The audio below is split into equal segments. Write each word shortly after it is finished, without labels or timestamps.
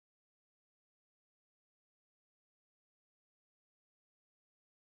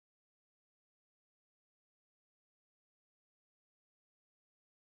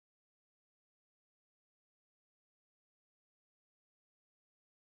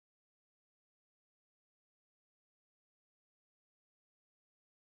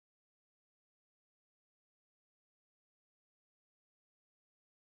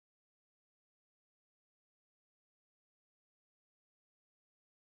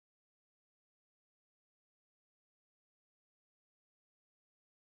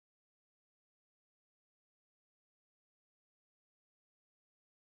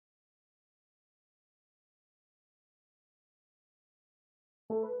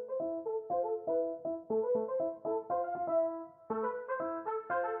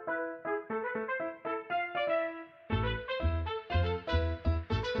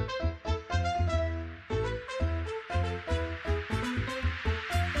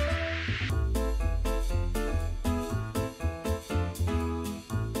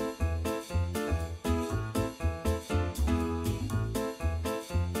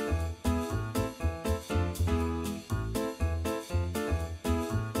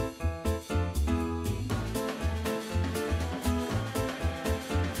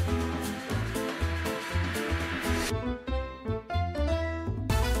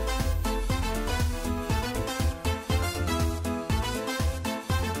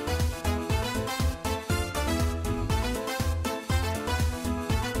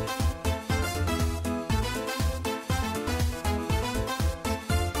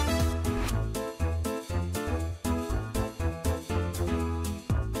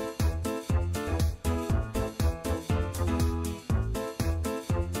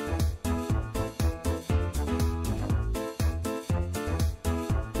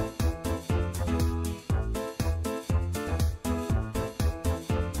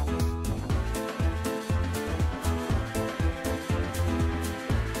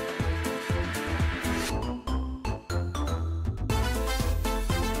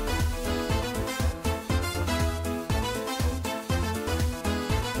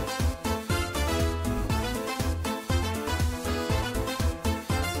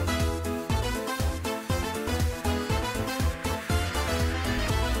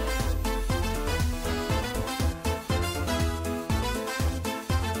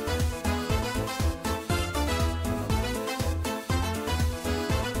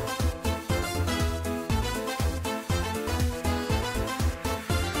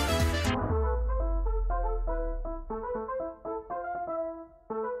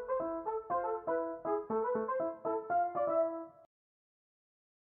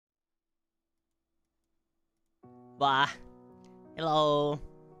Bah. Hello.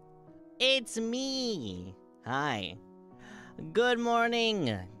 It's me. Hi. Good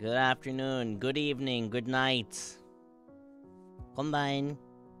morning. Good afternoon. Good evening. Good night. Combine.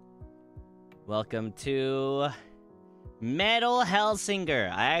 Welcome to Metal HELLSINGER.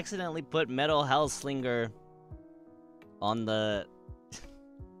 I accidentally put Metal HELLSINGER on the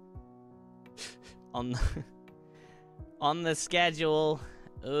on the schedule.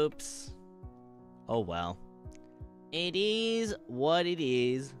 Oops. Oh well. It is what it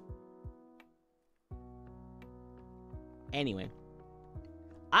is. Anyway,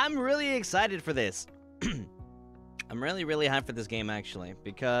 I'm really excited for this. I'm really hyped for this game actually,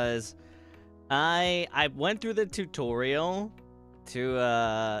 because I went through the tutorial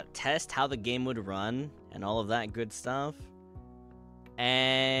to test how the game would run and all of that good stuff,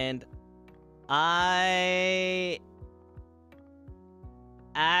 and I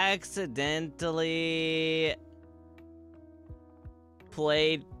accidentally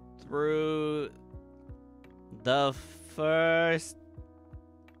played through the first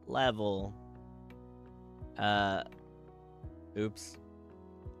level. Oops.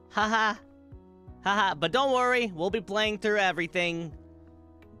 Haha. Haha. But don't worry, we'll be playing through everything.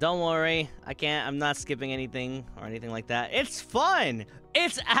 Don't worry. I'm not skipping anything or anything like that. It's fun!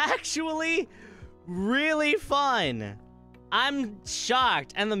 It's actually really fun! I'm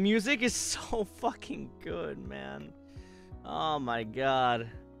shocked, and the music is so fucking good, man. Oh my god.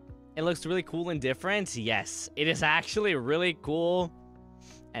 It looks really cool and different. Yes, it is actually really cool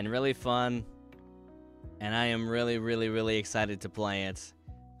and really fun. And I am really excited to play it.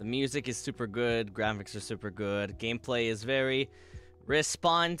 The music is super good, graphics are super good, gameplay is very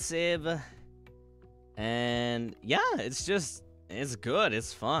responsive. And yeah, it's good,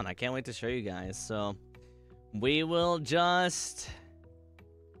 it's fun. I can't wait to show you guys. So we will just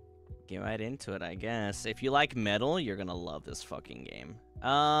get right into it, I guess. If you like metal, you're gonna love this fucking game.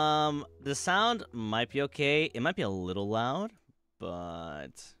 The sound might be okay. It might be a little loud,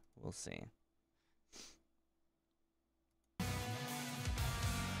 but we'll see.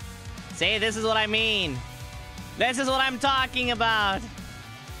 See, this is what I mean. This is what I'm talking about.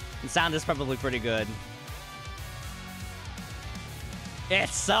 The sound is probably pretty good.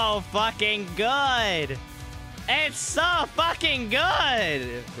 It's so fucking good. It's so fucking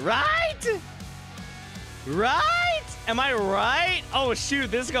good, right? Right? Am I right? Oh shoot,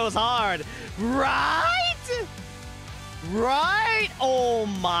 this goes hard. Right? Right? Oh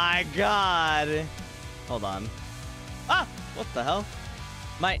my god. Hold on. Ah, what the hell?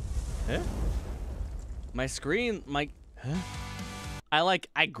 My screen,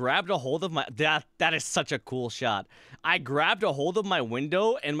 I grabbed a hold of my, that is such a cool shot. I grabbed a hold of my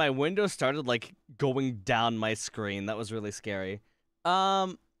window and my window started like going down my screen. That was really scary.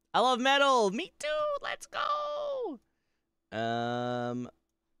 I love metal. Me too. Let's go. Let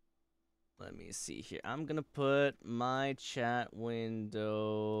me see here. I'm gonna put my chat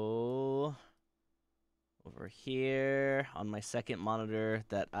window over here on my second monitor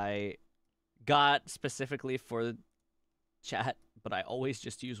that I got specifically for the chat, but I always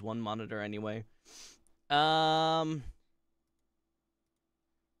just use one monitor anyway. Let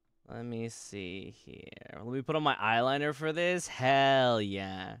me see here. Let me put on my eyeliner for this. Hell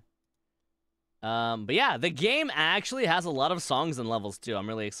yeah. But yeah, the game actually has a lot of songs and levels too. I'm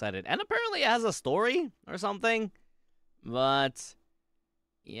really excited. And apparently it has a story or something. But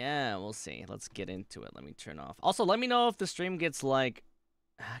yeah, we'll see. Let's get into it. Let me turn off. Also, let me know if the stream gets like...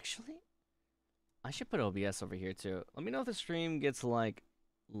 Actually, I should put OBS over here too. Let me know if the stream gets like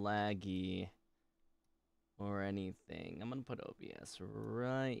laggy or anything. I'm gonna put OBS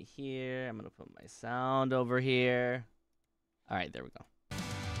right here. I'm gonna put my sound over here. All right, there we go.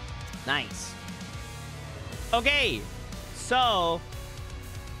 Nice. Okay, so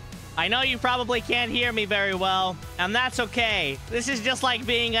I know you probably can't hear me very well, and that's okay. This is just like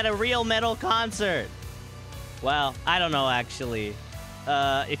being at a real metal concert. Well, I don't know actually,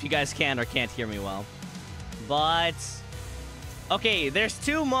 if you guys can or can't hear me well. But okay, there's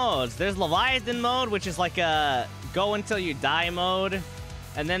two modes. There's Leviathan mode, which is like a go until you die mode,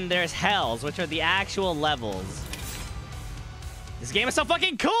 and then there's Hells, which are the actual levels. This game is so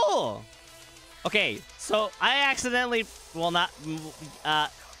fucking cool! Okay, so I accidentally, well not,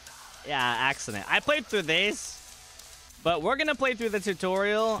 accident. I played through this, but we're gonna play through the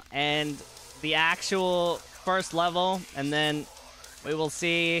tutorial and the actual first level, and then we will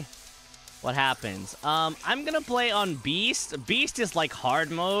see what happens. I'm gonna play on Beast. Beast is like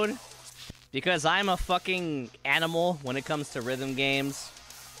hard mode, because I'm a fucking animal when it comes to rhythm games.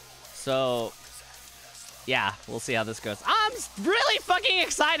 So yeah, we'll see how this goes. I'm really fucking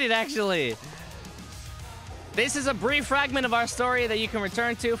excited, actually. This is a brief fragment of our story that you can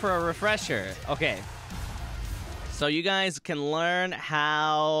return to for a refresher. Okay. So you guys can learn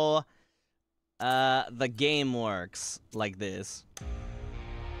how the game works like this.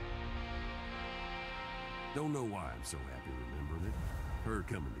 Don't know why I'm so happy remembering it. Her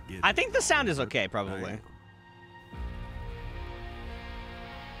coming to get I think the sound is okay, probably.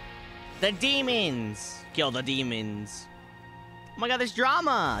 The demons! Kill the demons. Oh my god, there's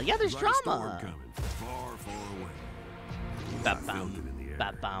drama! Yeah, there's drama! Coming from far, far away. Ba-bam,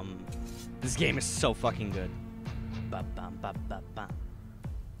 ba-bam. This game is so fucking good. Ba-bam, ba-ba-bam.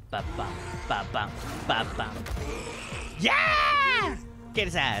 Ba-bam, ba-bam, ba-bam. Yeah! Get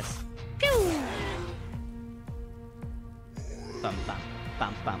his ass. Pew! Bum, bum,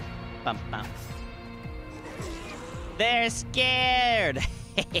 bum, bum, bum, bum. They're scared!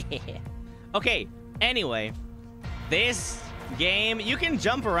 Okay, anyway. This game, you can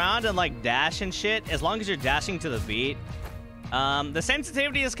jump around and like dash and shit as long as you're dashing to the beat. The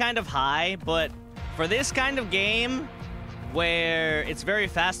sensitivity is kind of high, but for this kind of game where it's very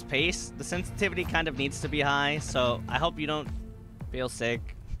fast paced, the sensitivity kind of needs to be high, so I hope you don't feel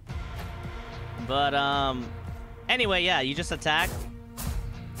sick. But anyway, yeah, you just attack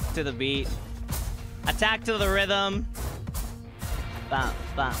to the beat. Attack to the rhythm. Bam,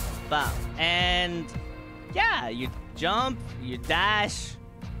 bam, bam. And yeah, you jump, you dash.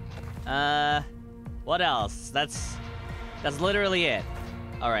 What else? That's literally it.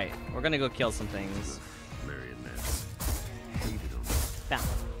 All right, we're gonna go kill some things. Marionettes. Hated them. Bam,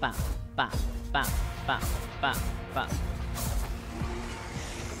 bam, bam, bam, bam, bam, bam.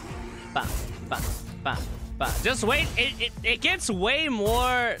 Bam, bam, bam, bam. Just wait. It gets way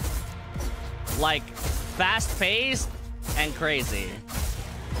more like fast-paced and crazy.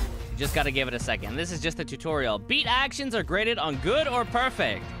 You just gotta give it a second. This is just a tutorial. Beat actions are graded on good or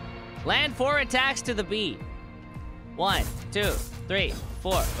perfect. Land 4 attacks to the beat. 1, 2, 3,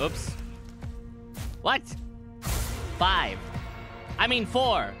 4. Oops. What? 5. I mean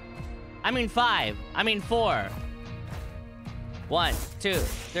 4. I mean 5. I mean 4. 1, 2,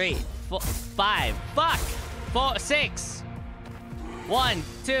 3, 4, 5. Fuck! 4, 6. 1,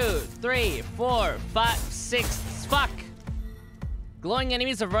 2, 3, 4, 5, 6. Fuck! Glowing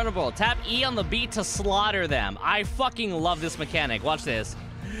enemies are vulnerable. Tap E on the beat to slaughter them. I fucking love this mechanic. Watch this.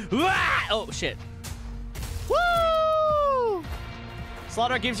 Oh, shit. Woo!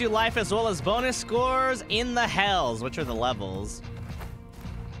 Slaughter gives you life as well as bonus scores in the hells, which are the levels.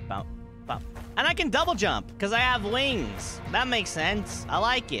 Bow, bow. And I can double jump, because I have wings. That makes sense. I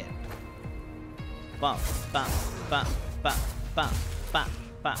like it. Bum, bum, bum, bum, bum, bum,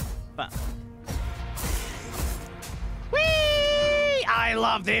 bum, bum. Whee! I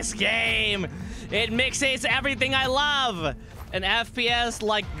love this game! It mixes everything I love! An FPS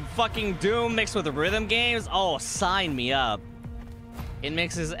like fucking Doom mixed with rhythm games? Oh, sign me up. It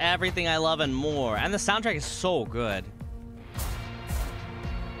mixes everything I love and more. And the soundtrack is so good.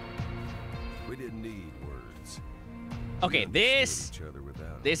 We didn't need words. Okay, this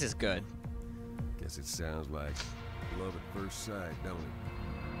is good. Guess it sounds like love at first sight, don't it?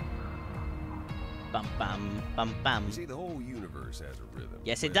 Bum bum bum bum. You see, the whole universe has a rhythm.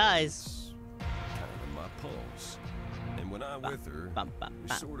 Yes, it does. It's kind of my pulse. And when I'm with her, we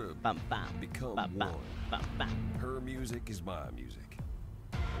sort of become one. Her music is my music.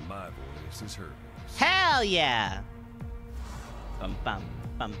 And my voice is her voice. Hell yeah! Bum bum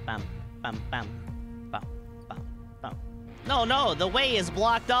bum bum bum bum bum bum bum. No, the way is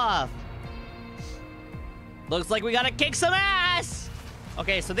blocked off. Looks like we gotta kick some ass!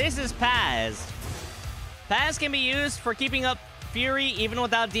 Okay, so this is Paz. Paz can be used for keeping up Fury even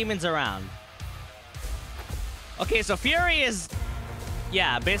without demons around. Okay, so Fury is,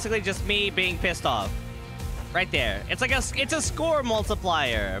 yeah, basically just me being pissed off. Right there. It's like it's a score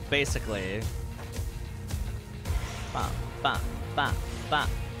multiplier, basically. Bam, bam, bam, bam,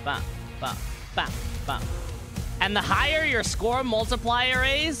 bam, bam, bam, bam. And the higher your score multiplier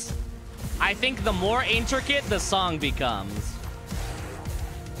is, I think the more intricate the song becomes.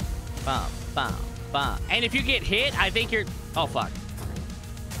 Bam, bam, bam. And if you get hit, I think you're... Oh, fuck.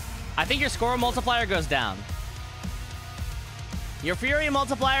 I think your score multiplier goes down. Your Fury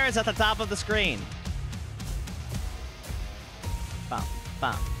multiplier is at the top of the screen. Bam,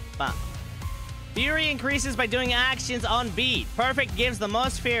 bam, bam. Fury increases by doing actions on beat. Perfect gives the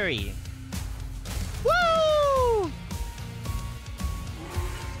most Fury. Woo!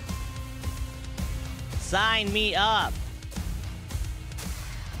 Sign me up.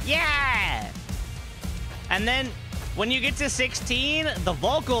 Yeah! And then, when you get to 16, the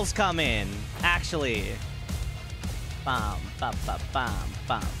vocals come in, actually. Bam, bam, bam, bam,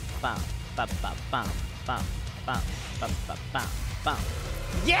 bam, bam, bam, bam, bam, bam, bam, bam, bam, bam.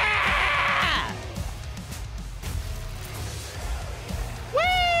 Yeah! Whee!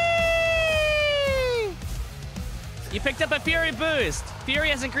 You picked up a Fury boost. Fury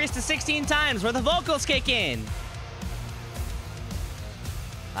has increased to 16 times where the vocals kick in.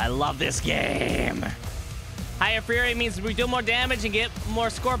 I love this game. Higher Fury means we do more damage and get more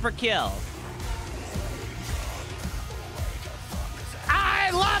score per kill. I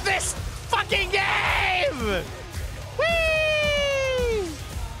love this fucking game! Whee!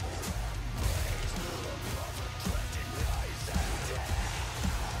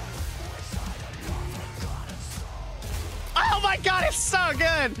 Oh my god, it's so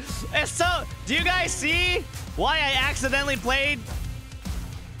good! It's so... Do you guys see why I accidentally played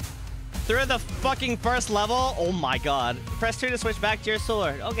through the fucking first level? Oh my god. Press 2 to switch back to your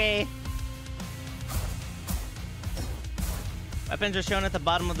sword. Okay. Weapons are shown at the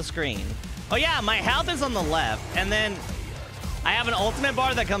bottom of the screen. Oh yeah, my health is on the left, and then I have an ultimate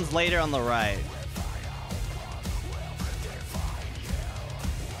bar that comes later on the right.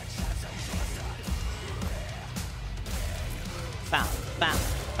 Bam, bam,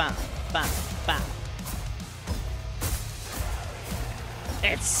 bam, bam, bam.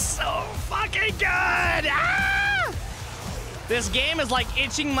 It's so fucking good! Ah! This game is like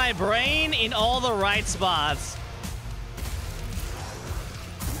itching my brain in all the right spots.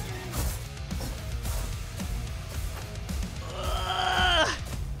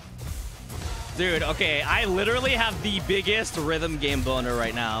 Dude, okay, I literally have the biggest rhythm game boner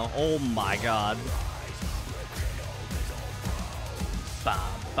right now. Oh my god. Bam,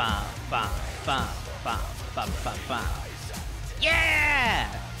 bam, bam, bam, bam, bam, bam, bam.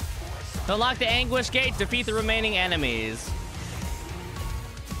 Yeah! To unlock the Anguish Gate, defeat the remaining enemies.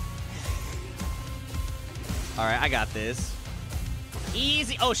 Alright, I got this.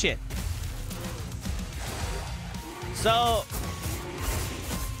 Easy. Oh, shit. So,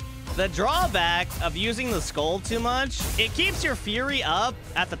 the drawback of using the skull too much, it keeps your fury up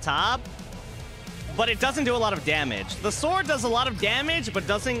at the top, but it doesn't do a lot of damage. The sword does a lot of damage, but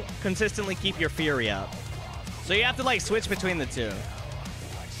doesn't consistently keep your fury up. So you have to, like, switch between the two.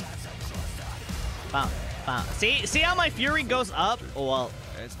 Bam, bam. See how my fury goes up? Oh, well,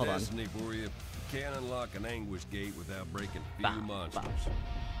 That's hold on. destiny for you. Can't unlock an Anguish Gate without breaking a few Bam, monsters. bam.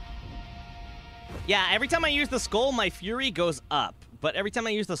 Yeah, every time I use the skull, my fury goes up. But every time I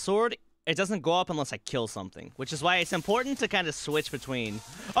use the sword, it doesn't go up unless I kill something. Which is why it's important to kind of switch between.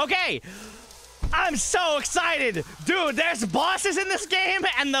 Okay! I'm so excited! Dude, there's bosses in this game,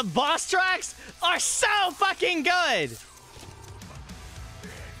 and the boss tracks are so fucking good!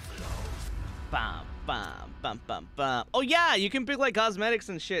 Bam, bam, bam, bam, bam. Oh yeah, you can pick like cosmetics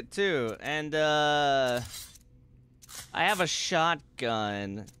and shit too. And I have a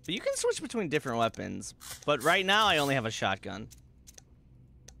shotgun. But you can switch between different weapons. But right now I only have a shotgun.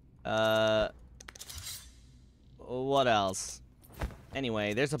 What else?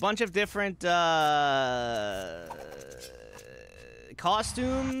 Anyway, there's a bunch of different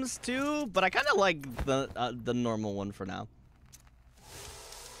costumes too, but I kind of like the normal one for now.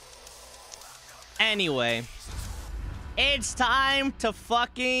 Anyway, it's time to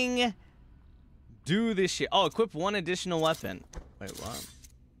fucking do this shit. Oh, equip one additional weapon. Wait, what?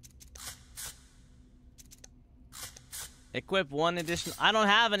 Equip one additional. I don't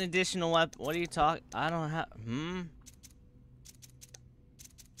have an additional weapon. What are you talking? I don't have.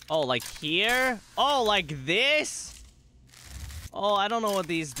 Oh, like here? Oh, like this? Oh, I don't know what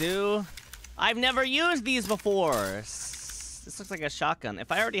these do. I've never used these before. This looks like a shotgun.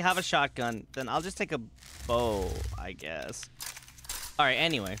 If I already have a shotgun, then I'll just take a bow, I guess. Alright,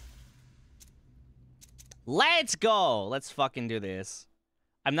 anyway. Let's go! Let's fucking do this.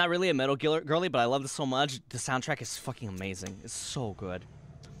 I'm not really a metal girly, but I love this so much. The soundtrack is fucking amazing. It's so good.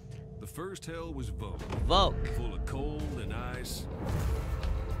 The first hell was Vogue. Vogue. Full of cold and ice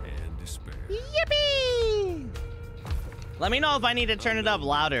and despair. Yippee! Let me know if I need to turn it up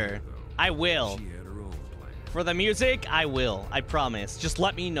louder. I will. She had her own plan. For the music, I will. I promise. Just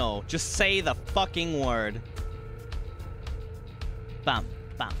let me know. Just say the fucking word. Bam,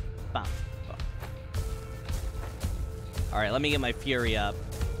 bam, bam, bam. Alright, let me get my fury up.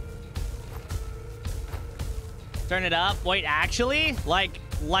 Turn it up. Wait, actually? Like,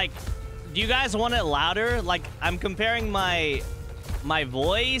 do you guys want it louder? Like, I'm comparing my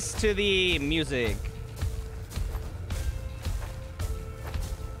voice to the music.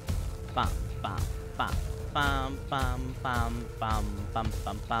 Bam, bam, bam, bam, bam, bam, bam, bam,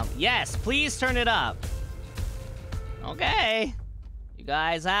 bam, bam. Yes, please turn it up. Okay. You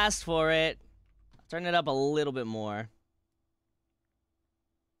guys asked for it. I'll turn it up a little bit more.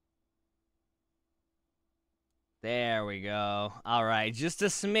 There we go. All right, just a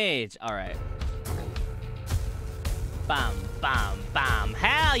smidge. All right. Bam, bam, bam.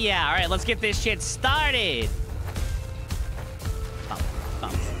 Hell yeah. All right, let's get this shit started. Bam,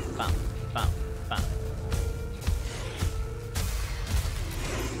 bam, bam, bam, bam.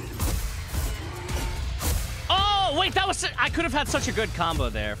 Oh, wait, that was... I could have had such a good combo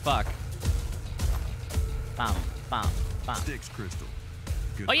there. Fuck. Bam, bam, bam. Sticks crystal.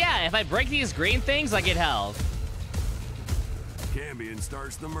 Good. Oh, yeah, if I break these green things, I get health. Cambion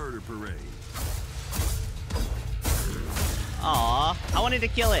starts the murder parade. Aw, I wanted to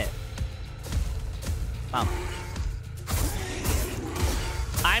kill it. Bam.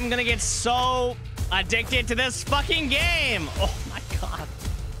 I'm gonna get so addicted to this fucking game. Oh my god.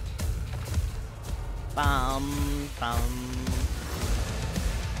 Bum, bum.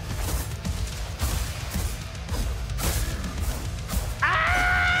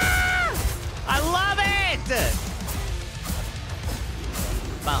 Ah! I love it!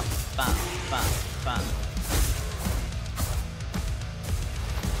 Bum, bum, bum, bum.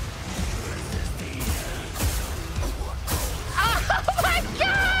 Oh my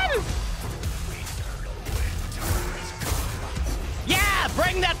god! Yeah,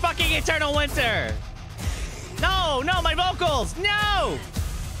 bring that fucking eternal winter! No, no, my vocals! No!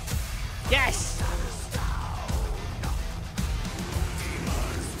 Yes!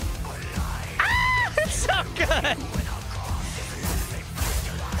 Ah, it's so good!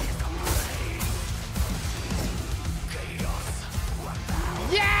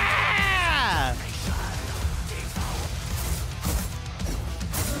 Yeah!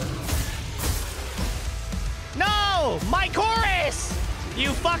 No! My chorus! You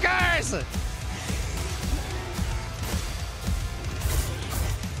fuckers!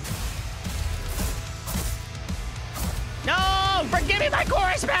 No! Give me my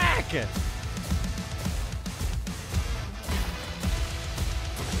chorus back!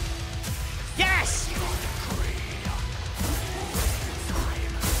 Yes!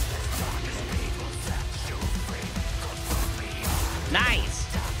 Nice!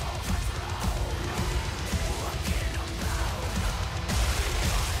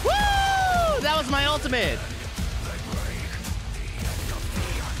 Woo! That was my ultimate!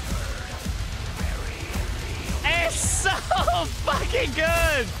 It's so fucking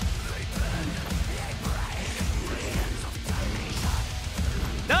good!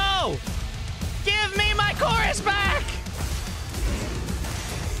 No! Give me my chorus back!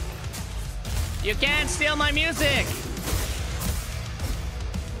 You can't steal my music!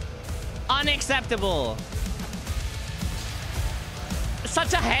 Unacceptable.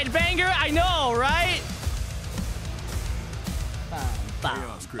 Such a headbanger? I know, right?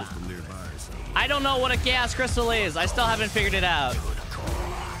 Chaos crystal nearby. I don't know what a chaos crystal is. I still haven't figured it out.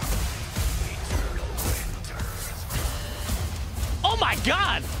 Oh my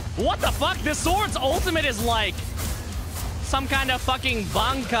god! What the fuck? This sword's ultimate is like some kind of fucking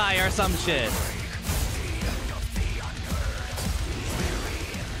bankai or some shit.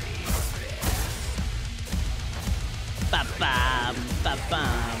 Ba-bam,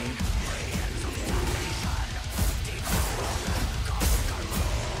 ba-bam.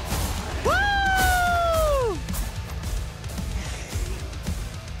 Woo!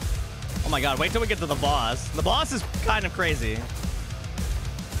 Oh my god, wait till we get to the boss. The boss is kind of crazy.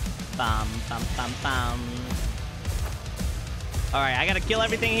 Bam, bam, bam, bam. Alright, I gotta kill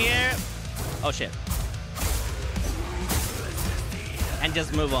everything here. Oh shit. And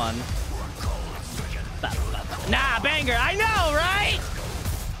just move on. Bam, bam. Nah, banger. I know, right?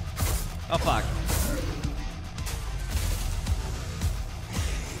 Oh, fuck.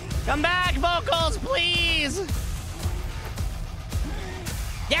 Come back, vocals, please.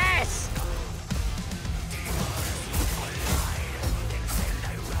 Yes!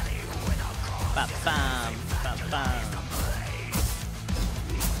 Ba-bam, ba-bam.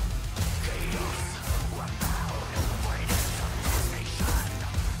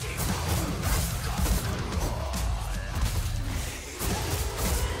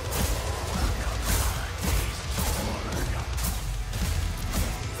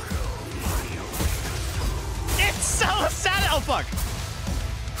 So sad. Oh fuck.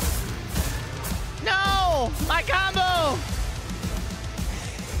 No, my combo.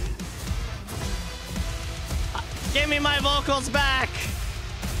 Give me my vocals back.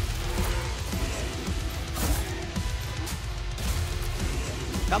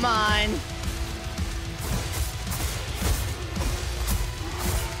 Come on.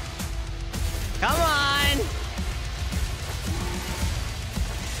 Come on.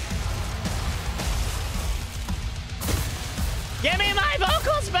 Give me my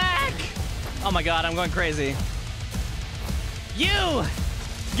vocals back! Oh my god, I'm going crazy. You!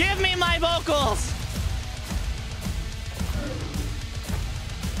 Give me my vocals!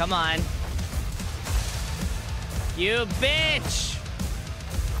 Come on. You bitch!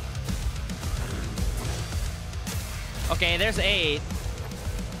 Okay, there's 8.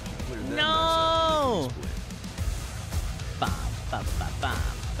 No!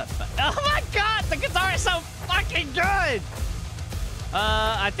 Oh my god! The guitar is so fucking good!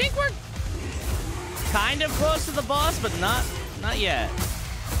 I think we're kind of close to the boss, but not yet.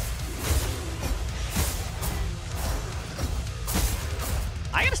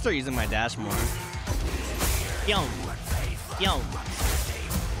 I gotta start using my dash more. Yawn. Yawn.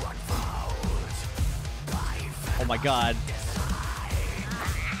 Oh my god.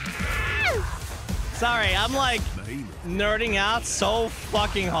 Sorry, I'm like nerding out so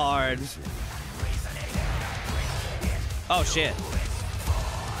fucking hard. Oh shit.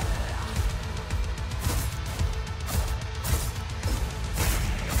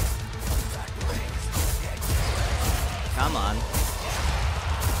 Come on.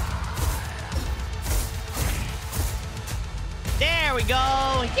 There we go.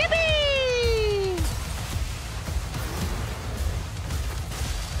 Yippee!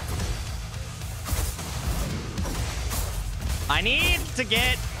 I need to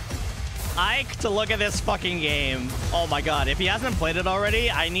get Ike to look at this fucking game. Oh my god, if he hasn't played it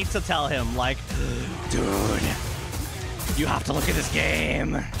already, I need to tell him, like, dude, you have to look at this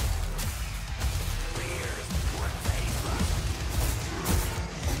game.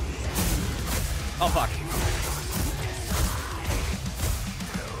 Oh fuck.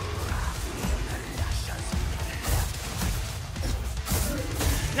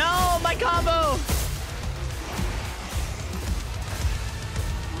 No, my combo!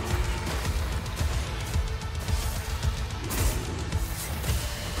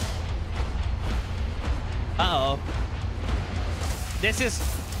 Uh-oh. This is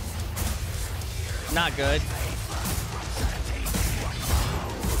not good.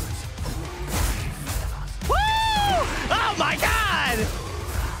 Woo! Oh my god!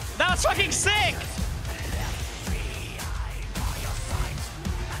 That was fucking sick!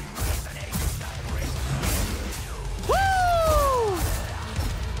 Woo!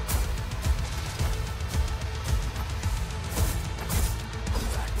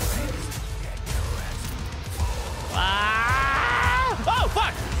 Ah! Oh,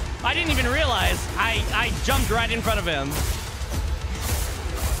 fuck! I didn't even realize. I jumped right in front of him.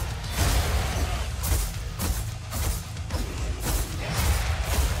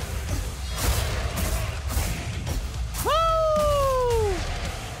 Woo!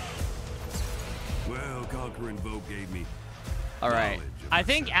 Well, conquering vote gave me. All right. I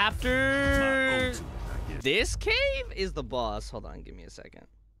think after this cave is the boss. Hold on, give me a second.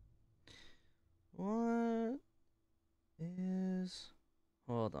 What is...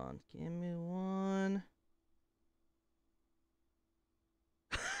 Hold on, give me one.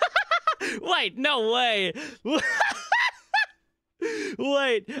 Wait, no way.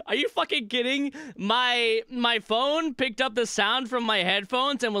 Wait, are you fucking kidding? My phone picked up the sound from my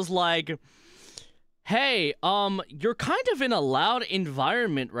headphones and was like, "Hey, you're kind of in a loud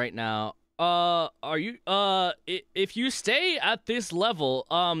environment right now. Are you if you stay at this level,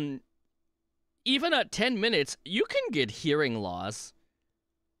 even at 10 minutes, you can get hearing loss."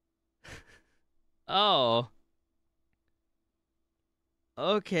 Oh.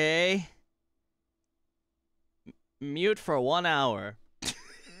 Okay. Mute for 1 hour.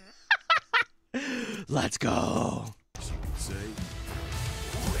 Let's go.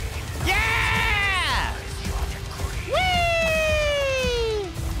 Yeah! Whee!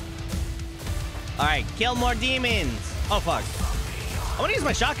 Alright, kill more demons. Oh, fuck. I want to use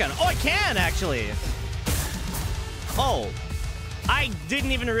my shotgun. Oh, I can, actually. Oh. I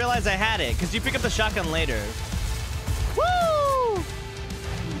didn't even realize I had it, because you pick up the shotgun later. Woo!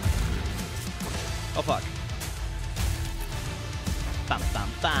 Oh, fuck. Bum, bum,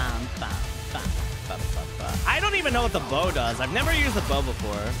 bum, bum, bum, bum, bum, bum. I don't even know what the bow does. I've never used the bow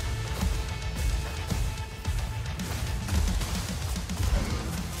before.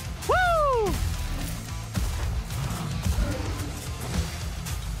 Woo!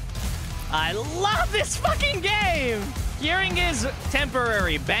 I love this fucking game! Hearing is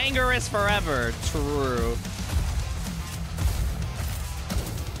temporary, banger is forever. True.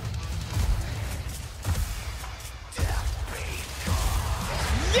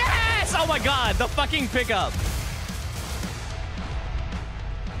 Yes! Oh my god, the fucking pickup.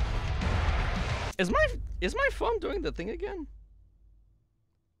 Is my phone doing the thing again?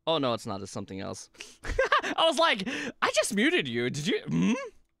 Oh no, it's not. It's something else. I was like, I just muted you. Did you? Hmm?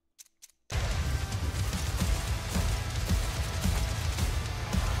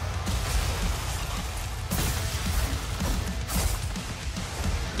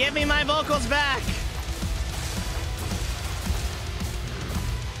 Give me my vocals back!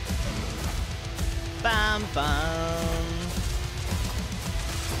 Bam, bam.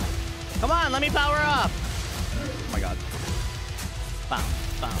 Come on, let me power up! Oh my god. Bam,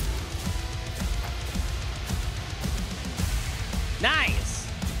 bam. Nice!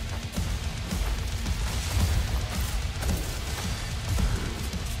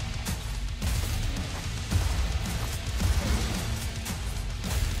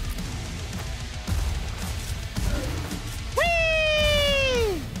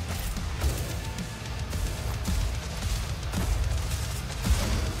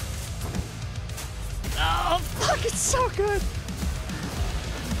 It's so good.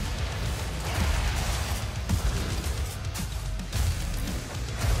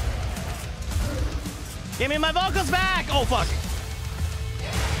 Give me my vocals back. Oh, fuck.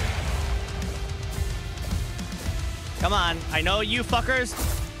 Come on. I know you fuckers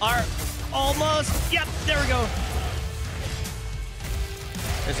are almost. Yep, there we go.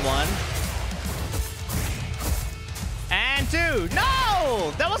 There's one. And two.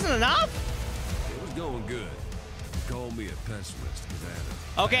 No! That wasn't enough? It was going good. Call me a pessimist,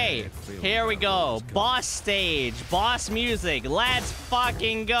 okay, here we go. Boss stage, boss music. Let's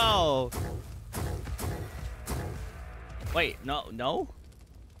fucking go. Wait, no?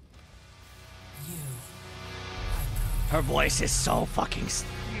 Her voice is so fucking...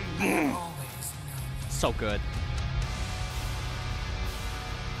 so good.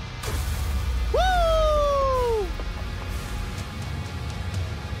 Woo!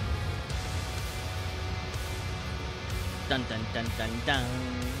 Dun dun dun dun dun.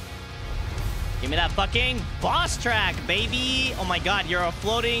 Give me that fucking boss track, baby! Oh my god, you're a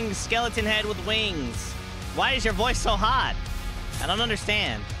floating skeleton head with wings. Why is your voice so hot? I don't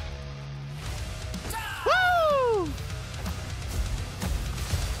understand. Woo!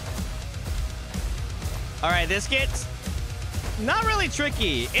 Alright, this gets not really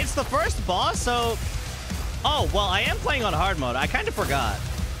tricky. It's the first boss, so... Oh, well, I am playing on hard mode. I kind of forgot.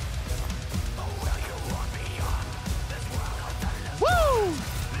 Woo!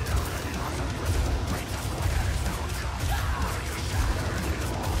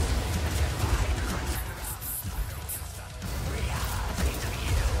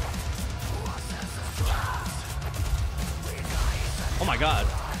 Oh my god.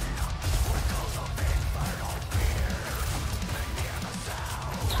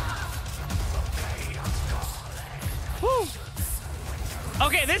 Woo.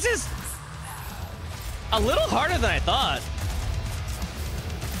 Okay, this is a little harder than I thought.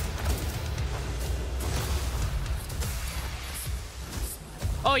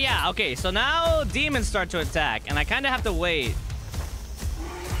 Oh yeah, okay, so now demons start to attack, and I kind of have to wait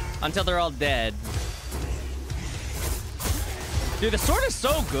until they're all dead. Dude, the sword is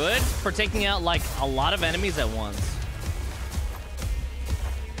so good for taking out, like, a lot of enemies at once.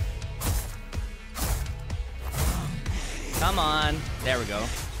 Come on. There we go.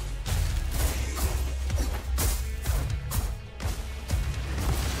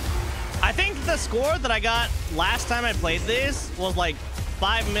 I think the score that I got last time I played this was, like,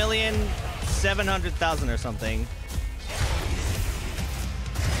 5,700,000 or something.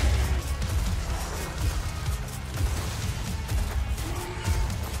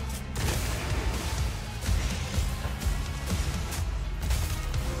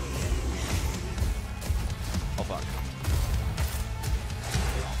 Oh, fuck.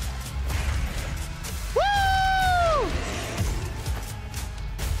 Woo!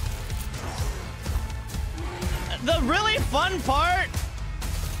 The really fun part...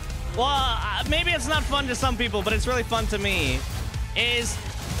 Well, maybe it's not fun to some people, but it's really fun to me, is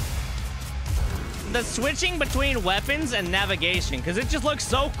the switching between weapons and navigation, because it just looks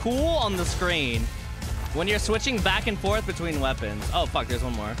so cool on the screen when you're switching back and forth between weapons. Oh, fuck, there's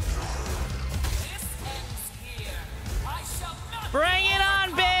one more. Bring it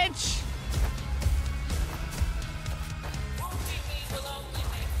on, bitch!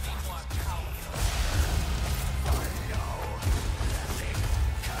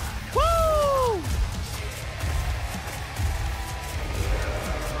 Woo!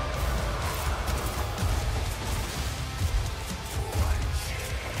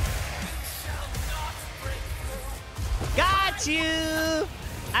 Got you!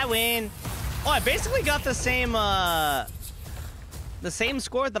 I win. Oh, I basically got the same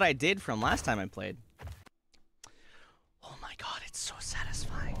score that I did from last time I played. Oh my god, it's so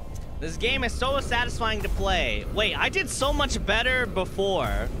satisfying. This game is so satisfying to play. Wait, I did so much better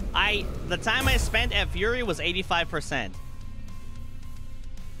before. The time I spent at Fury was 85%.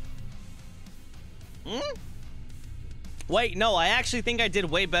 Wait, no, I actually think I did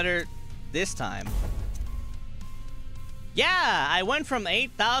way better this time. Yeah, I went from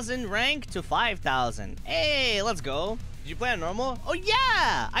 8,000 rank to 5,000. Hey, let's go. Did you play on normal? Oh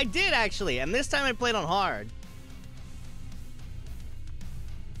yeah, I did actually. And this time I played on hard.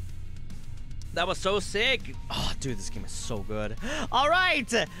 That was so sick. Oh, dude, this game is so good. All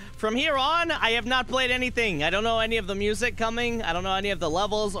right, from here on, I have not played anything. I don't know any of the music coming. I don't know any of the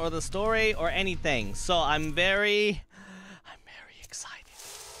levels or the story or anything. So I'm very excited.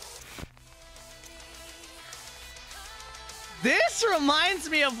 This reminds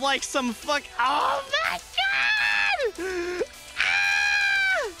me of like some oh my god!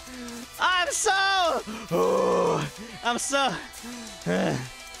 Ah! I'm so, oh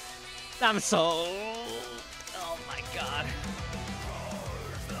my god.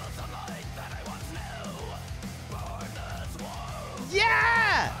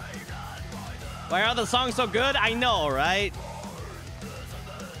 Yeah! Why are the songs so good? I know, right?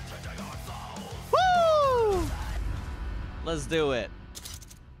 Woo! Let's do it.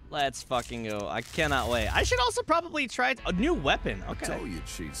 Let's fucking go. I cannot wait. I should also probably try a new weapon. Okay. I told you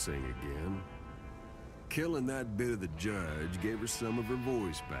she'd sing again. Killing that bit of the judge gave her some of her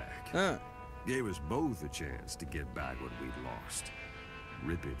voice back. Huh. Gave us both a chance to get back what we'd lost.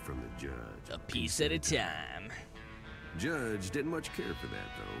 Rip it from the judge. A piece at a time. Judge didn't much care for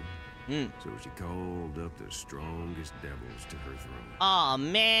that, though. So she called up the strongest devils to her throne. Aw,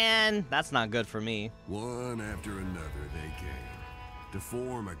 man. That's not good for me. One after another, they came to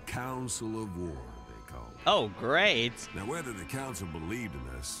form a council of war, they called it. Oh, great. Now, whether the council believed in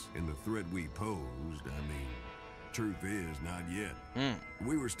us, in the threat we posed, I mean, truth is, not yet.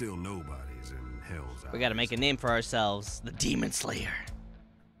 We were still nobodies in hell's eyes. We gotta make a name for ourselves. The Demon Slayer.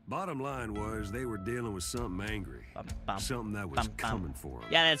 Bottom line was, they were dealing with something angry. Something that was coming for them.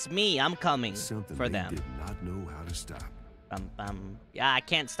 Yeah, that's me. I'm coming something for they them. did not know how to stop. Yeah, I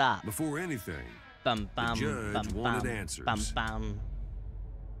can't stop. Before anything, the judge wanted answers.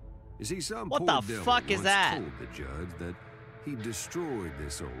 You see, some what poor the devil fuck is once that? told the judge that he destroyed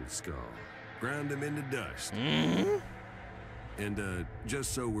this old skull, ground him into dust. And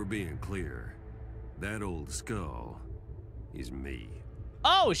just so we're being clear, that old skull is me.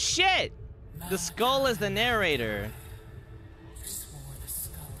 Oh shit! The skull is the narrator.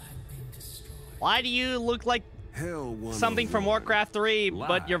 Why do you look like Hell won something from Warcraft 3,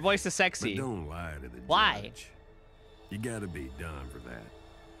 but your voice is sexy? But don't lie to the Why? judge. You gotta be done for that.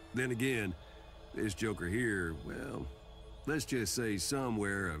 Then again, this joker here, well, let's just say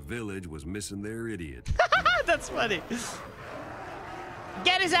somewhere a village was missing their idiot. That's funny.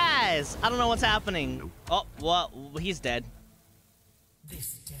 Get his eyes! I don't know what's happening. Nope. Oh, well, he's dead.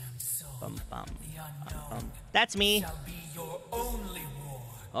 This damn soul, the unknown, That's me. shall be your only war.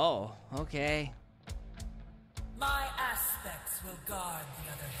 Oh, okay. My aspects will guard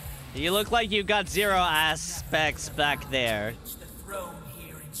the other hand. You look like you got 0 aspects back there. Reach the throne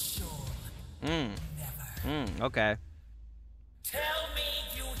here in Shore. Never. Okay. Tell me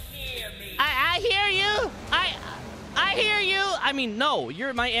you hear me. I hear you. I hear you. I mean, no,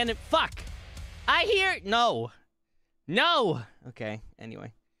 you're my enemy. Fuck. I hear. No. No. Okay.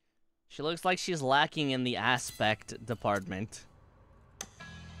 Anyway, she looks like she's lacking in the aspect department.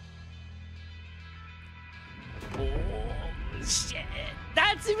 Oh shit.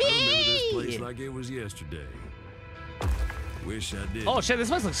 That's me. I remember this place like it was yesterday. Wish I did. Oh shit, this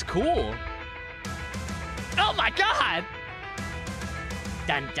place looks cool. Oh my god.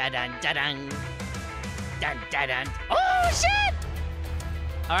 Dun dun dun dun dun. Dun dun dun. Oh shit!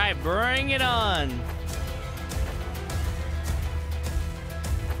 All right, bring it on.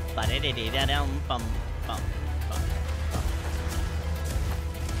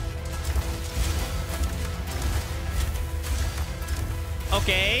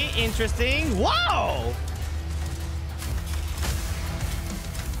 Okay, interesting. Whoa!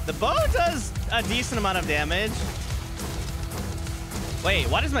 The bow does a decent amount of damage. Wait,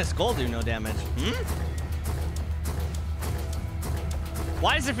 why does my skull do no damage?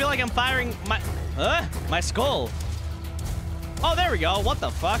 Why does it feel like I'm firing my skull? Oh, there we go. What the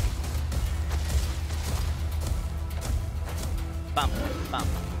fuck? Bum, bum,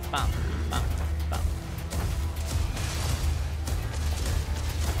 bum, bum, bum.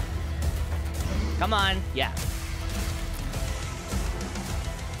 Come on. Yeah.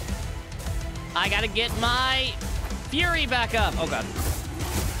 I gotta get my fury back up. Oh, God.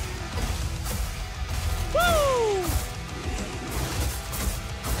 Woo!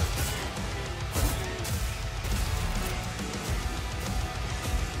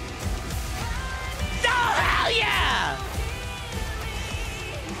 Oh, hell yeah!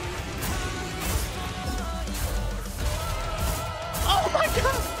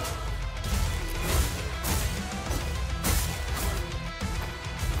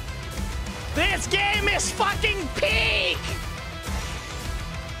 This game is fucking peak!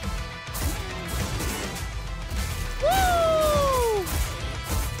 Woo!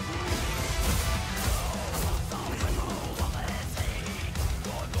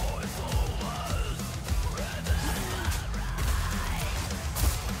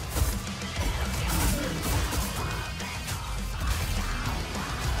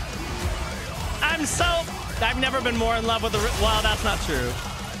 I've never been more in love with the... Well, that's not true.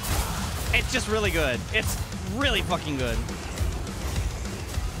 It's just really good. It's really fucking good.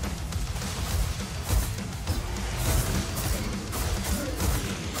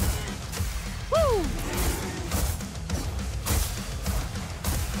 Woo!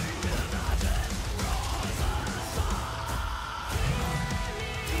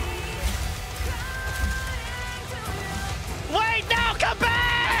 Wait, no, come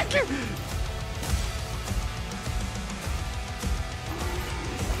back!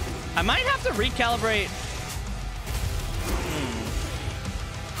 I might have to recalibrate.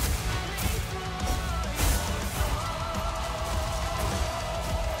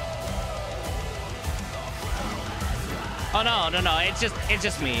 Oh no, it's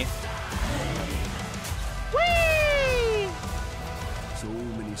just me. Whee! So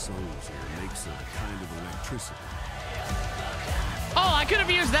many songs here makes a kind of electricity. Oh, I could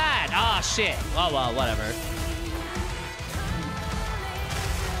have used that. Oh shit. Oh well, whatever.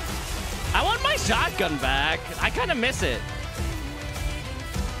 I want my shotgun back. I kind of miss it.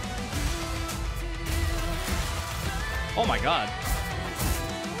 Oh my god.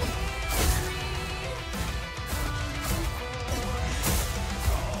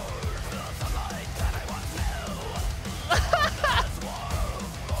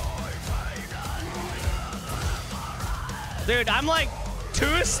 Dude, I'm like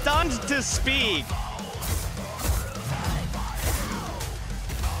too stunned to speak.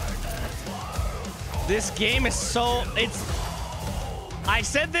 This game is so... I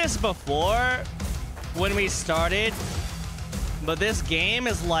said this before when we started, but this game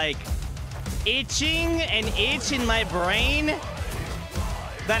is like itching an itch in my brain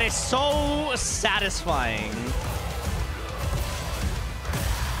that is so satisfying.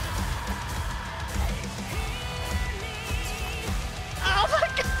 Oh my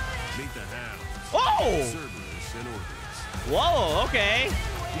god! Meet the Hounds. Whoa! Cerberus and Orbis. Whoa, okay.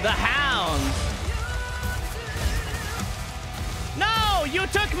 The Hounds. No! You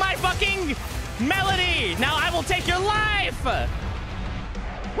took my fucking melody! Now I will take your life!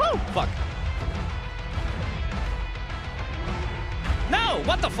 Woo! Fuck. No!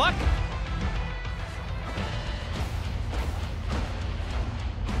 What the fuck?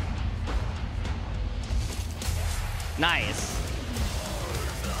 Nice.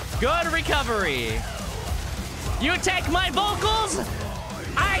 Good recovery. You take my vocals,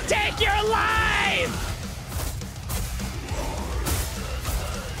 I take your life!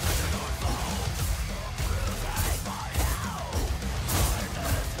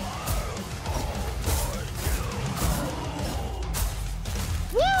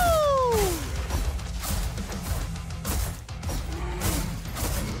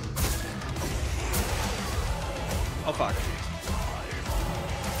 Oh, fuck.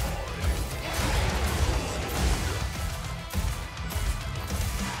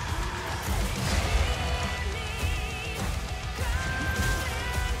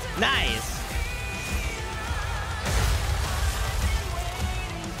 Nice.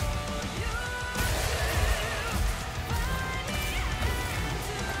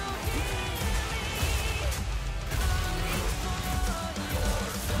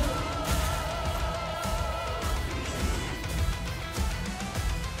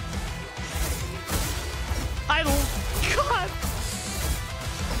 God.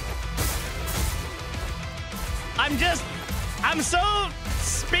 I'm so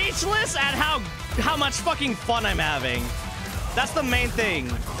speechless at how much fucking fun I'm having. That's the main thing.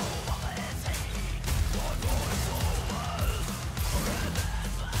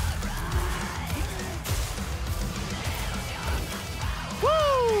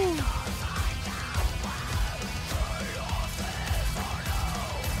 Woo!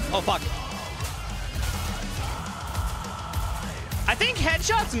 Oh fuck. I think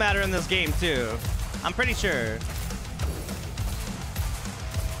headshots matter in this game too. I'm pretty sure.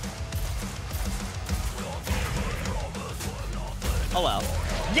 Oh well.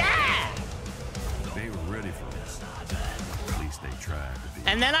 Yeah! They were ready for us. At least they tried to be.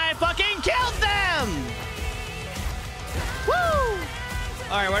 And then I fucking killed them! Woo!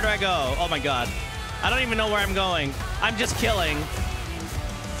 Alright, where do I go? Oh my god. I don't even know where I'm going. I'm just killing.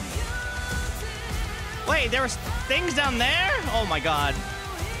 Wait, there was things down there? Oh my god.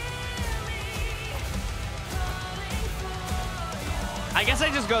 I guess I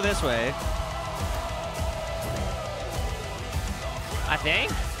just go this way. I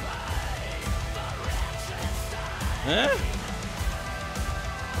think. Huh?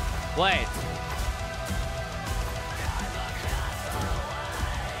 Wait.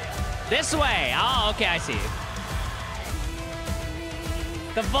 This way. Oh, okay, I see.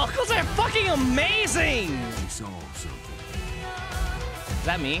 The vocals are fucking amazing. Is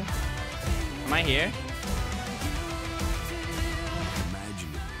that me? Am I here?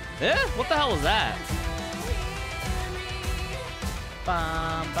 Eh? What the hell was that?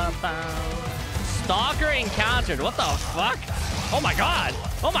 Bum, bum, bum. Stalker encountered. What the fuck? Oh my god.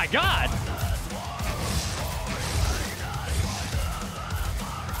 Oh my god.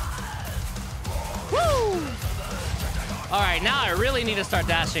 Woo! Alright, now I really need to start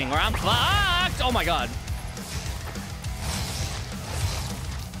dashing or I'm fucked. Oh my god.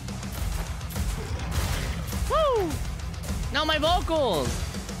 Woo! Now my vocals.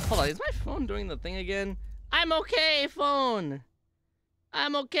 Hold on, is my phone doing the thing again? I'm okay, phone.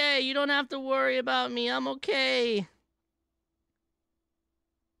 I'm okay. You don't have to worry about me. I'm okay.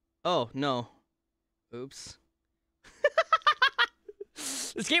 Oh, no. Oops.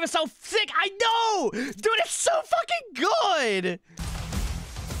 This game is so sick. I know! Dude, it's so fucking good!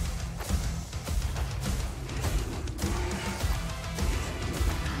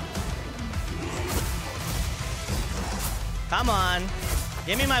 Come on.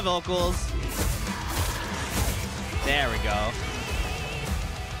 Give me my vocals. There we go.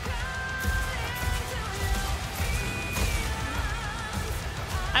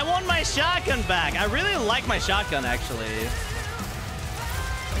 I want my shotgun back. I really like my shotgun, actually.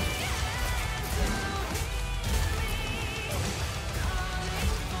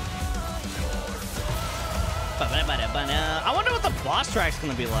 I wonder what the boss track's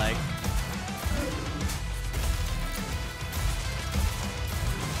gonna be like.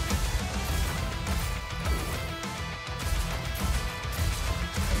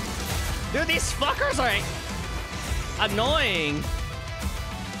 Dude, these fuckers are annoying.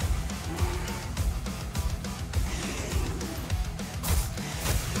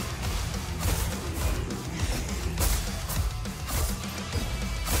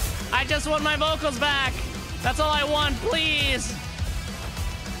 I just want my vocals back. That's all I want, please.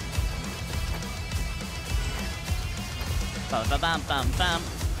 Bum, bum, bum, bum, bum.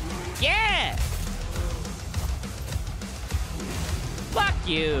 Yeah! Fuck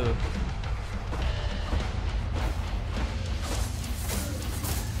you.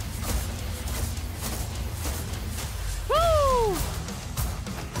 Woo!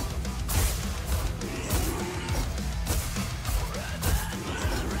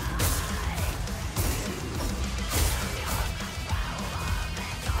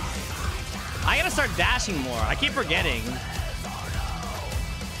 I gotta start dashing more. I keep forgetting.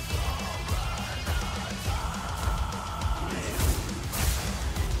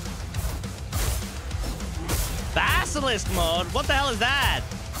 Basilisk mode? What the hell is that?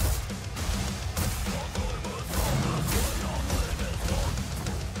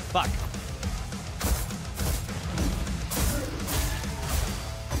 Fuck.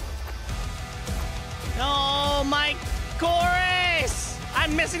 No, my chorus!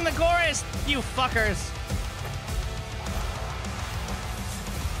 I'm missing the chorus, you fuckers.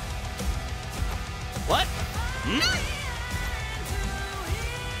 What? Hmm?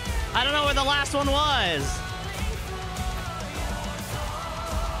 I don't know where the last one was.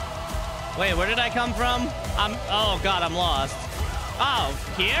 Wait, where did I come from? Oh god, I'm lost. Oh,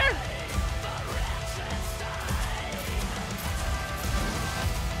 here?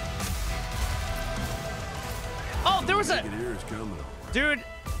 Oh, there was a... Dude,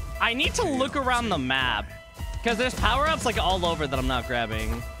 I need to look around the map. Because there's power-ups like all over that I'm not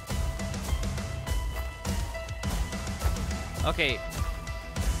grabbing. Okay.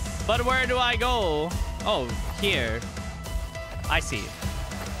 But where do I go? Oh, here. I see.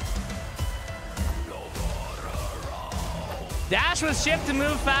 Dash was shift to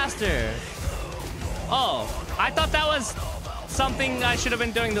move faster. Oh, I thought that was something I should have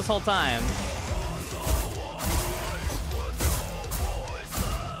been doing this whole time.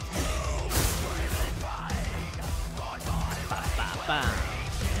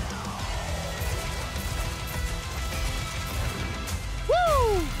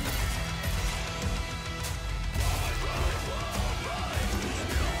 Woo!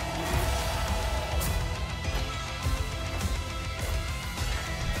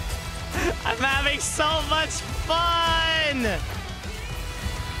 I'm having so much fun!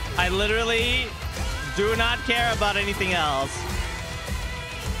 I literally do not care about anything else.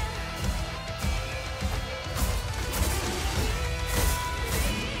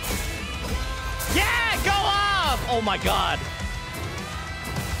 Oh my god.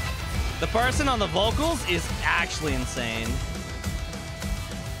 The person on the vocals is actually insane.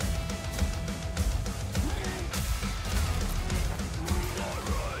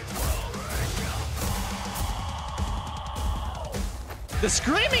 The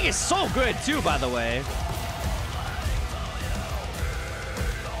screaming is so good too, by the way.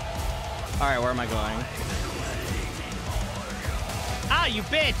 All right, where am I going? Ah, you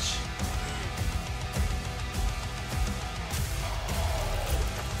bitch!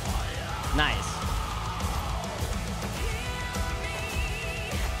 Nice.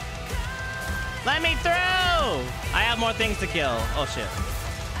 Let me through! I have more things to kill. Oh shit.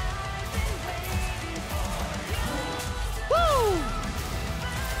 Woo!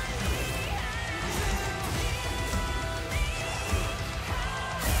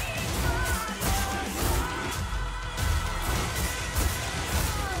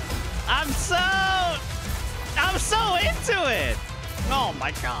 I'm so into it. Oh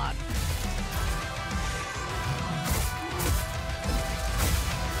my god.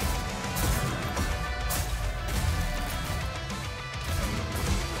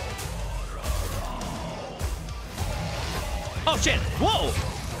 Oh shit. Whoa.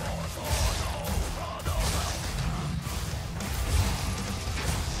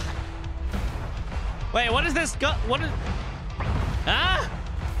 Wait, what is this gun? What is... Huh?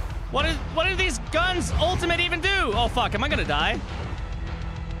 What do these guns ultimate even do? Oh fuck, am I gonna die?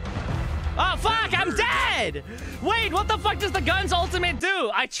 Oh fuck, I'm dead! Wait, what the fuck does the guns ultimate do?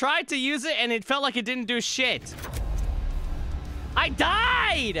 I tried to use it and it felt like it didn't do shit. I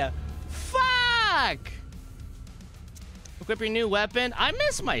died! Fuck! Equip your new weapon. I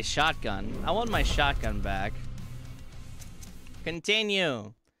miss my shotgun. I want my shotgun back.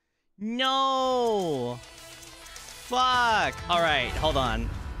 Continue. No! Fuck! Alright, hold on.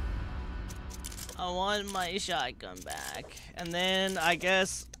 I want my shotgun back. And then I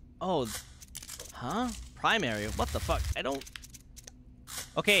guess... Oh. Huh? Primary? What the fuck? I don't...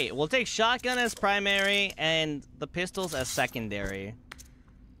 Okay, we'll take shotgun as primary and the pistols as secondary.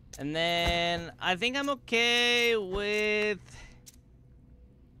 And then I think I'm okay with...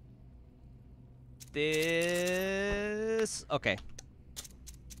 this... Okay.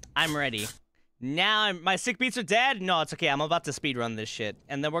 I'm ready. Now my sick beats are dead? No, it's okay. I'm about to speedrun this shit.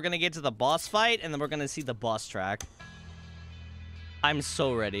 And then we're gonna get to the boss fight, and then we're gonna see the boss track. I'm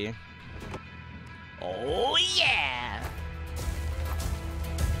so ready. Oh, yeah!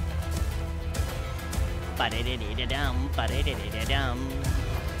 Ba-da-da-da-da-dum, ba-da-da-da-da-dum.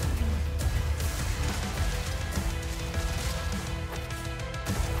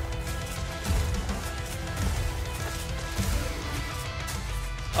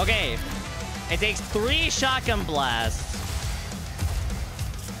 Okay. It takes 3 shotgun blasts.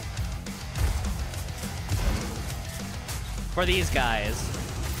 For these guys.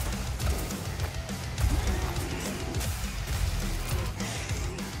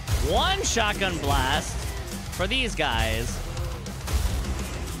 One shotgun blast for these guys.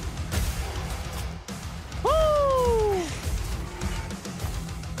 Woo!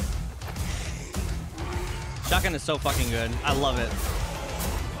 Shotgun is so fucking good. I love it.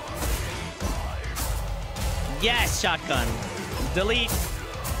 Yes, shotgun. Delete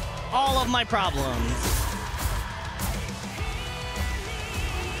all of my problems.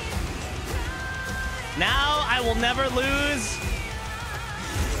 Now I will never lose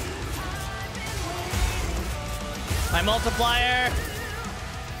my multiplier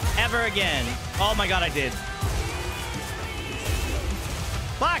ever again. Oh my god, I did.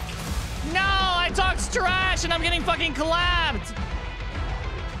 Fuck! No, I talked trash and I'm getting fucking collabed.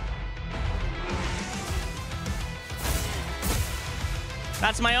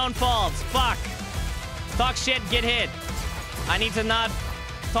 That's my own fault. Fuck. Talk shit, get hit. I need to not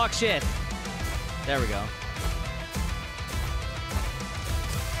talk shit. There we go.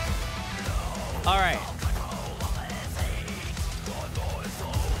 Alright.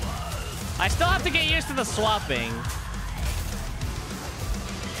 I still have to get used to the swapping.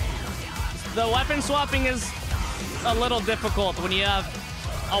 The weapon swapping is a little difficult when you have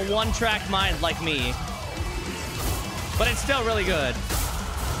a one-track mind like me. But it's still really good.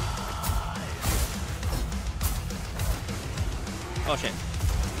 Oh shit.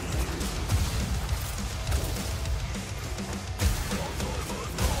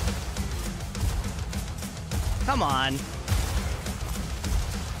 Come on.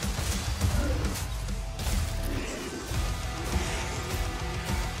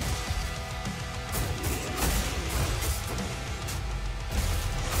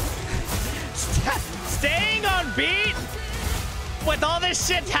 Staying on beat with all this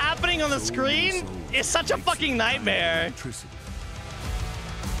shit happening on the screen, it's such a fucking nightmare. Oh,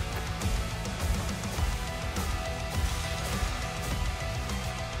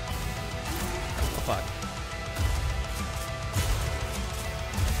 fuck.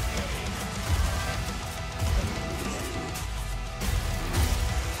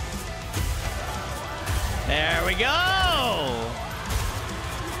 There we go!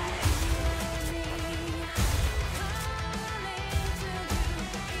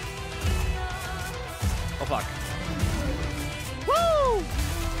 Oh, fuck. Woo!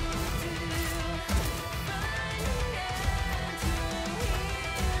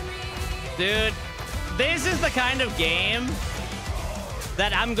 Dude, this is the kind of game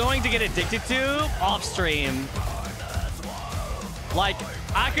that I'm going to get addicted to off stream. Like,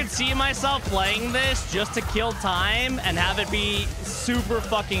 I could see myself playing this just to kill time and have it be super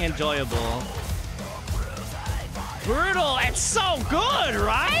fucking enjoyable. Brutal, it's so good,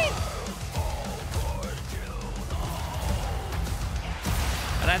 right?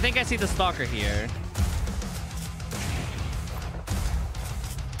 And I think I see the stalker here.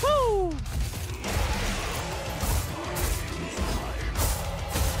 Woo!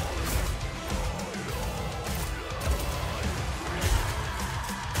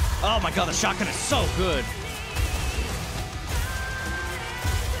 Oh my god, the shotgun is so good.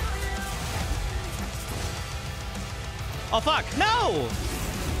 Oh fuck, no!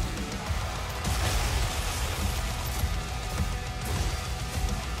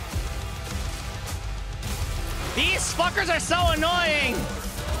 These fuckers are so annoying!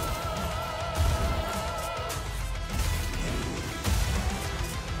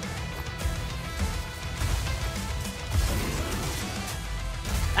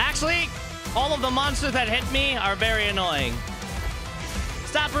 Actually, all of the monsters that hit me are very annoying.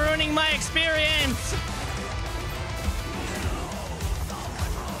 Stop ruining my experience!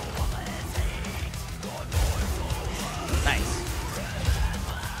 Nice.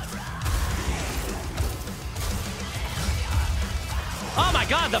 Oh my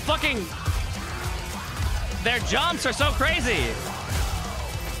god, the fucking... Their jumps are so crazy!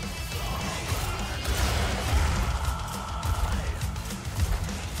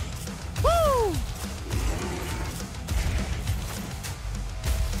 Woo!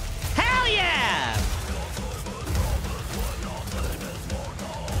 Hell yeah!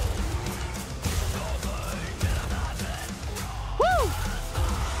 Woo!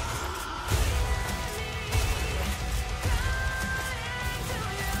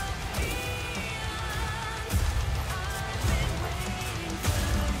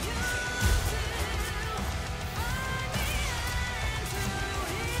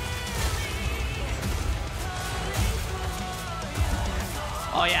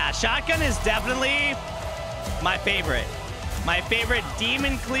 Oh yeah, shotgun is definitely my favorite. My favorite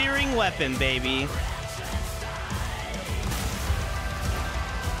demon clearing weapon, baby.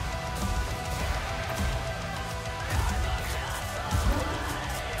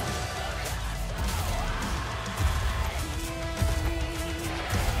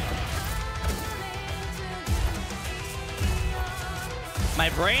 My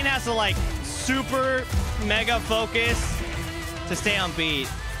brain has to like super mega focus to stay on beat.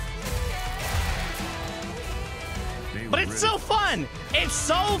 But it's so fun! It's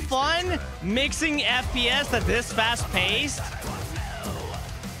so fun mixing FPS at this fast paced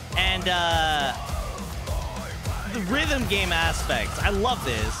and the rhythm game aspects. I love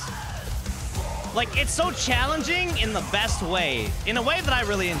this. Like, it's so challenging in the best way, in a way that I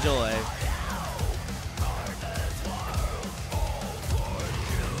really enjoy.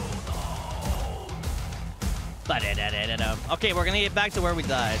 Okay, we're gonna get back to where we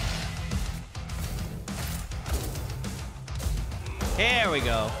died. Here we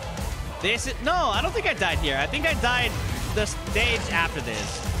go. This is... No, I don't think I died here. I think I died the stage after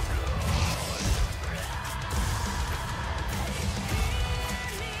this.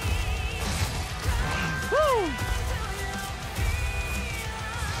 Woo!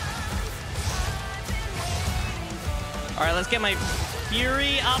 All right, let's get my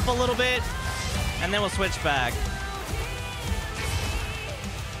fury up a little bit, and then we'll switch back.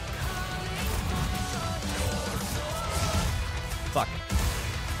 Fuck.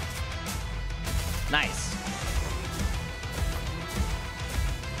 Nice.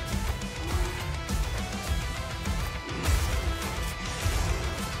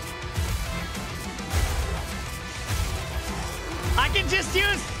 I can just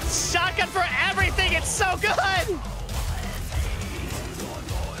use shotgun for everything. It's so good.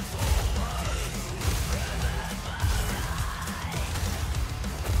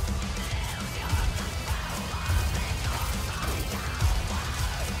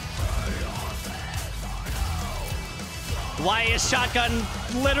 Why is shotgun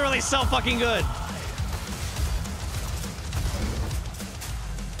literally so fucking good?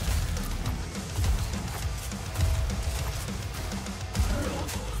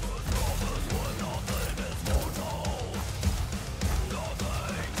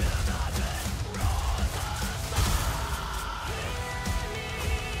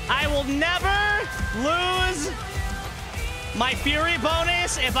 I will never lose my Fury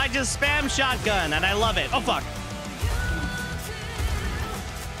bonus if I just spam shotgun, and I love it. Oh, fuck.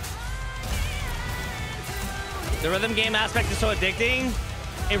 The rhythm game aspect is so addicting.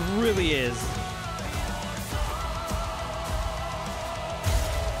 It really is.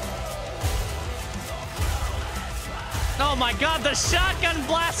 Oh my god, the shotgun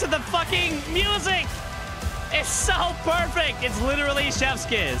blast of the fucking music! It's so perfect! It's literally chef's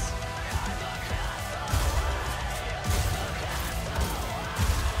kiss.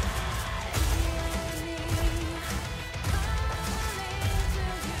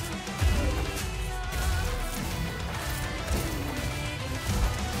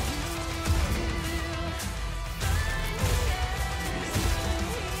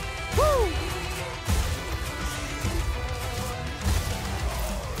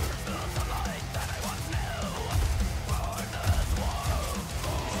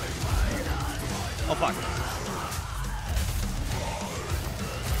 Oh, fuck.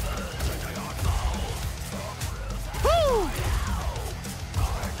 Woo!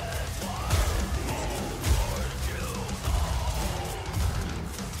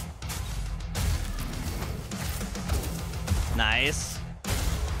 Nice.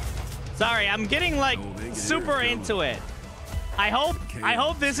 Sorry, I'm getting like super into it. I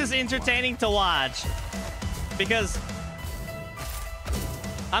hope this is entertaining to watch because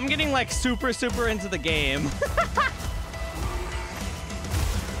I'm getting like super into the game.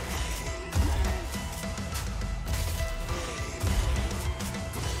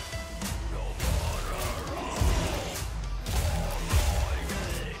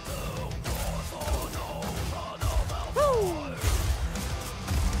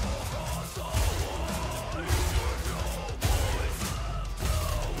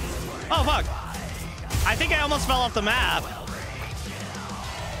 Oh fuck. I think I almost fell off the map.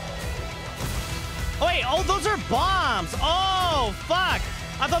 Oh, wait, oh, those are bombs. Oh, fuck.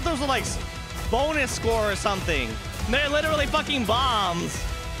 I thought those were like bonus score or something. They're literally fucking bombs.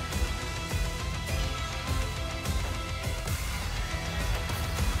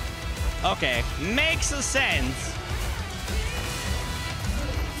 Okay, makes sense.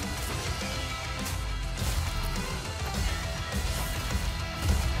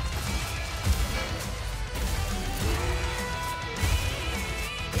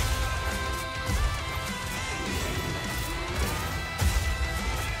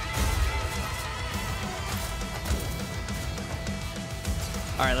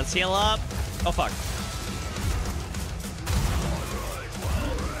 All right, let's heal up. Oh, fuck.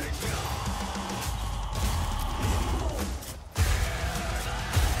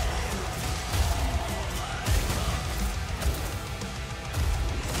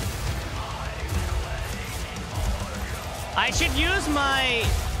 I should use my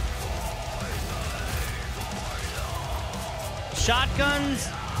shotgun's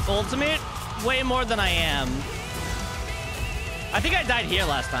ultimate way more than I am. I think I died here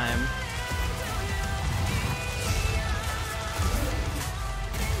last time.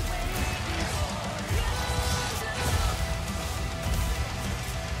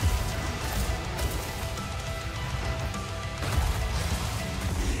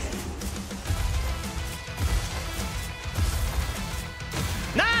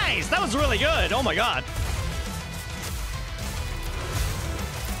 Nice! That was really good. Oh my god.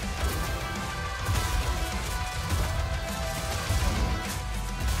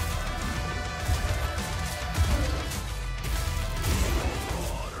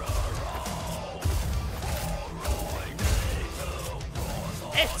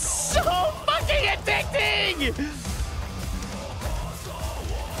 It's so fucking addicting!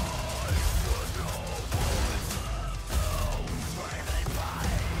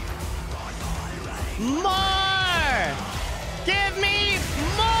 More! Give me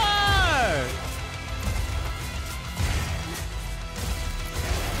more!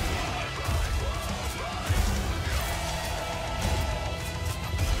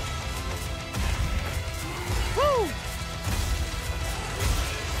 Woo!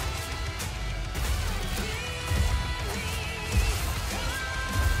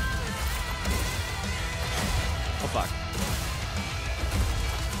 Oh, fuck.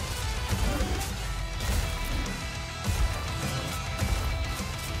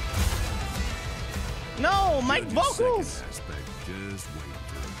 No, my vocals! just waiting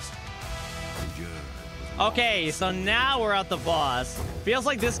for us. And Judd was Okay, so now we're at the boss. Feels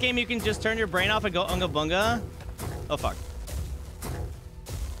like this game you can just turn your brain off and go unga bunga. Oh, fuck.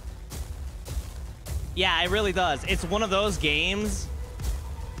 Yeah, it really does. It's one of those games.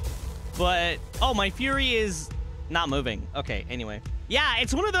 But, oh, my Fury is not moving. Okay, anyway. Yeah,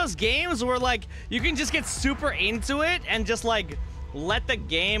 it's one of those games where, like, you can just get super into it and just, like, let the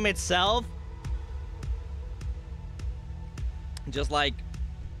game itself just, like,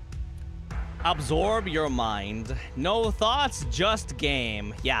 absorb your mind. No thoughts, just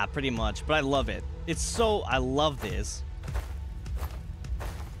game. Yeah, pretty much. But I love it. It's so... I love this.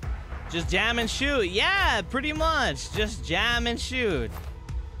 Just jam and shoot. Yeah, pretty much. Just jam and shoot.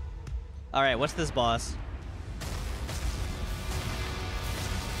 All right, what's this boss?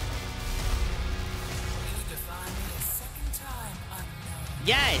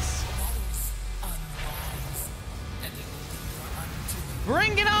 Yes!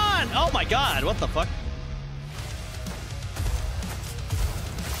 Bring it on! Oh my god, what the fuck?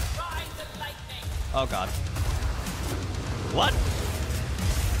 Oh god. What?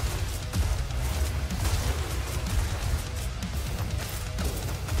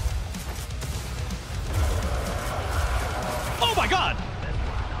 Oh my god!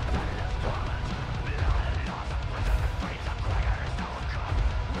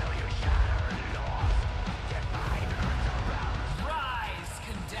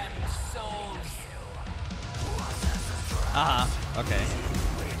 Okay.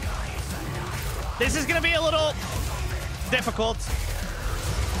 This is gonna be a little difficult.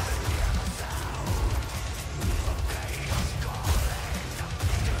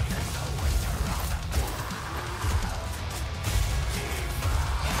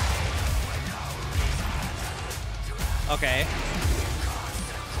 Okay.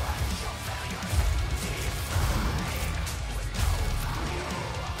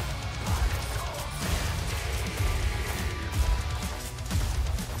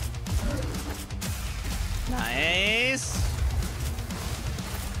 Nice.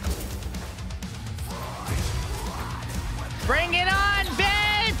 Bring it on,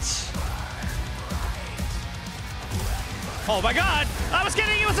 bitch! Oh my god! I was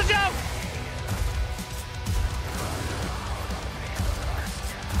kidding, it was a joke!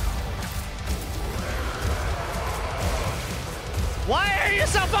 Why are you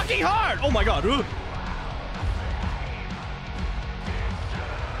so fucking hard? Oh my god. Ugh.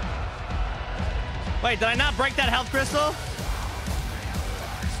 Wait, did I not break that health crystal?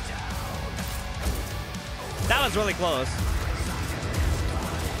 That was really close.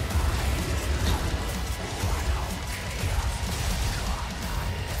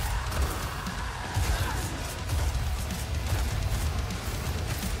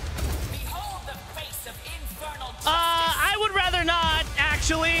 Behold the face of infernal justice. I would rather not,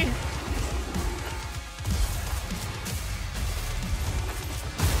 actually.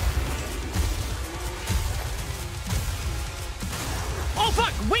 Oh,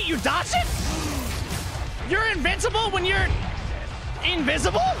 fuck! Wait, you dodge it? You're invincible when you're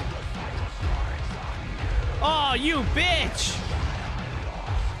invisible? Oh, you bitch!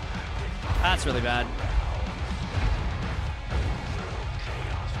 That's really bad.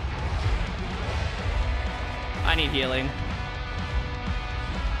 I need healing.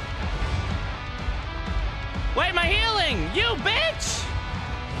 Wait, my healing! You bitch!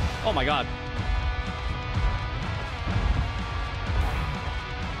 Oh my god.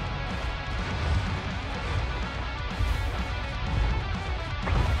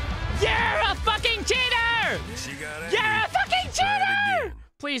 You're a fucking cheater! You're a fucking cheater!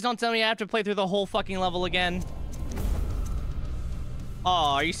 Please don't tell me I have to play through the whole fucking level again.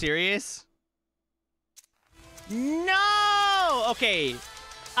 Oh, are you serious? No! Okay.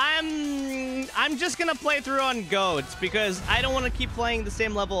 I'm just gonna play through on goats because I don't want to keep playing the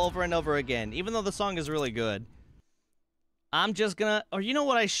same level over and over again, even though the song is really good. I'm just gonna... Or you know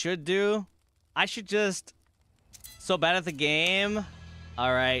what I should do? I should just... So bad at the game.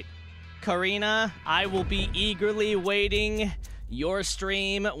 Alright. Karina, I will be eagerly waiting your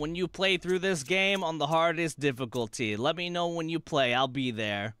stream when you play through this game on the hardest difficulty. Let me know when you play. I'll be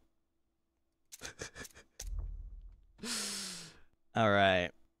there. Alright.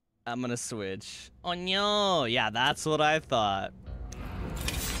 I'm gonna switch. Oh no! Yeah, that's what I thought.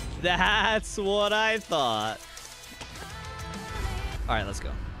 That's what I thought. Alright, let's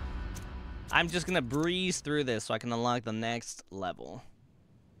go. I'm just gonna breeze through this so I can unlock the next level.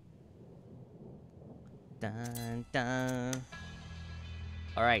 Dun, dun.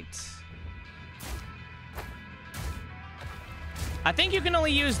 Alright. I think you can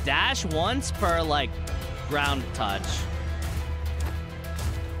only use dash once per, like, ground touch.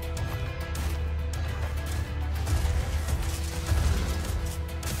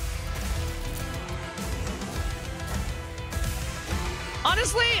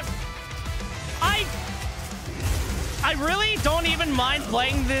 Honestly, I really don't even mind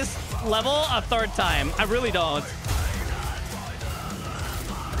playing this level a third time. I really don't.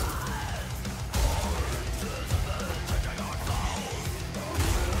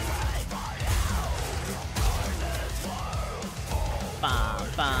 Bam,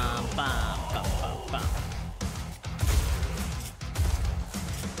 bam, bam, bam, bam, bam.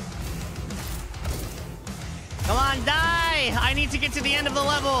 Come on, die! I need to get to the end of the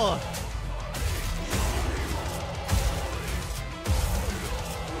level.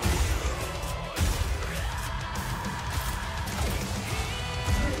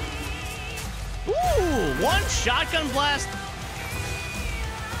 Ooh, one shotgun blast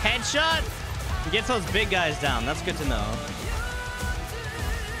headshot gets those big guys down. That's good to know.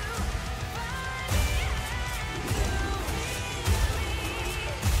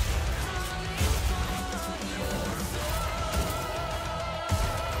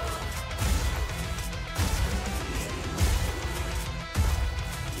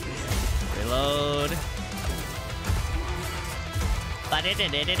 Reload.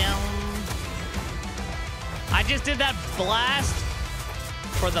 I just did that blast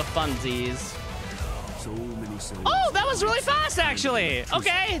for the funsies. So many songs. Oh, that was really fast, actually.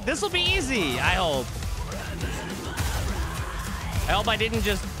 Okay, this will be easy, I hope. I hope I didn't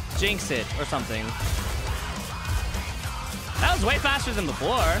just jinx it or something. That was way faster than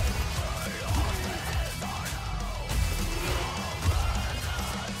before.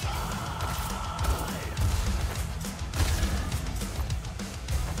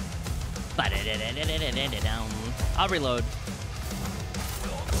 I'll reload.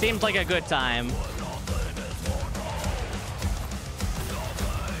 Seems like a good time.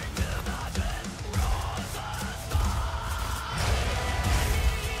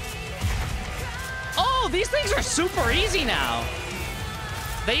 Oh, these things are super easy now.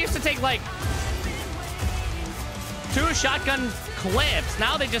 They used to take like 2 shotgun clips.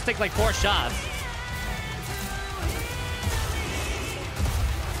 Now they just take like 4 shots.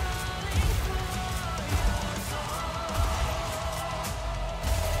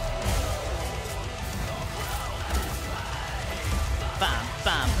 Bam,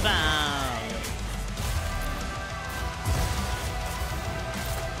 bam, bam.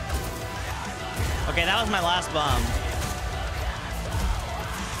 Okay, that was my last bomb.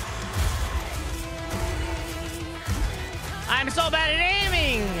 I'm so bad at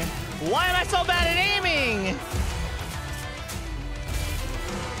aiming. Why am I so bad at aiming?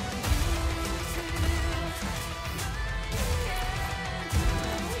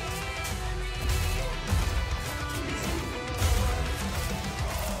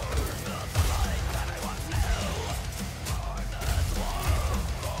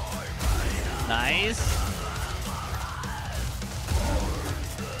 Nice.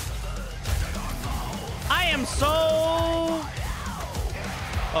 I am so...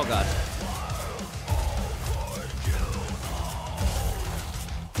 Oh, God.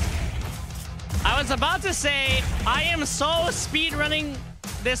 I was about to say, I am so speedrunning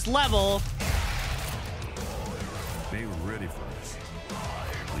this level. They were ready for us.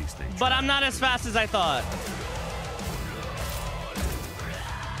 At least they tried. But I'm not as fast as I thought.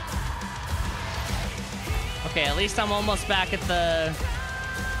 Okay, at least I'm almost back at the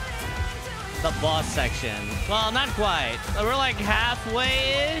boss section. Well, not quite. We're like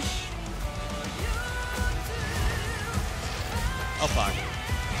halfway-ish. Oh, fuck.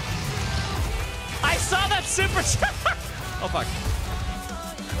 I saw that super... Oh, fuck.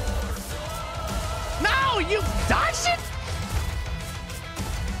 No, you dodged it?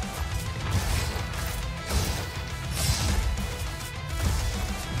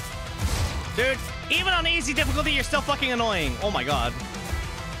 Dude, even on easy difficulty, you're still fucking annoying. Oh my god.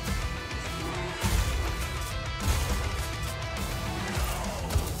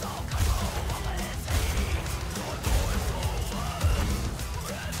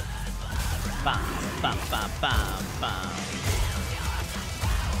 Bam, bam, bam, bam, bam.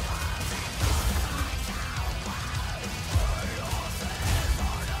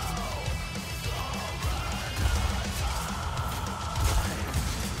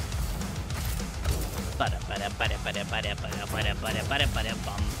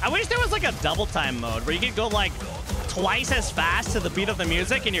 I wish there was like a double time mode where you could go like twice as fast to the beat of the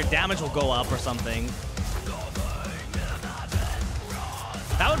music and your damage will go up or something.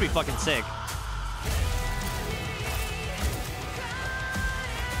 That would be fucking sick.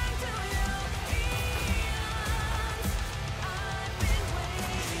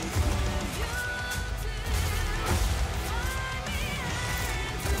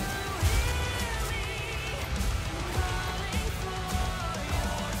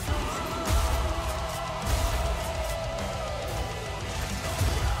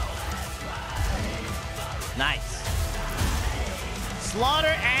 Nice. Slaughter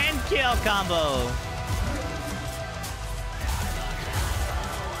and kill combo.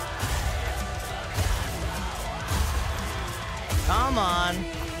 Come on.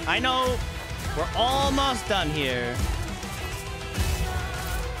 I know we're almost done here.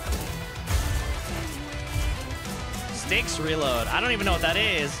 Sticks reload. I don't even know what that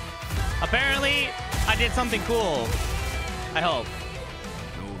is. Apparently, I did something cool. I hope.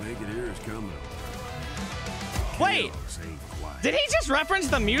 No naked ears coming. Wait! Did he just reference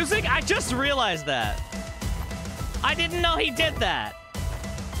the music? I just realized that. I didn't know he did that.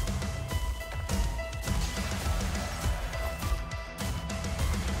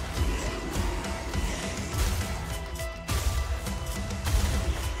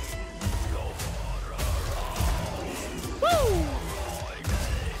 Woo!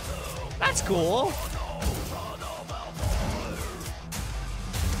 That's cool.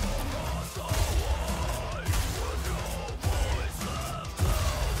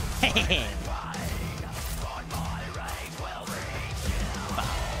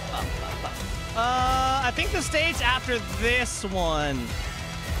 I think the stage after this one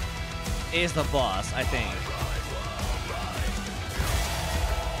is the boss, I think.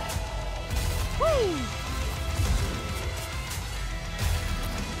 Woo!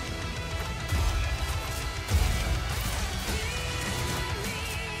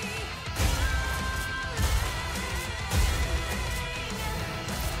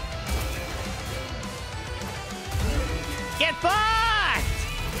 Get fucked!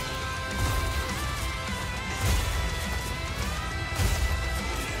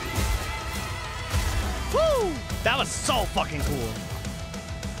 Woo! That was so fucking cool.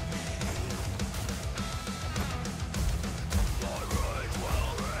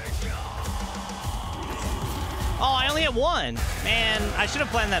 Oh, I only hit one. Man, I should have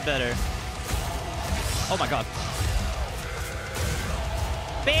planned that better. Oh my god.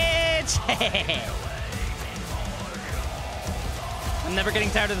 Bitch! I'm never getting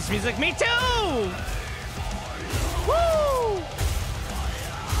tired of this music. Me too! Woo!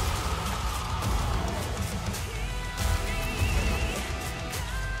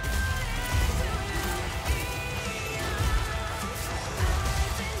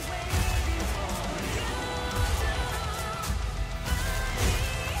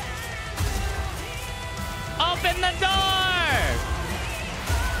 Open the door!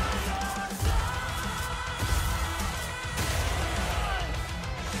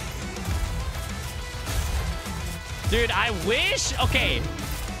 Dude, I wish... Okay.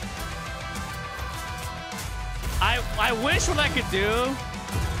 I wish what I could do...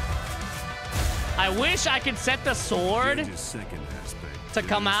 I wish I could set the sword to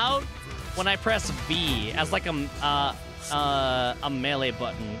come out when I press V as like a melee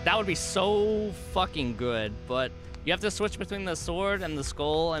button. That would be so fucking good, but you have to switch between the sword and the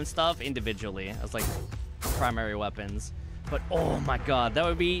skull and stuff individually as like primary weapons. But oh my god, that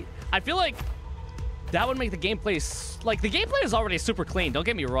would be... I feel like that would make the gameplay... Like, the gameplay is already super clean, don't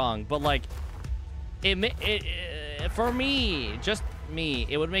get me wrong, but like... For me, just me,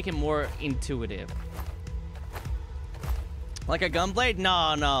 it would make it more intuitive. Like a gunblade?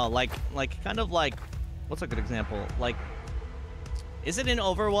 No, like kind of like... What's a good example? Like... Is it in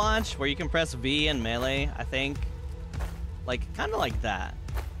Overwatch where you can press V and melee, I think? Like, kind of like that.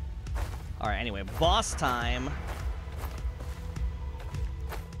 Alright, anyway, boss time.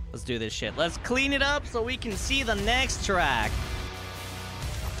 Let's do this shit. Let's clean it up so we can see the next track.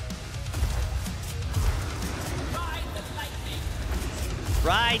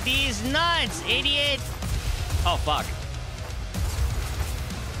 Ride these nuts, idiot! Oh, fuck.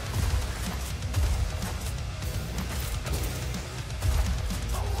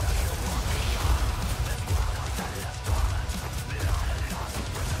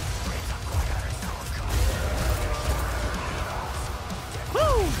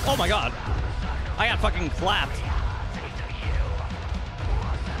 Oh my god. I got fucking clapped.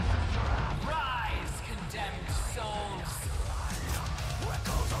 Rise, condemned souls.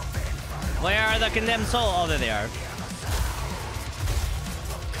 Where are the condemned souls? Oh, there they are.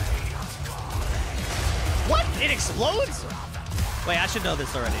 What? It explodes? Wait, I should know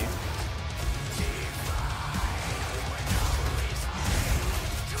this already.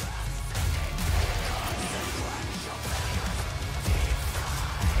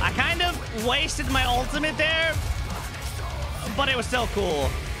 I kind of wasted my ultimate there, but it was still cool.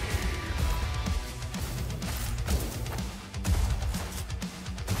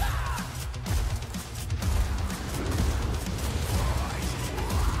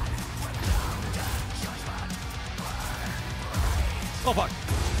 Oh, fuck.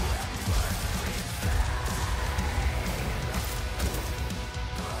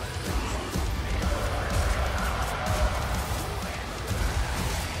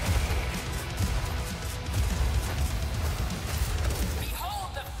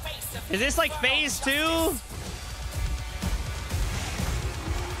 Is this like phase 2?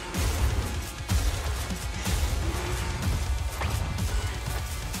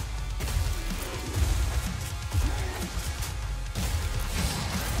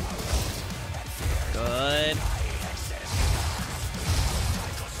 Good.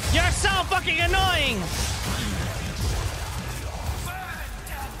 You're so fucking annoying!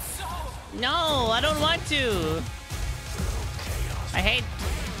 No, I don't want to. I hate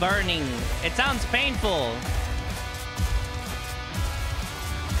burning. It sounds painful.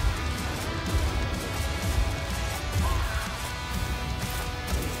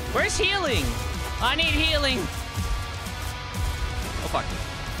 Where's healing? I need healing. Oh, fuck.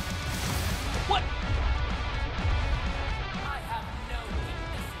 What?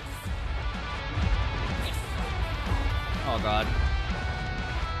 Oh, God.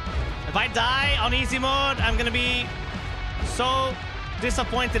 If I die on easy mode, I'm gonna be so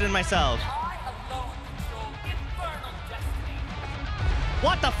disappointed in myself. I alone control infernal destiny.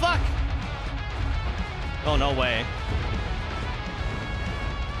 What the fuck? Oh, no way.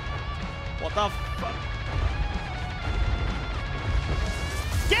 What the fuck?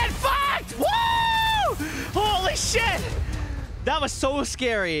 Get fucked! Woo! Holy shit! That was so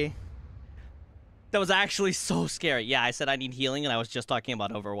scary. That was actually so scary. Yeah, I said I need healing, and I was just talking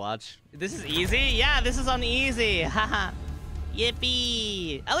about Overwatch. This is easy? Yeah, this is on easy. Haha.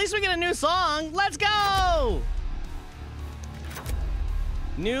 Yippee! At least we get a new song. Let's go!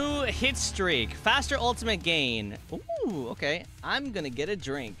 New hit streak. Faster ultimate gain. Ooh, okay. I'm gonna get a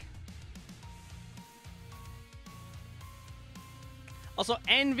drink. Also,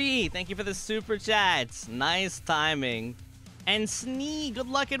 Envy, thank you for the super chats. Nice timing. And Snee, good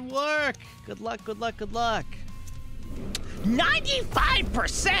luck at work. Good luck, good luck, good luck.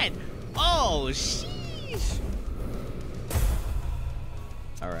 95%! Oh, sheesh.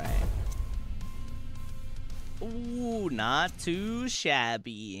 All right. Ooh, not too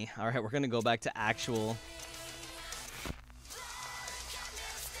shabby. All right, we're gonna go back to actual.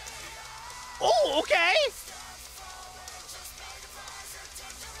 Oh, okay.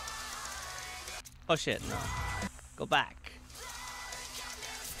 Oh shit, no. Go back.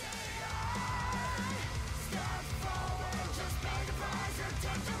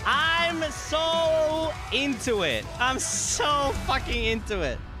 I'm so into it. I'm so fucking into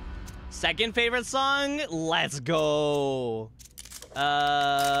it. Second favorite song? Let's go. What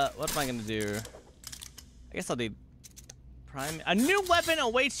am I gonna do? I guess I'll do prime. A new weapon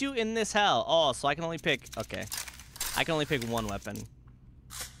awaits you in this hell. Oh, so I can only pick. Okay, I can only pick one weapon.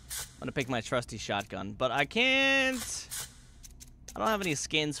 I'm gonna pick my trusty shotgun, but I can't. I don't have any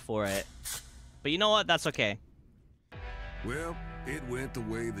skins for it. But you know what? That's okay. Well, it went the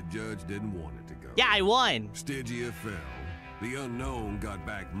way the judge didn't want it to go. Yeah, I won. Stygia fell. The unknown got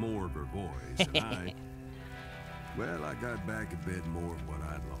back more of her voice, and well, I got back a bit more of what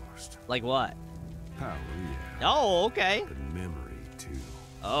I'd lost. Like what? Power, yeah. Oh, okay. But memory, too.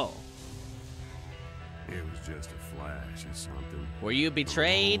 Oh. It was just a flash of something. Were you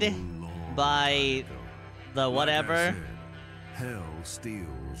betrayed long by ago. the whatever? Like I said, hell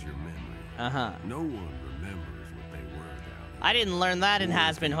steals your memory. Uh-huh. No one remembers what they were down here. I didn't learn that in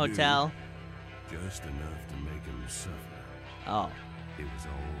Has-Been Hotel. Just enough to make him suffer. Oh. It was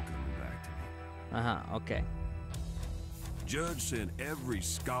all coming back to me. Uh-huh, okay. Judge sent every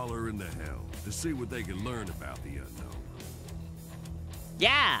scholar in the hell to see what they could learn about the unknown.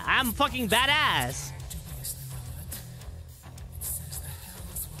 Yeah, I'm fucking badass.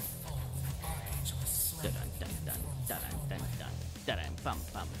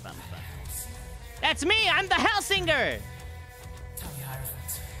 That's me, I'm the Hellsinger. Tell me,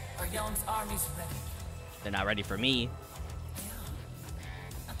 Hierophant, are Yawn's armies ready? They're not ready for me.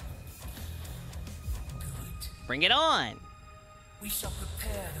 Good. Bring it on. We shall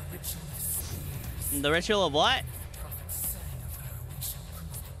prepare the ritual of spheres. The ritual of what? The prophet sang of her, we shall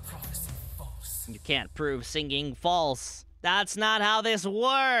prove the prophecy false. You can't prove singing false. That's not how this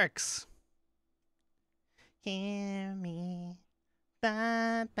works. Hear me.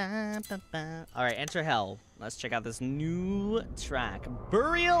 Ba, ba, ba, ba. All right, enter hell. Let's check out this new track,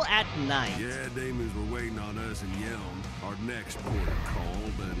 Burial at Night. Yeah, demons were waiting on us in Yawn, our next port of call,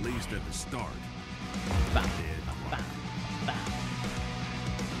 but at least at the start. Ba, ba, ba.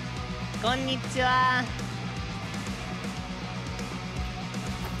 Konnichiwa.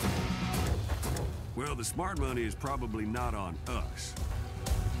 Well, the smart money is probably not on us,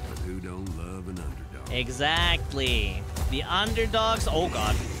 but who don't love an underdog? Exactly. The underdogs. Oh,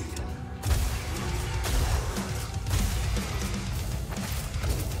 God.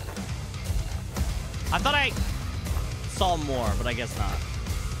 I thought I saw more, but I guess not.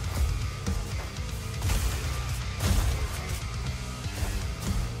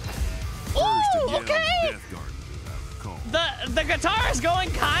 Woo! Okay. The guitar is going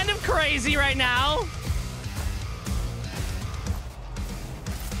kind of crazy right now.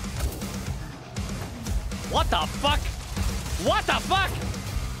 What the fuck? What the fuck?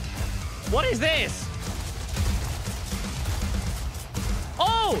 What is this?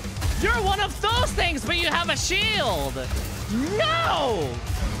 Oh, you're one of those things, but you have a shield. No!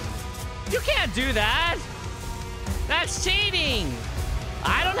 You can't do that. That's cheating.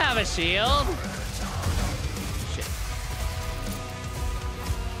 I don't have a shield. Shit.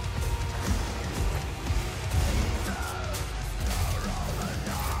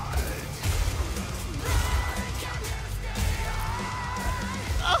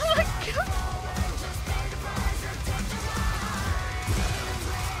 Oh my god.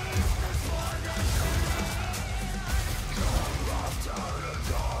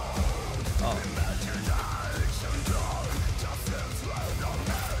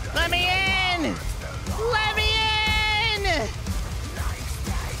 Let me in! Let me in!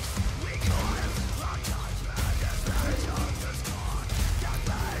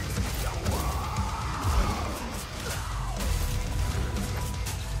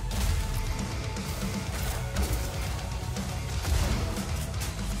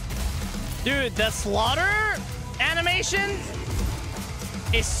 Dude, the slaughter animation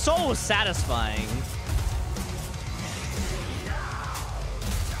is so satisfying.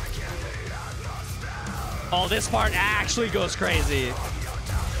 Oh, this part actually goes crazy.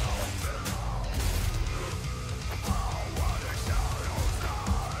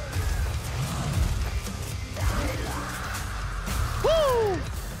 Woo!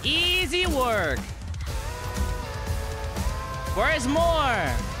 Easy work. Where's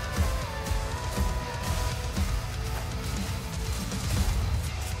more?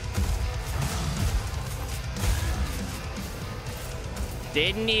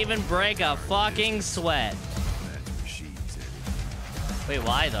 Didn't even break a fucking sweat. Wait,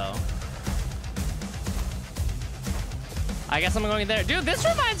 why though? I guess I'm going there. Dude, this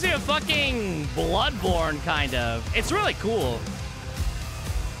reminds me of fucking Bloodborne, kind of. It's really cool.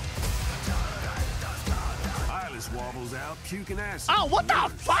 Eyeless wobbles out, puking acid. Oh, what the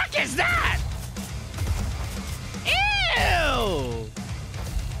fuck is that? Ew!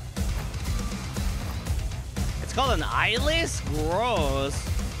 It's called an eyeless? Gross.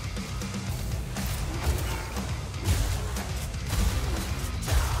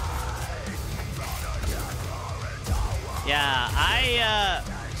 Yeah,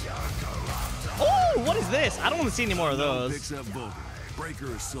 oh, what is this? I don't want to see any more of those. Picks up Vulcan, breaker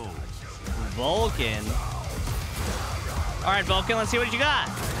of souls. Vulcan. All right, Vulcan, let's see what you got.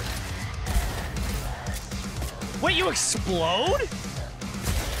 Wait, you explode?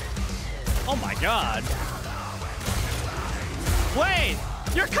 Oh my god. Wait,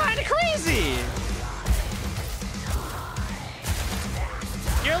 you're kind of crazy.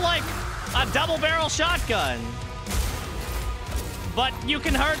 You're like a double barrel shotgun. But you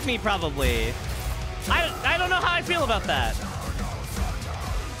can hurt me probably. I don't know how I feel about that.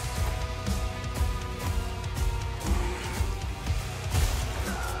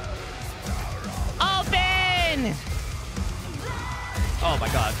 Open! Oh my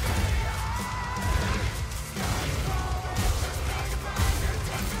god.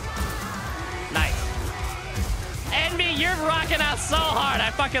 Nice. Envy, you're rocking out so hard.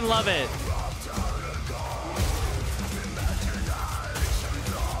 I fucking love it.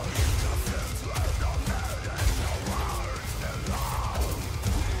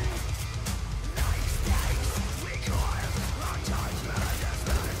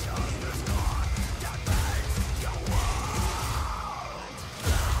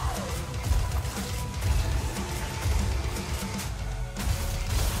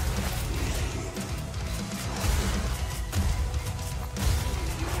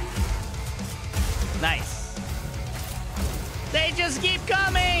 Nice. They just keep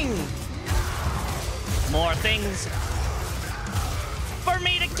coming. More things for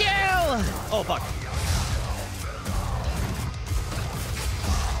me to kill. Oh, fuck.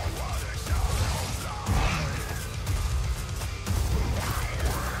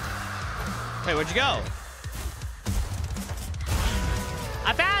 Wait, where'd you go?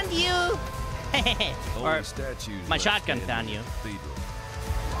 I found you. Or my shotgun found you.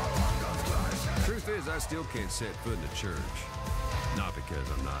 Truth is, I still can't set foot in the church. Not because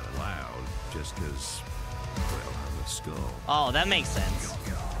I'm not allowed, just because, well, I'm a skull. Oh, that makes sense.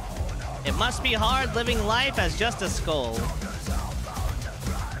 It must be hard living life as just a skull.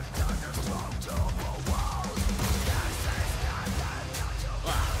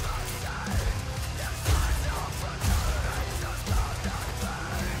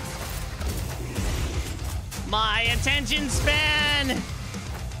 My attention span!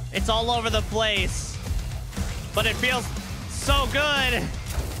 It's all over the place. But it feels so good.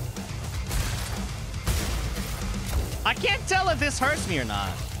 I can't tell if this hurts me or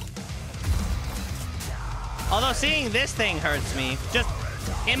not. Although seeing this thing hurts me, just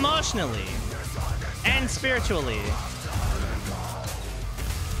emotionally and spiritually.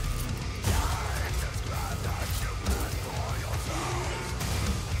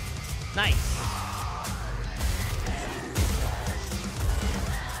 Nice.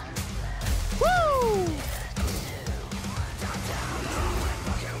 Woo!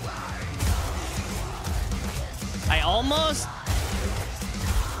 I almost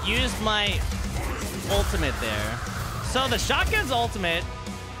used my ultimate there. So the shotgun's ultimate,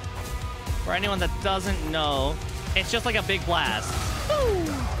 for anyone that doesn't know, it's just like a big blast. Woo!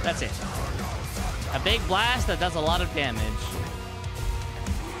 That's it. A big blast that does a lot of damage.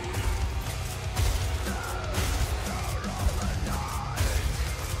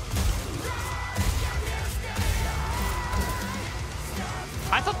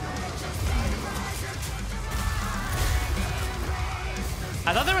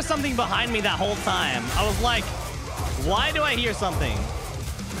 I thought there was something behind me that whole time. I was like, why do I hear something?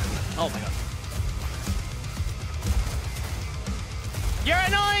 Oh my god. You're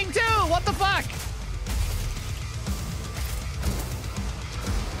annoying too! What the fuck?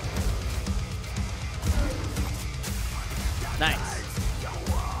 Nice.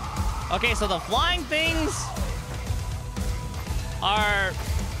 Okay, so the flying things are...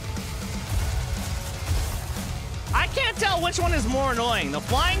 I can't tell which one is more annoying, the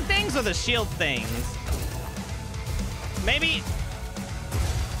flying things or the shield things. Maybe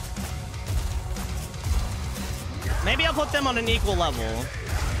I'll put them on an equal level.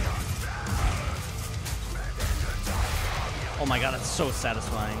 Oh my god, it's so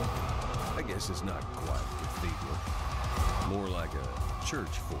satisfying. I guess it's not quite a cathedral. More like a church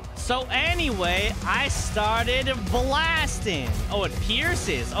fort. So anyway, I started blasting. Oh, it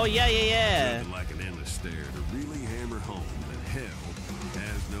pierces. Oh, yeah. Nothing like an endless stair to really hammer home that hell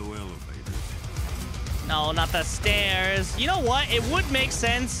has no elevators. No, not the stairs. You know what? It would make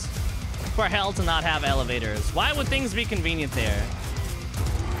sense for hell to not have elevators. Why would things be convenient there?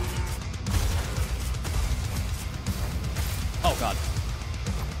 Oh, God.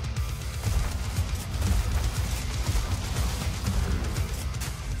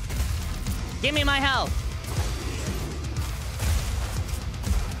 Give me my health.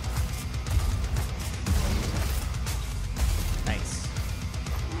 Nice.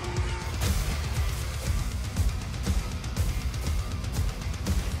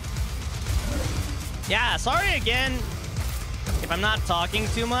 Yeah, sorry again if I'm not talking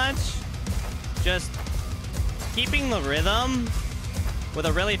too much. Just keeping the rhythm with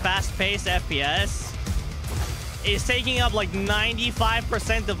a really fast-paced FPS is taking up like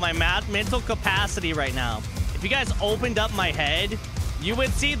 95% of my mental capacity right now. If you guys opened up my head, you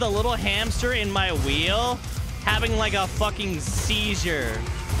would see the little hamster in my wheel having like a fucking seizure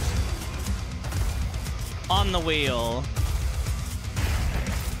on the wheel.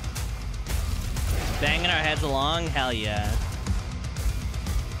 Banging our heads along? Hell yeah.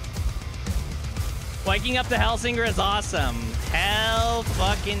 Waking up the Hellsinger is awesome. Hell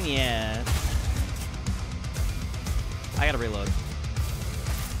fucking yeah. I gotta reload.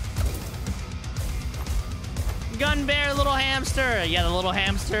 Gun bear, little hamster. Yeah, the little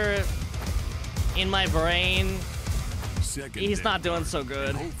hamster in my brain. He's not doing so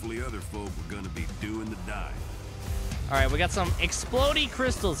good. Hopefully other folk are gonna be doing the dying. All right, we got some explodey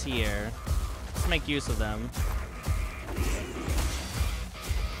crystals here. Let's make use of them.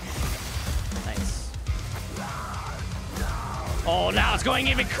 Nice. Oh, now it's going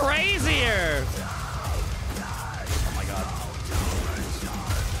even crazier. Oh my god.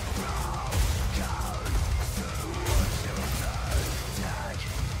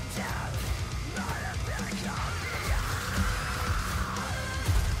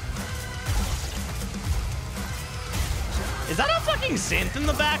 Is that a fucking synth in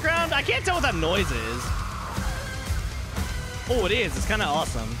the background? I can't tell what that noise is. Oh, it is. It's kind of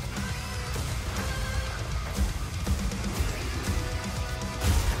awesome.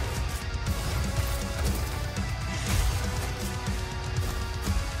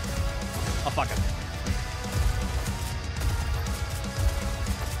 Oh, fuck it.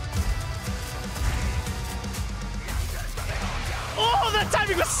 Oh, that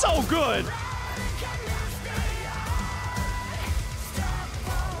timing was so good.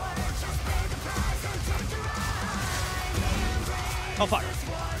 Oh, fuck.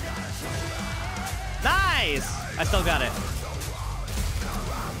 Nice! I still got it.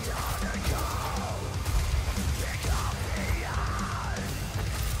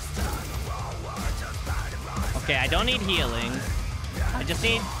 Okay, I don't need healing. I just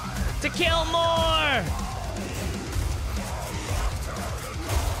need to kill more!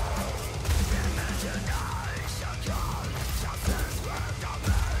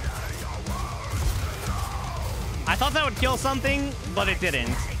 I thought that would kill something, but it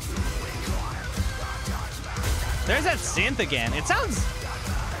didn't. There's that synth again. It sounds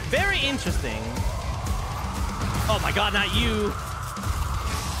very interesting. Oh my god, not you.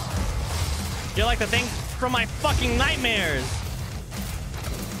 You're like the thing from my fucking nightmares.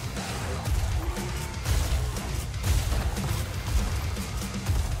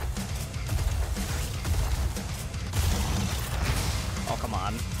 Oh, come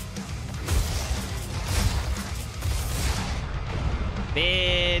on.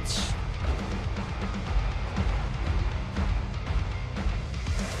 Bitch.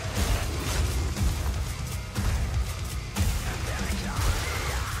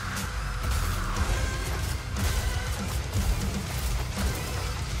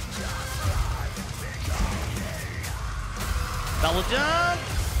 Double jump.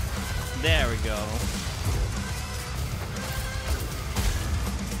 There we go.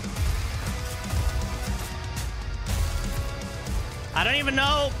 I don't even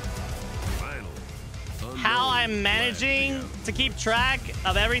know how I'm managing to keep track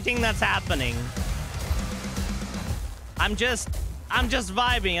of everything that's happening. I'm just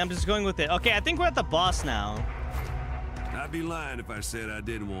vibing. I'm just going with it. Okay, I think we're at the boss now. I'd be lying if I said I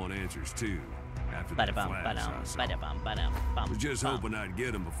didn't want answers too. After that flash I was just hoping I'd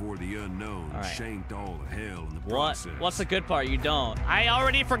get them before the unknown shanked all the hell in the process. What's the good part? You don't. I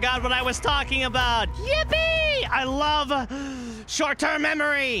already forgot what I was talking about. Yippee! I love short-term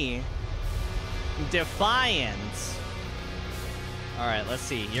memory. Defiance. All right, let's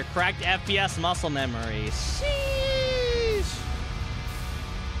see. Your cracked FPS muscle memory. Sheesh.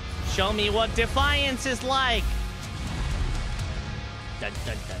 Show me what defiance is like. Dun,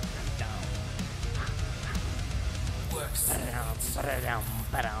 dun, dun, dun, dun.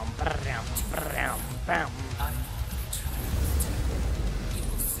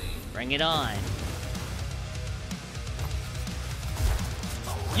 Bring it on.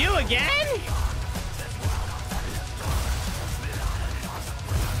 You again?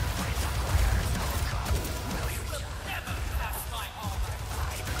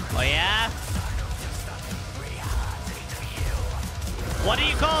 Oh yeah? What do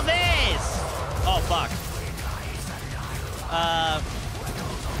you call this? Oh fuck.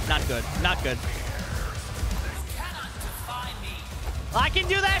 Not good. Not good. I can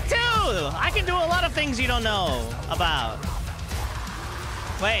do that too! I can do a lot of things you don't know about.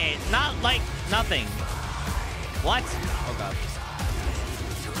 Wait, not like nothing. What? Oh god.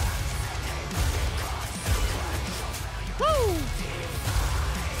 Woo!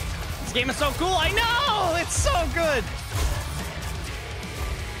 This game is so cool, I know! It's so good!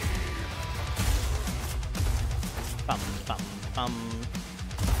 Bum, bum, bum.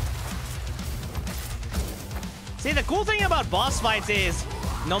 See, the cool thing about boss fights is,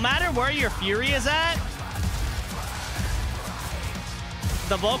 no matter where your fury is at,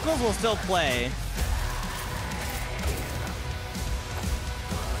 the vocals will still play.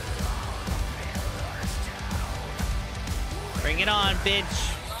 Bring it on, bitch.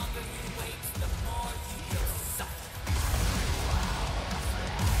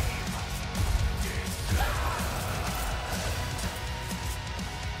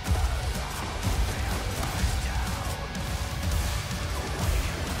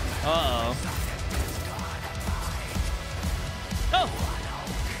 Uh-oh. Oh!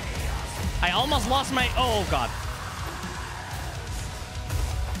 I almost lost my... Oh, God.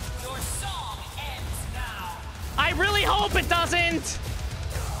 Your song ends now. I really hope it doesn't!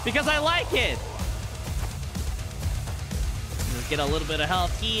 Because I like it. Let's get a little bit of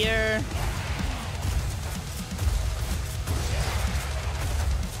health here.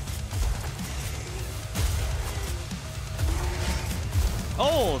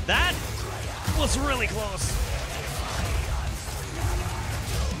 Oh, that was really close.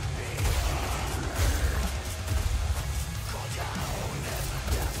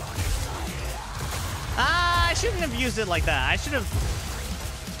 I shouldn't have used it like that. I should have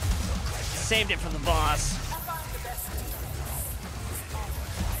saved it for the boss.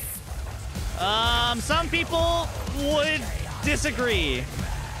 Some people would disagree.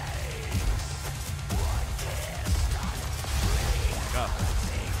 Oh.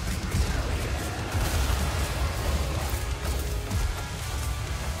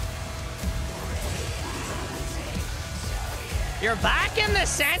 You're back in the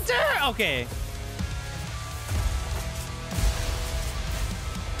center? Okay.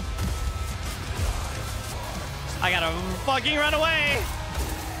 I gotta fucking run away.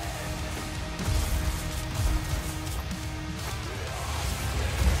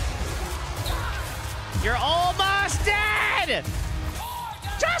 You're almost dead!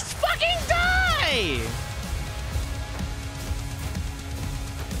 Just fucking die!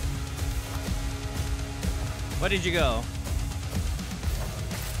 Where did you go?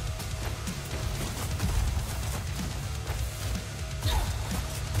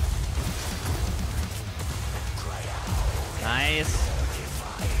 Nice.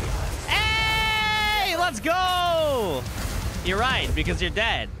 Hey! Let's go! You're right, because you're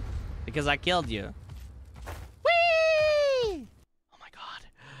dead. Because I killed you. Whee! Oh my god.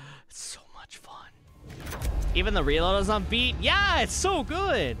 It's so much fun. Even the reload is on beat. Yeah, it's so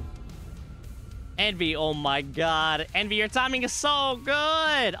good. Envy, oh my god. Envy, your timing is so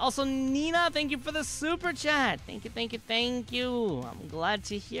good. Also, Nina, thank you for the super chat. Thank you, thank you, thank you. I'm glad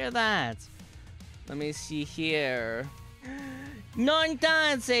to hear that. Let me see here. ノン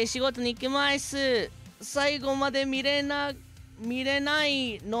タンセ仕事に行きます。最後まで見れな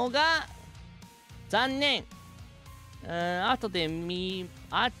いのが残念。後で見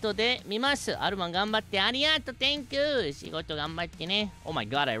ます。アルマン頑張ってありがとう。Thank you. 仕事頑張ってね。Oh my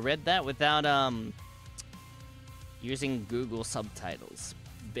god, I read that without using Google subtitles.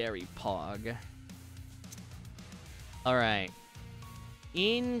 Very pog. Alright.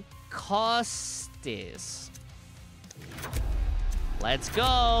 Incostis. Let's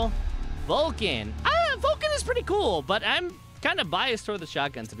go. Vulcan. Vulcan is pretty cool, but I'm kind of biased toward the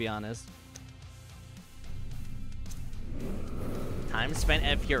shotgun, to be honest. Time spent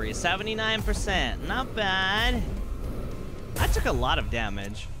at Fury, 79%. Not bad. I took a lot of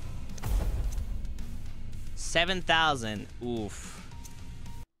damage. 7,000. Oof.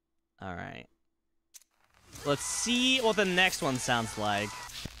 All right. Let's see what the next one sounds like.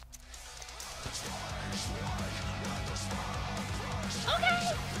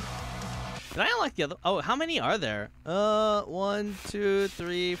 Okay. Did I unlock the other? Oh, how many are there? 1, 2,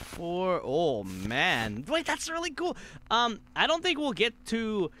 3, 4. Oh man. Wait, that's really cool. I don't think we'll get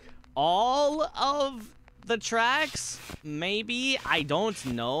to all of the tracks. Maybe. I don't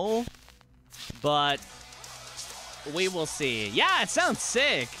know. But we will see. Yeah, it sounds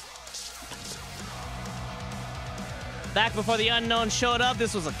sick. Back before the unknown showed up,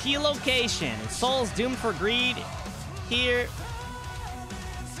 this was a key location. Souls doomed for greed. Here.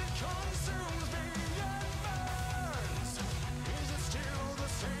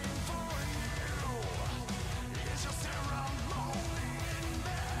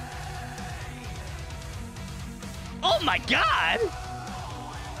 Oh my god!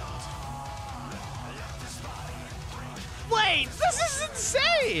 Wait, this is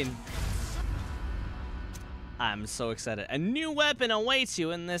insane! I'm so excited. A new weapon awaits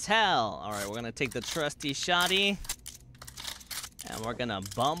you in this hell. Alright, we're gonna take the trusty shotty. And we're gonna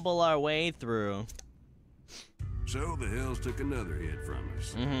bumble our way through. So the Hells took another hit from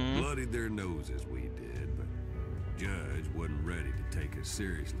us. Bloodied their noses, we did, but Judge wasn't ready to take us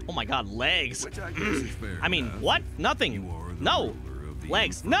seriously. Oh my god, legs. Which I guess is fair I mean, enough. what? Nothing. You are the No. ruler of the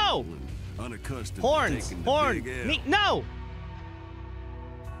Legs. infernal No. and unaccustomed Horns. to taking the Horn. big L. No.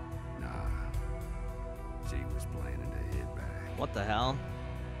 Nah. She was planning to hit back. What the hell?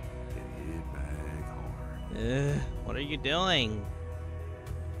 And hit back hard. What are you doing?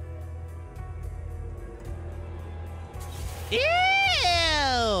 Ew!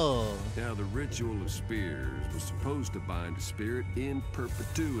 Now, the ritual of spears was supposed to bind a spirit in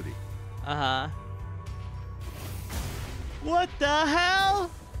perpetuity. Uh-huh. What the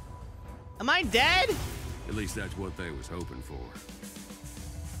hell? Am I dead? At least that's what they was hoping for.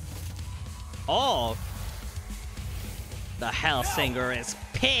 Oh. The Hellsinger is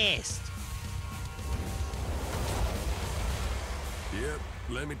pissed. Yep,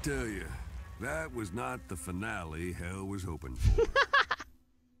 let me tell you, that was not the finale Hell was hoping for.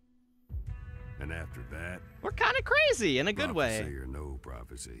 And after that, We're kind of crazy in a good way. prophecy or no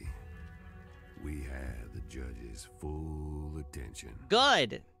prophecy, we had the judge's full attention.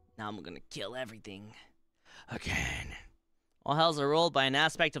 Good. Now I'm gonna kill everything. Again. All hells are ruled by an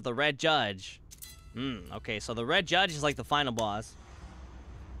aspect of the Red Judge. Okay, so the Red Judge is like the final boss.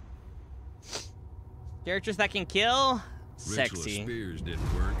 Characters that can kill? Ritual of Sexy. spears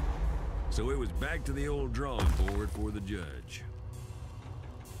didn't work, so it was back to the old drawing board for the judge.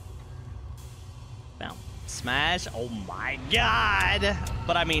 Bam. Smash. Oh my god.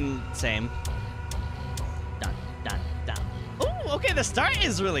 But I mean, same. Dun, dun, dun. Ooh, okay, the start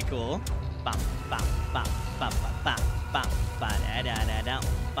is really cool. Bam, bam, bam, bam, bam, bam, bam, da, da, da, da,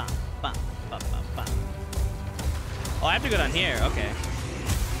 bam, bam, bam, bam, bam. Oh, I have to go down here. Okay.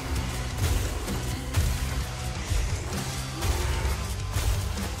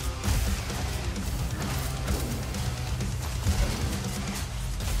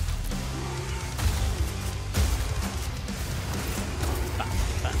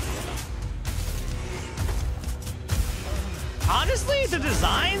 honestly, the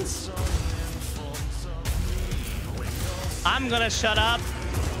designs. I'm gonna shut up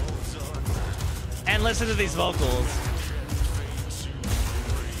and listen to these vocals.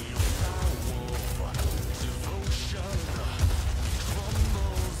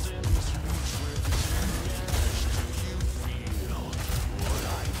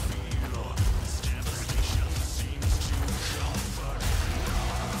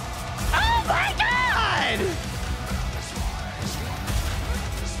 Oh my God!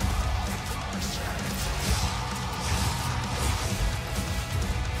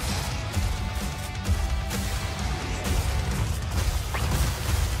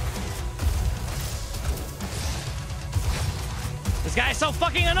 This guy is so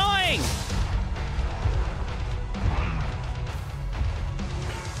fucking annoying!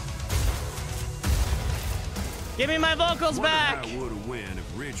 Give me my vocals back! I would have won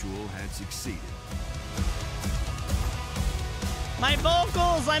if Ritual had succeeded. My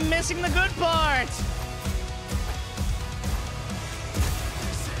vocals! I'm missing the good part!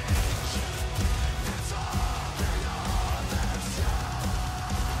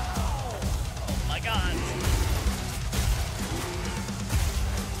 Oh my God.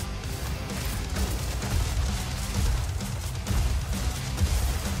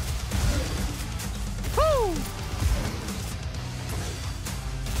 Woo!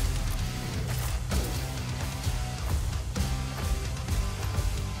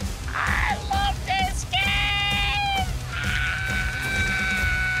 I love this game!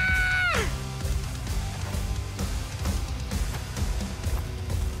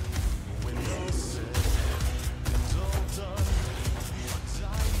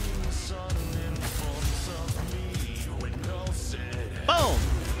 Boom!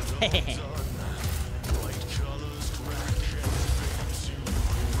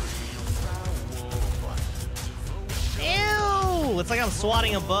 Ew! It's like I'm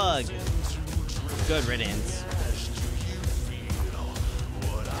swatting a bug. Good riddance.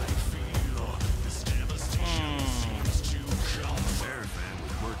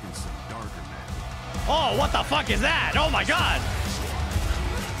 Oh, what the fuck is that? Oh my God!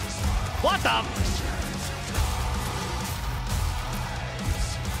 What the?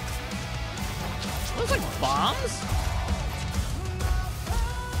 Those like bombs?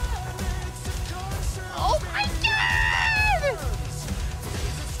 Oh my God!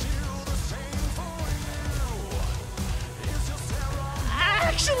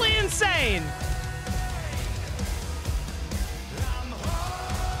 Actually insane!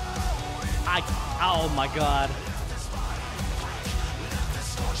 Oh my God.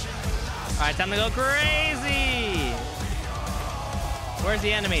 Alright, time to go crazy! Where's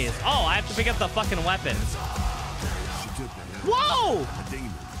the enemies? Oh, I have to pick up the fucking weapon. Whoa!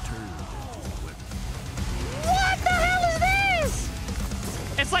 What the hell is this?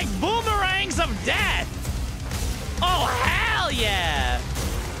 It's like boomerangs of death! Oh, hell yeah!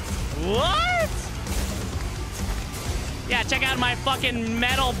 What? Yeah, check out my fucking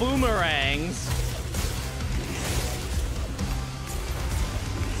metal boomerangs.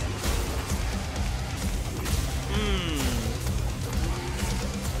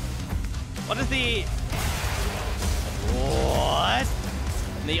 What is the... What?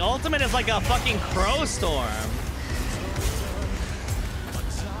 The ultimate is like a fucking crow storm.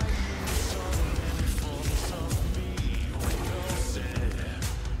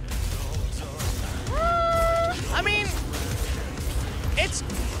 I mean,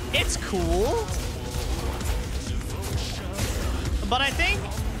 it's cool, but I think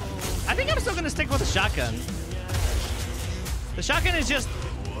I'm still gonna stick with the shotgun. The shotgun is just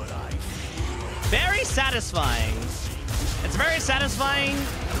very satisfying. It's very satisfying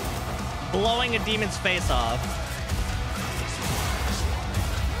blowing a demon's face off.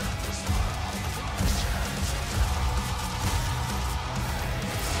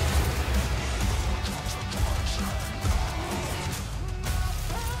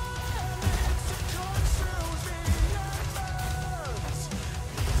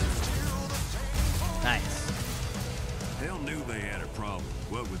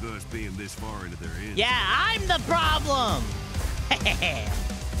 Being this far into their end. Yeah, I'm the problem.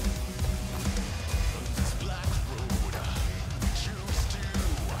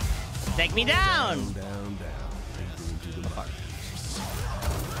 Take me down. Down. Into the heart.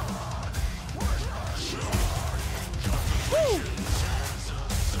 Woo.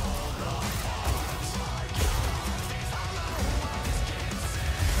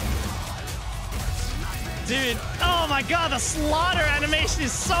 Dude, oh my God, the slaughter animation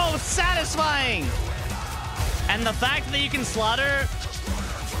is so satisfying. And the fact that you can slaughter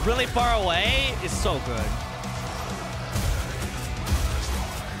really far away is so good.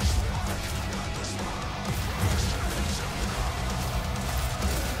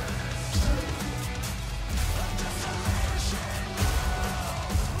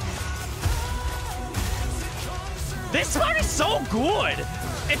 This part is so good.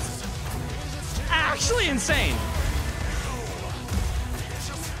 It's actually insane.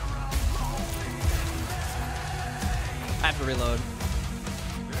 I have to reload.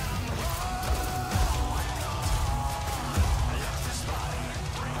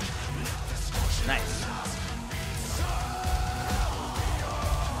 Nice.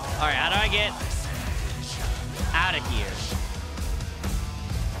 All right, how do I get out of here?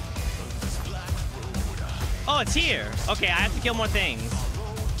 Oh, it's here. Okay, I have to kill more things.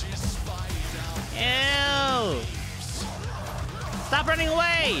 Ew. Stop running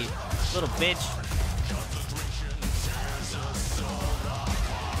away, little bitch.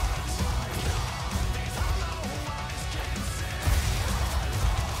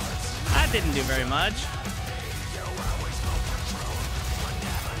 That didn't do very much.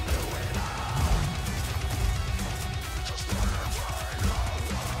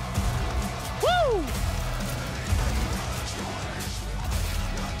 Woo!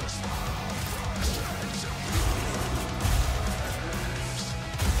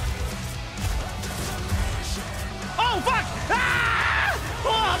 Oh, fuck! Ah!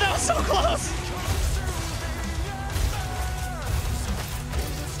 Oh, that was so close!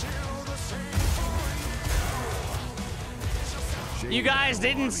 You guys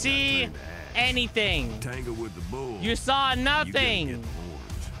didn't see anything. You saw nothing.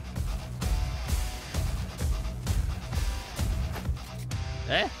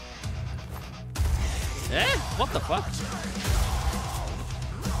 Eh? Eh? What the fuck?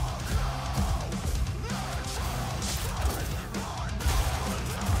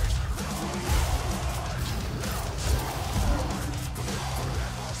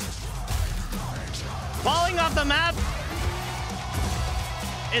 Falling off the map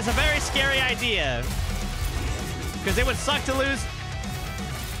is a very scary idea, because it would suck to lose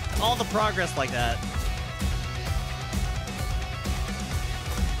all the progress like that.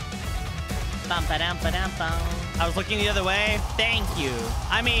 I was looking the other way. Thank you.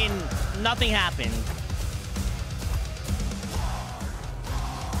 I mean, nothing happened.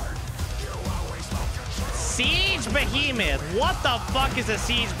 Siege Behemoth. What the fuck is a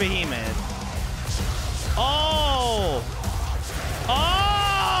Siege Behemoth? Oh!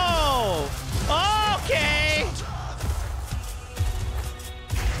 Oh! Okay!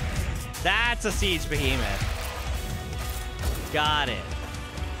 That's a Siege Behemoth. Got it.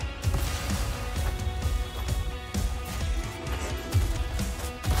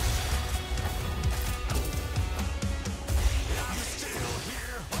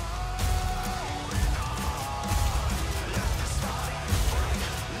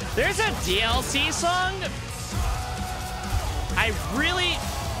 There's a DLC song I really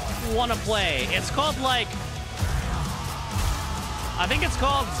want to play. It's called, like, I think it's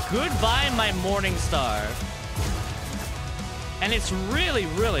called Goodbye My Morning Star. And it's really,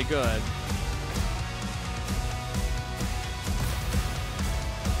 really good.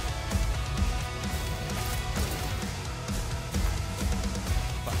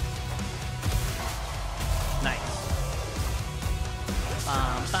 Nice.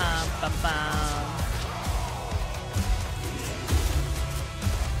 Bum, bum, bum, bum.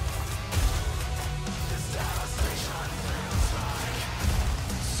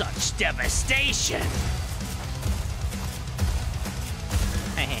 Such devastation!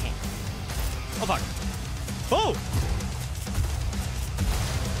 Oh fuck! Oh!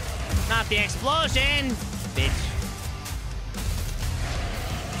 Not the explosion, bitch!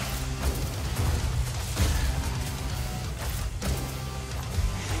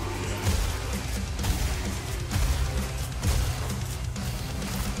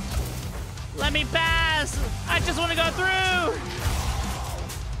 Let me pass! I just want to go through!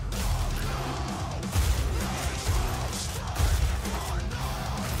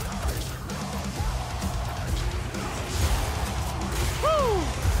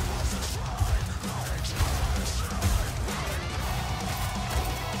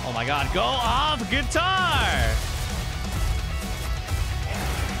 Oh my god, go off guitar!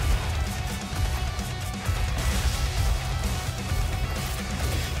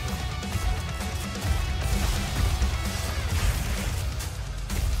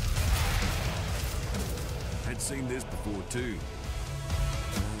 I'd seen this before too.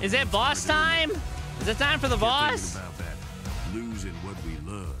 Is it boss time? Is it time for the boss? About that losing what we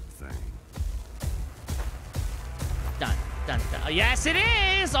love thing. Dun, dun, dun. Yes, it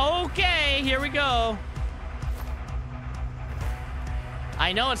is! Okay, here we go.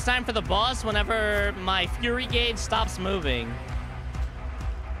 I know it's time for the boss whenever my fury gauge stops moving.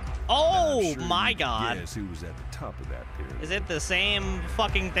 Oh Sure my god. Guess who was at the top of that pyramid? Is it the same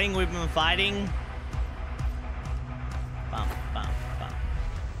fucking thing we've been fighting?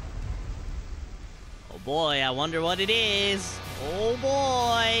 boy, I wonder what it is. Oh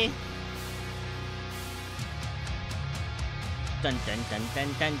boy. Dun dun dun dun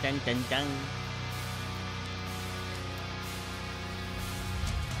dun dun dun dun.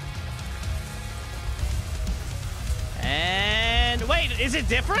 And wait, is it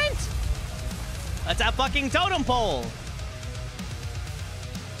different? That's a fucking totem pole.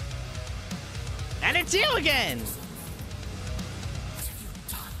 And it's you again.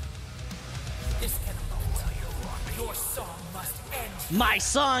 Your song must end. My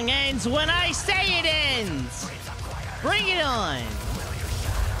song ends when I say it ends. Bring it on.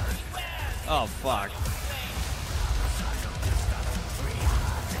 Oh, fuck.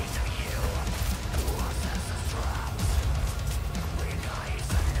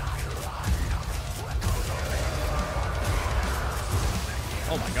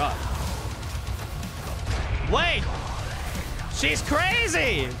 Oh my god. Wait! She's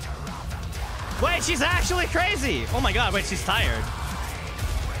crazy! Wait, she's actually crazy! Oh my god, wait, she's tired.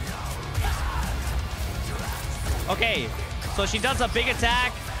 Okay, so she does a big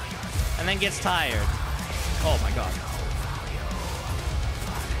attack and then gets tired. Oh my god.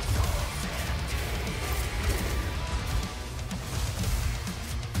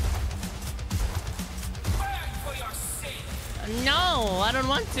 No, I don't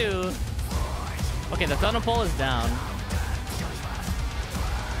want to. Okay, the tunnel pole is down.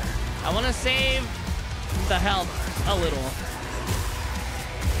 I want to save the health a little.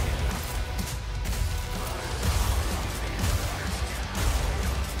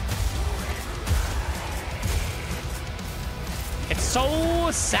 It's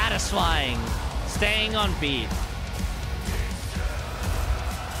so satisfying staying on beat.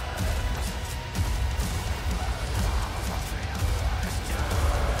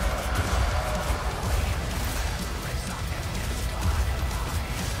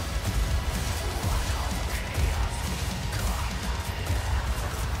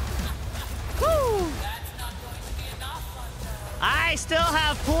 I still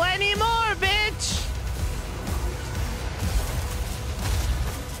have plenty more, bitch!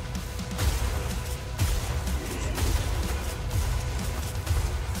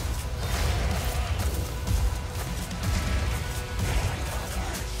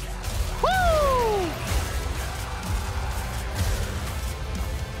 Woo!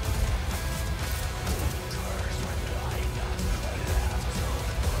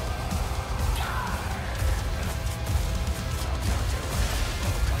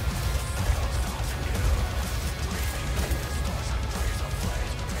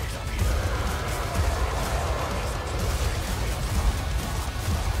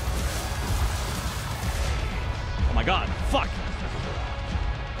 Oh my god, fuck!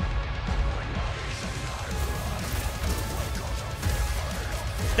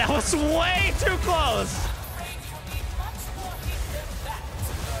 That was way too close!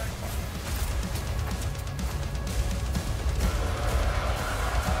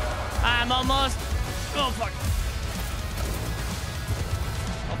 I'm almost... Oh fuck!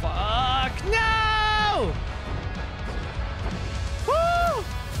 Oh fuck! No! Woo!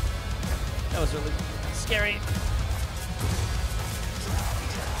 That was really scary.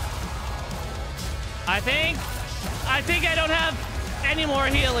 I think I don't have any more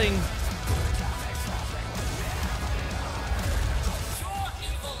healing.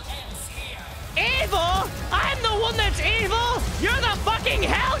 Evil? I'm the one that's evil? You're the fucking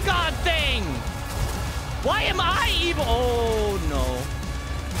hell god thing! Why am I evil? Oh no.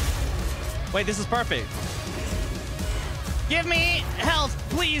 Wait, this is perfect. Give me health,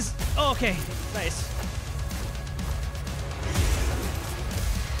 please. Okay, nice.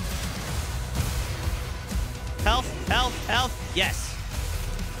 Health, health, health. Yes.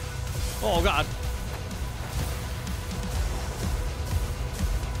 Oh, God.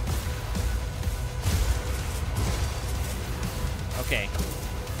 Okay.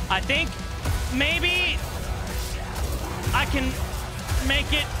 I think maybe I can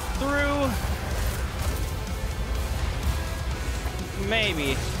make it through.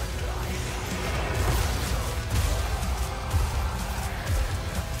 Maybe.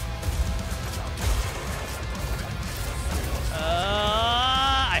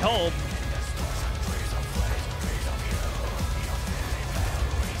 I hope.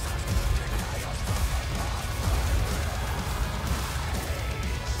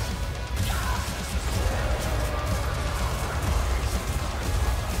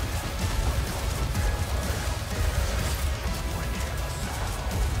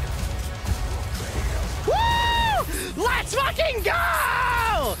 Woo! Let's fucking go!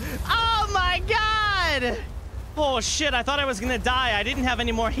 Oh my god! Oh shit, I thought I was gonna die. I didn't have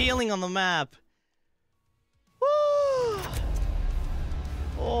any more healing on the map.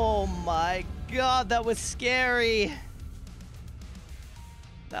 Oh my god, that was scary.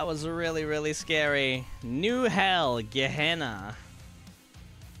 That was really, really scary. New hell, Gehenna.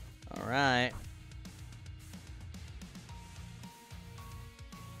 Alright.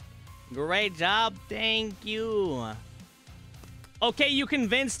 Great job, thank you. Okay, you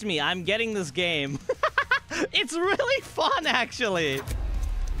convinced me. I'm getting this game. It's really fun, actually.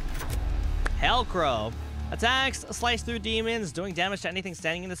 Hellcrow. Attacks slice through demons, doing damage to anything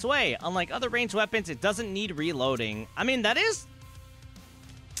standing in its way. Unlike other ranged weapons, it doesn't need reloading. I mean, that is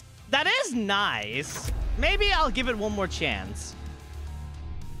nice. Maybe I'll give it one more chance.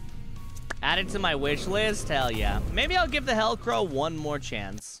 Add it to my wish list? Hell yeah. Maybe I'll give the Hellcrow one more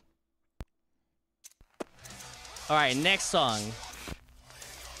chance. Alright, next song.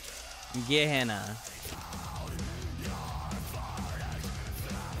 Gehenna.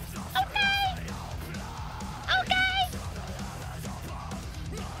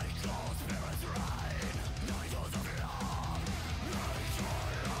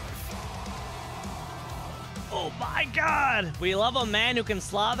 Oh my god! We love a man who can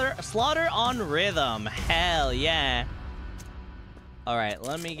slaughter on rhythm. Hell yeah. Alright,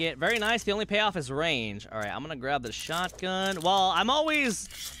 let me get... Very nice. The only payoff is range. Alright, I'm gonna grab the shotgun. Well, I'm always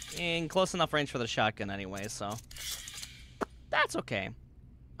in close enough range for the shotgun anyway, so... That's okay.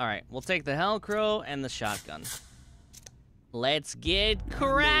 Alright, we'll take the Hellcrow and the shotgun. Let's get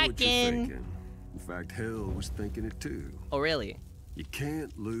cracking! In fact, Hell was thinking it too. Oh, really? You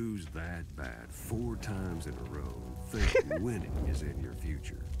can't lose that bad 4 times in a row and think winning is in your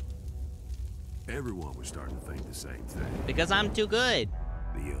future. Everyone was starting to think the same thing. Because I'm too good.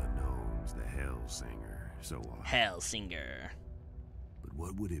 The unknowns, the Hellsinger, so on. Hellsinger. But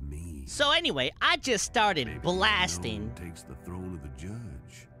what would it mean? So anyway, I just started Maybe blasting. The unknown takes the throne of the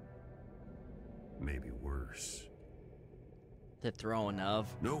judge. Maybe worse. The throne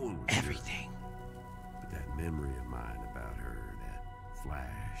of no one was everything. Sure. But that memory of mine about her, that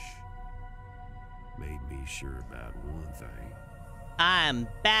flash, made me sure about one thing. I'm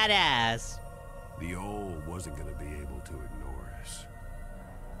badass. The All wasn't going to be able to ignore us.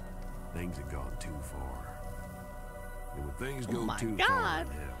 Things had gone too far. And when things go too far in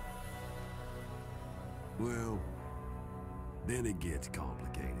hell, well, then it gets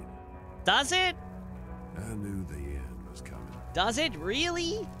complicated. Does it? I knew the end was coming. Does it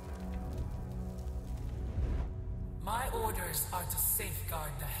really? My orders are to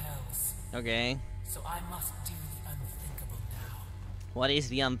safeguard the hells. Okay. So I must do the unthinkable now. What is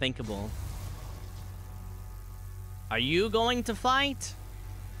the unthinkable? Are you going to fight?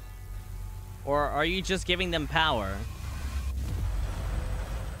 Or are you just giving them power?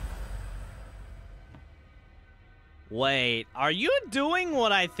 Wait, are you doing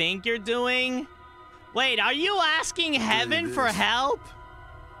what I think you're doing? Wait, are you asking heaven for help?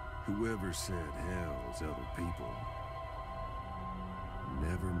 Whoever said hell's other people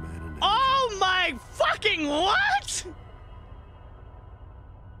never met an angel. Oh my fucking what?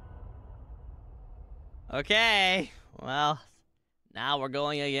 Okay, well, now we're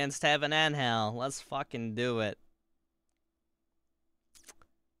going against heaven and hell. Let's fucking do it.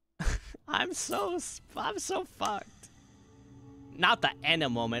 I'm so fucked. Not the Enna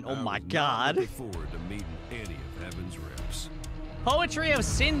moment. Oh my god. Looking forward to meeting any of heaven's reps. Poetry of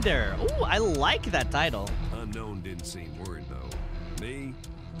Cinder. Ooh, I like that title. Unknown didn't seem worried though. Me?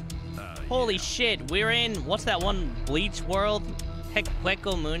 Holy yeah. shit, we're in, what's that one, Bleach World?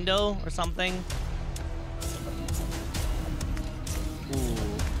 Hueco Mundo or something? Ooh.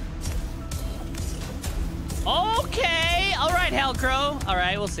 Okay, alright, Hellcrow.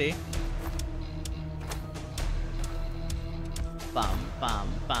 Alright, we'll see. Bum, bum,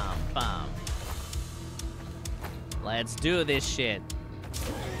 bum, bum. Let's do this shit.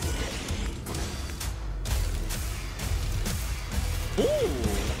 Ooh.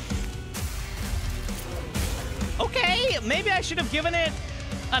 Okay, maybe I should have given it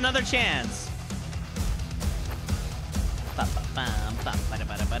another chance.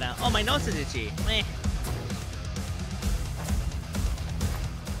 Oh, my nose is itchy. Meh.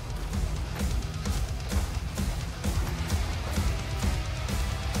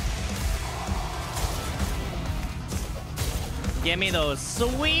 Give me those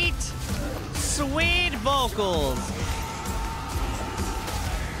sweet, sweet vocals.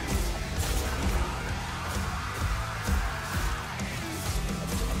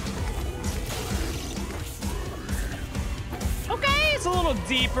 Okay, it's a little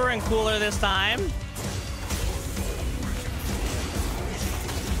deeper and cooler this time.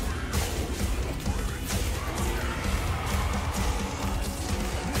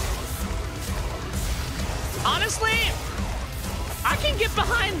 Honestly, I can get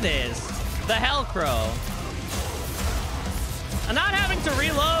behind this. The Hell Crow. And not having to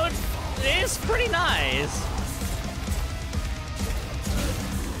reload is pretty nice.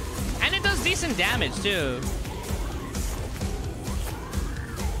 And it does decent damage, too.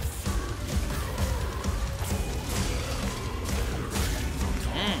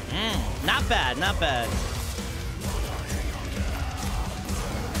 Not bad, not bad.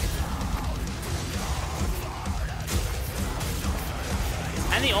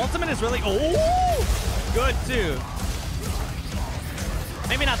 And the ultimate is really, oh, good too.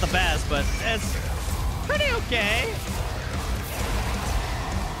 Maybe not the best, but it's pretty okay.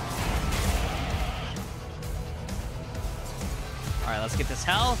 All right, let's get this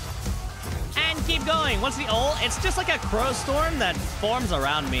health and keep going. Once the ult, it's just like a crow storm that forms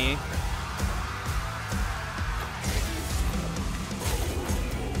around me.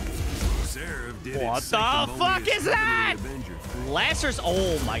 What the fuck is that? Lancers,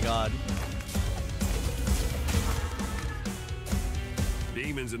 oh my god.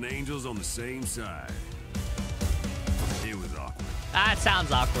 Demons and angels on the same side. It was awkward. That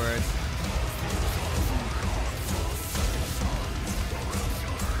sounds awkward.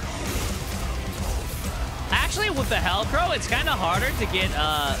 Actually, with the Hell Crow, it's kind of harder to get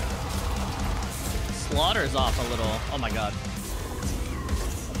slaughters off a little. Oh my god.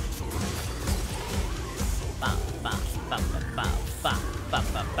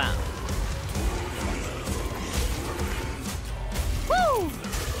 Woo!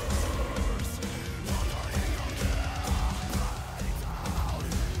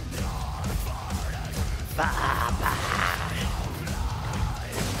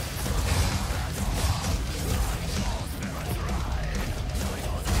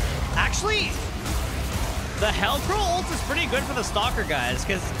 Actually, the Hellcrow ult is pretty good for the Stalker guys,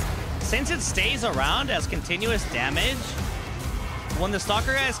 because since it stays around as continuous damage, when the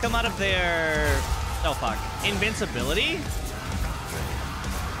Stalker guys come out of their, oh fuck, invincibility,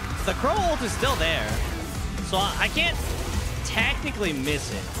 the Crow ult is still there. So I can't technically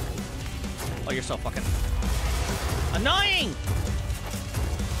miss it. Oh, you're so fucking annoying!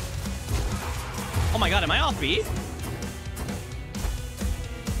 Oh my god, am I off beat?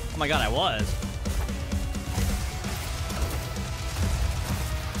 Oh my god, I was.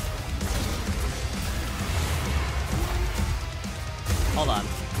 Hold on.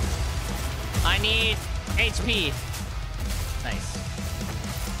 I need HP. Nice.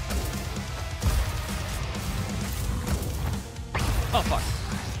 Oh, fuck.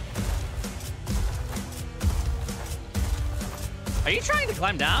 Are you trying to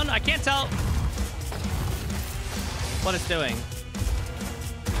climb down? I can't tell what it's doing.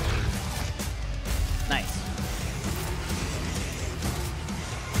 Nice.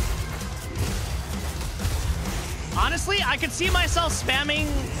 Honestly, I could see myself spamming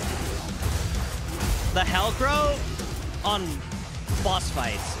the Hellcrow on boss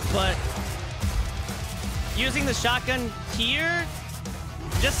fights, but using the shotgun here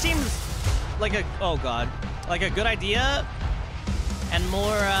just seems like a, oh god, like a good idea and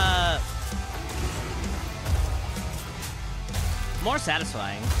more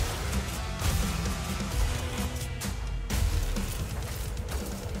satisfying.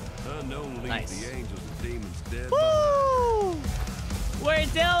 Nice. The angels and demons dead. Woo! We're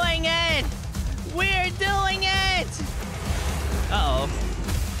doing it! We're doing it! Uh-oh.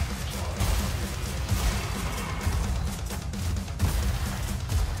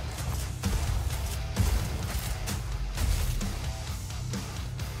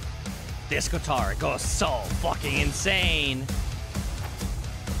 This guitar goes so fucking insane.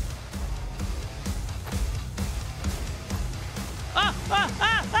 Ah! Ah!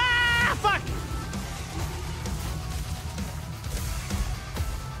 Ah! Ah! Fuck!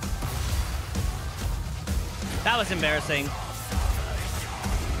 That was embarrassing.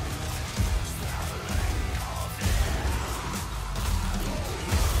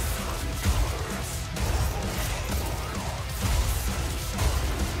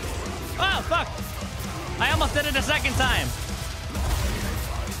 Oh, fuck! I almost did it a second time.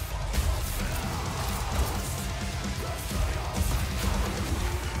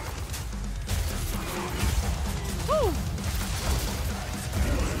 Woo!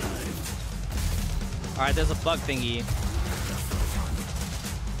 Alright, there's a bug thingy.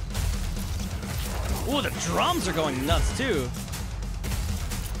 Ooh, the drums are going nuts, too.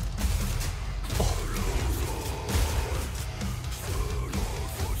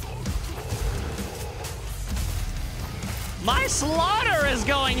 My slaughter is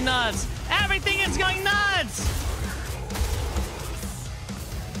going nuts! Everything is going nuts!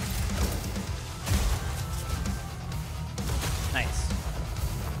 Nice.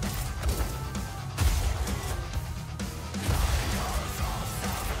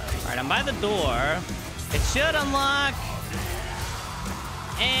 by the door. It should unlock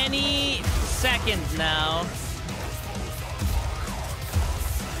any second now.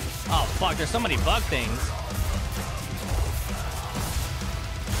 Oh, fuck, there's so many bug things.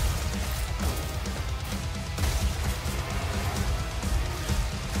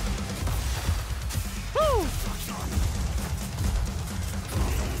 Woo!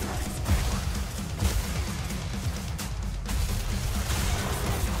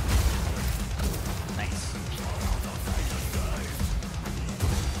 Nice.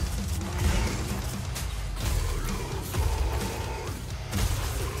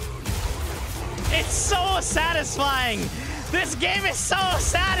 It's so satisfying! This game is so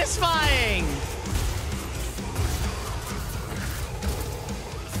satisfying!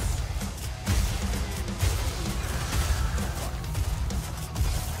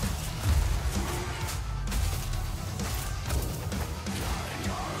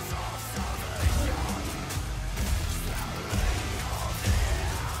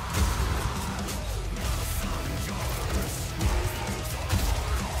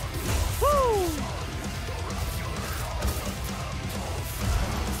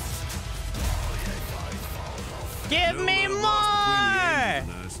 Give me more!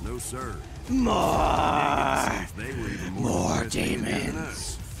 No, sir. More! They were even More investigated than demons!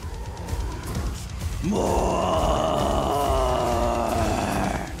 us. More!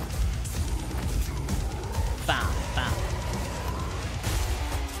 Bam, bam.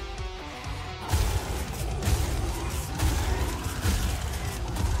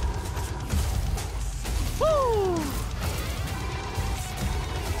 Woo!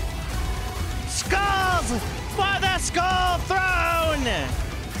 Skulls for the skull throne!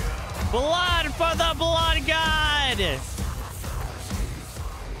 Blood for the blood god!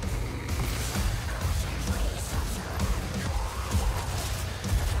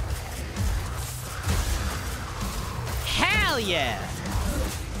 Hell yeah!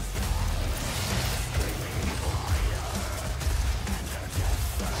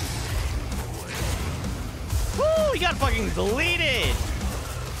 Woo! You got fucking deleted!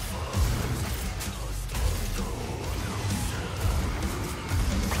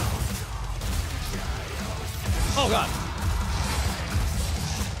 Oh god.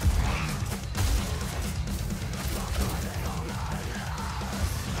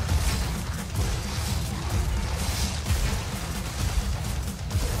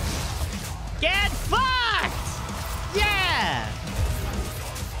 Get fucked! Yeah!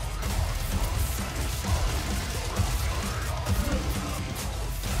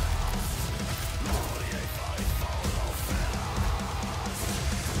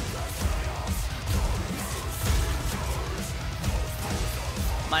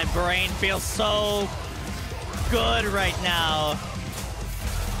 My brain feels so good right now.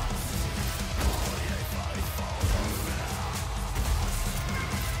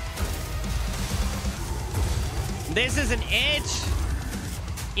 This is an itch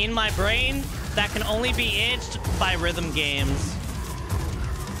in my brain that can only be itched by rhythm games.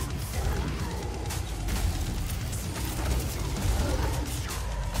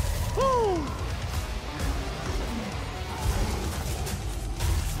 Woo!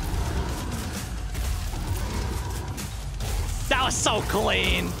 That was so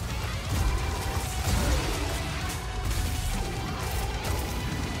clean.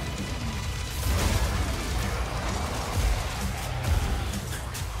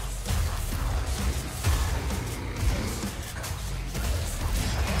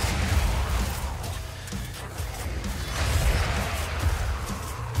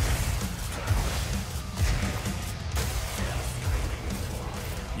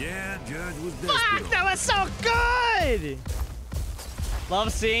 Yeah, Judge was desperate. Fuck, that was so good!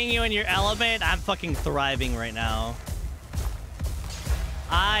 Love seeing you in your element. I'm fucking thriving right now.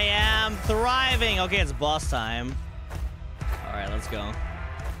 I am thriving. Okay, it's boss time. All right, let's go.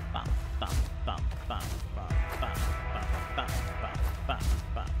 Bum, bum, bum, bum, bum, bum, bum, bum, bum,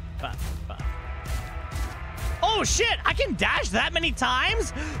 bum, bum, bum. Oh shit, I can dash that many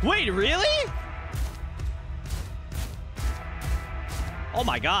times? Wait, really? Oh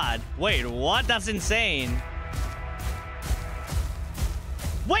my god. Wait, what? That's insane.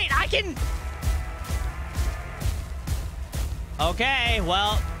 Wait, I can... Okay,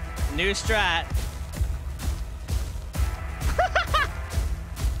 well, new strat.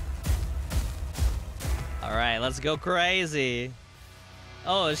 All right, let's go crazy.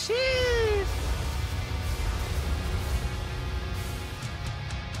 Oh, shit.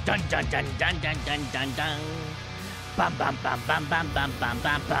 Dun, dun, dun, dun, dun, dun, dun, dun. Bum, bum, bum, bum, bum, bum, bum,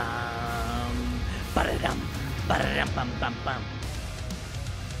 bum, bum. Ba-da-dum, ba-da-dum, bum, bum, bum.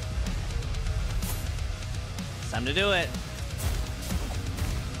 Time to do it.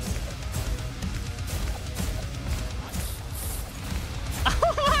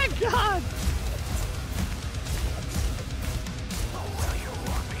 Oh my god!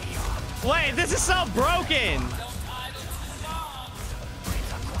 Wait, this is so broken!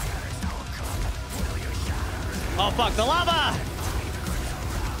 Oh fuck, the lava!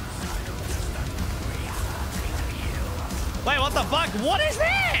 Wait, what the fuck? What is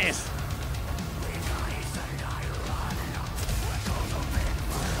this?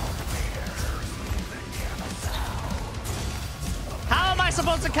 How am I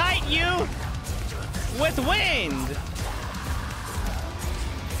supposed to kite you with wind?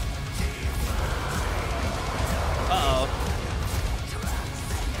 Uh-oh.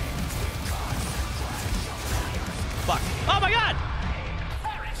 Fuck. Oh my god!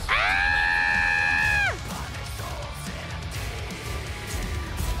 Ah!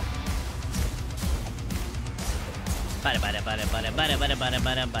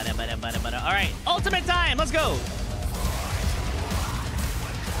 Alright, ultimate time! Let's go!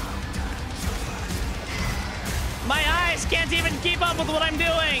 My eyes can't even keep up with what I'm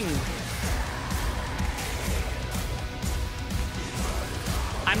doing!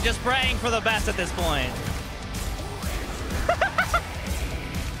 I'm just praying for the best at this point.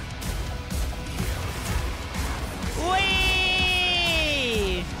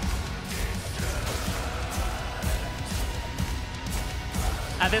 Whee!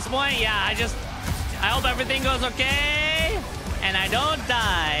 At this point, yeah, I hope everything goes okay and I don't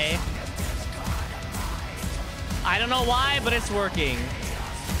die. I don't know why, but it's working.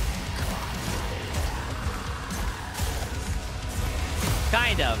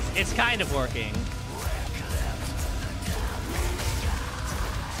 Kind of. It's kind of working.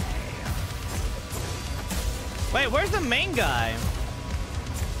 Wait, where's the main guy?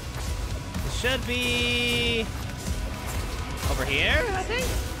 It should be over here, I think.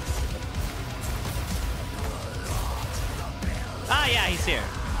 Ah, yeah, he's here.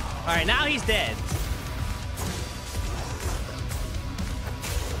 All right, now he's dead.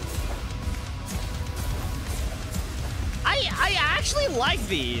 I actually like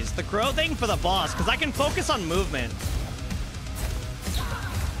these, the crow thing for the boss, because I can focus on movement.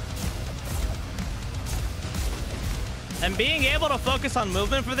 And being able to focus on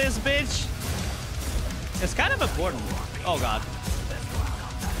movement for this bitch is kind of important. Oh god.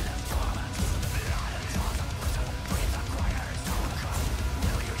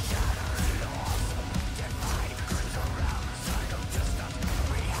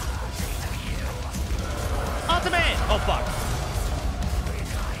 Ultimate! Oh fuck.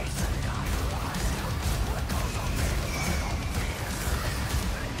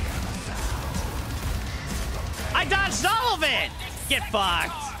 I dodged all of it! Get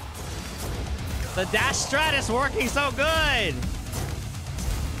fucked! The dash strat is working so good!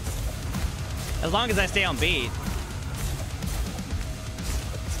 As long as I stay on beat.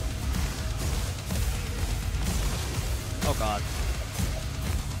 Oh god.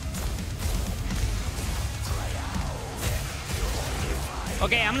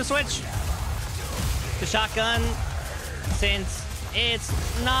 Okay, I'm gonna switch to shotgun since it's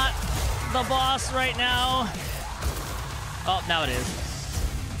not the boss right now. Oh, now it is.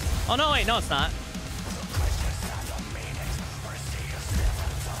 Oh, no, wait, no, it's not.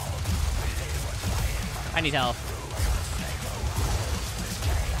 I need help.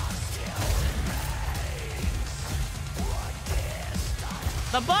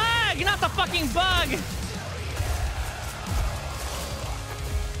 The bug, not the fucking bug.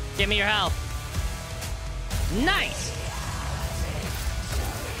 Give me your health. Nice.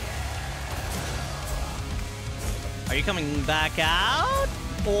 Are you coming back out?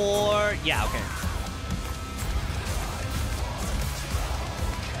 Or... yeah, okay.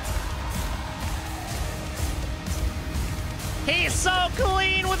 He's so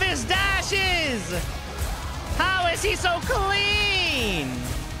clean with his dashes! How is he so clean?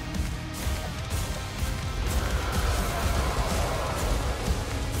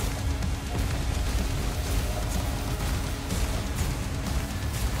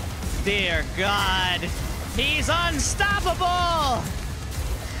 Dear God. He's unstoppable!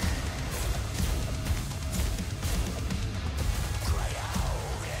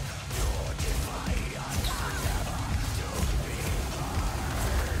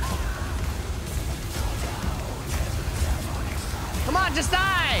 Come on, just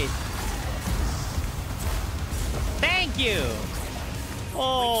die! Thank you!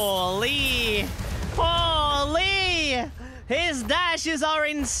 Holy! Holy! His dashes are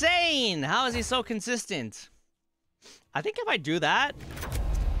insane! How is he so consistent? I think if I do that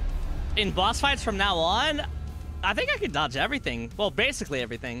in boss fights from now on, I think I could dodge everything. Well, basically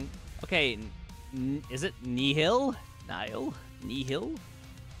everything. Okay, is it Nihil? Nihil? Nihil?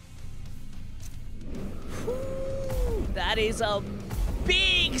 Whew, that is a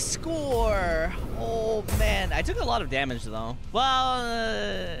big score. Oh, man. I took a lot of damage, though.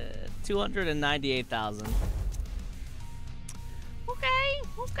 Well, 298,000.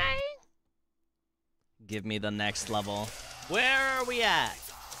 Okay. Give me the next level. Where are we at?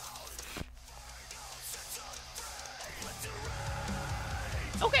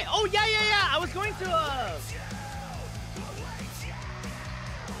 Okay, oh, yeah. I was going to,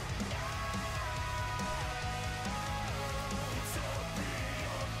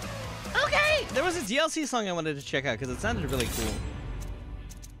 Okay! There was a DLC song I wanted to check out because it sounded really cool.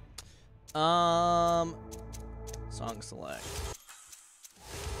 Song select.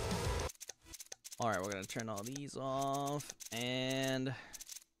 Alright, we're gonna turn all these off, and...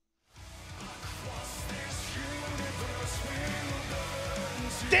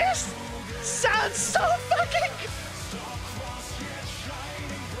 This sounds so fucking...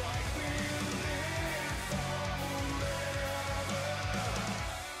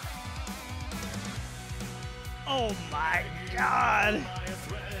 Oh my god!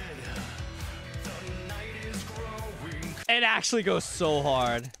 It actually goes so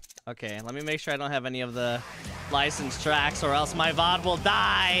hard. Okay, let me make sure I don't have any of the licensed tracks or else my VOD will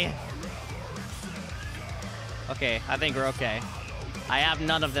die. Okay, I think we're okay. I have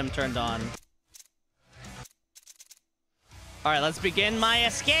none of them turned on. Alright, let's begin my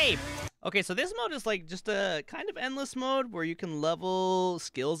escape. Okay, so this mode is like just a kind of endless mode where you can level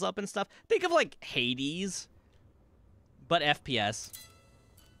skills up and stuff. Think of like Hades, but FPS.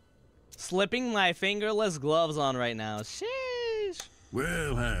 Slipping my fingerless gloves on right now. Sheesh.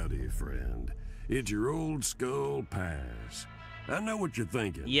 Well, howdy, friend. It's your old skull Paz. I know what you're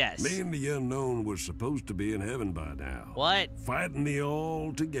thinking. Yes. Me and the unknown was supposed to be in heaven by now. What? Fighting the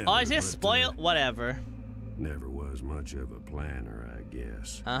all together. Oh, is this spoiled? Whatever. Never was much of a planner, I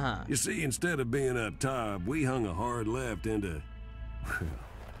guess. Uh-huh. You see, instead of being up top, we hung a hard left into... Well,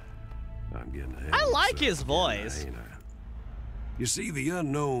 I'm getting ahead. I like his voice. Ain't I? You see, the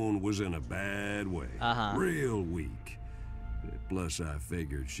unknown was in a bad way. Uh-huh. Real weak. Plus, I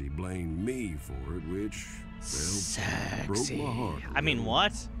figured she blamed me for it, which, well, broke my heart. I mean,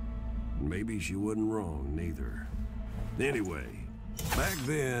 what? Maybe she wasn't wrong, neither. Anyway, back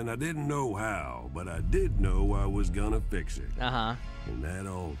then, I didn't know how, but I did know I was gonna fix it. Uh-huh. And that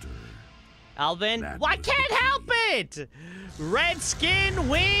altar... Alvin, I can't help it! Red skin,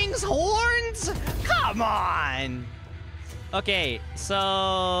 wings, horns? Come on! Okay,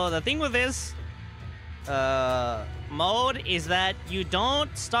 so the thing with this mode is that you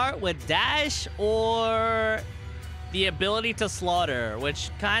don't start with dash or the ability to slaughter,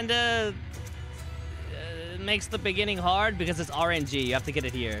 which kind of makes the beginning hard because it's RNG. You have to get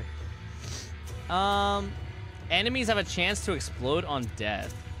it here. Enemies have a chance to explode on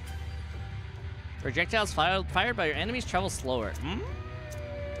death. Projectiles fired by your enemies travel slower.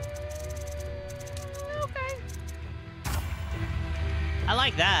 Okay. I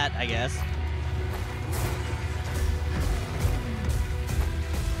like that, I guess.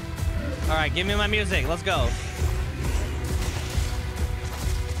 All right, give me my music. Let's go.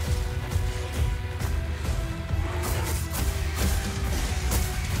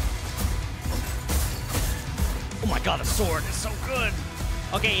 Oh my god, the sword is so good.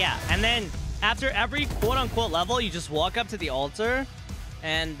 Okay, yeah, and then after every quote-unquote level, you just walk up to the altar,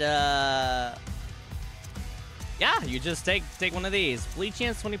 and yeah, you just take one of these. Bleed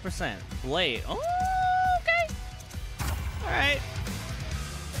chance 20%. Blade. Oh, okay. All right.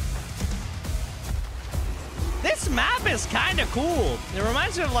 This map is kind of cool. It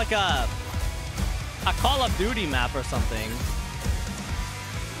reminds me of like a Call of Duty map or something.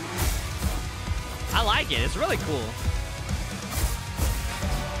 I like it. It's really cool.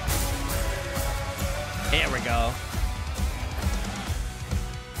 Here we go.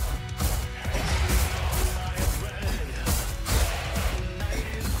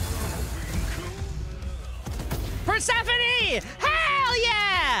 Persephone! Hell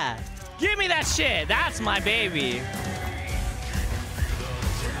yeah! Give me that shit. That's my baby.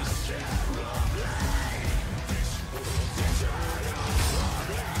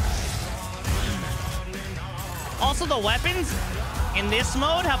 Also, the weapons in this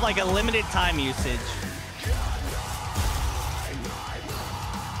mode have like a limited time usage.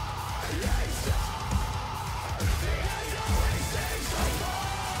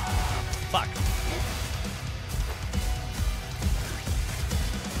 Fuck.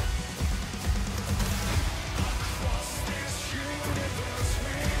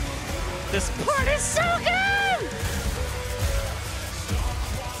 This part is so good!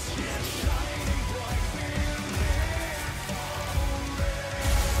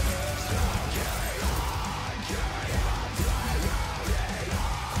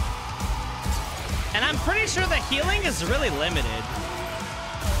 pretty sure the healing is really limited.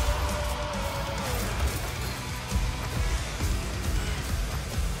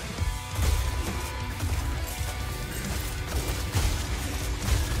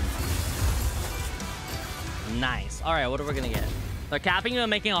 Nice. All right, what are we gonna get? They're capping you and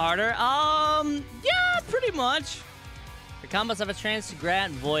making it harder? Yeah, pretty much. The combos have a chance to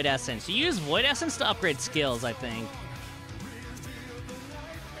grant Void Essence. You use Void Essence to upgrade skills, I think.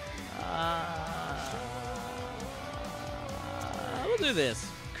 We'll do this.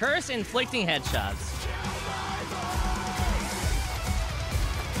 Curse inflicting headshots.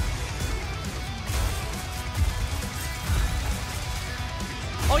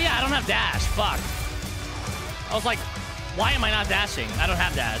 Oh yeah, I don't have dash. Fuck. I was like, why am I not dashing? I don't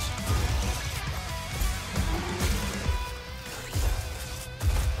have dash.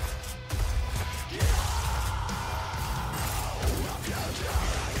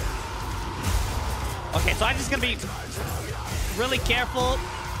 Okay, so I'm just gonna be really careful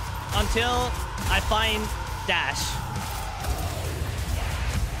until I find dash.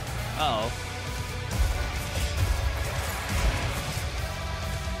 Uh-oh.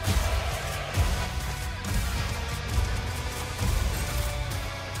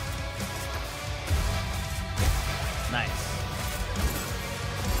 Nice.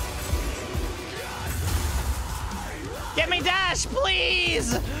 Get me dash,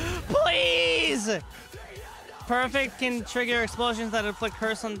 please! Please! Perfect can trigger explosions that inflict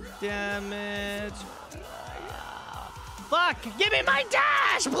curse on damage. Fuck! Give me my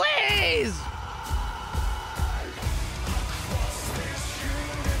dash, please!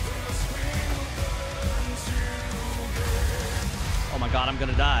 Oh my god, I'm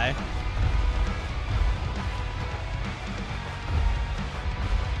gonna die.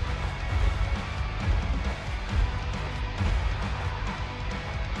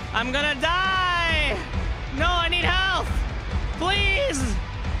 I'm gonna die! No, I need health! Please!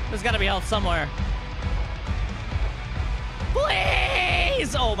 There's gotta be health somewhere.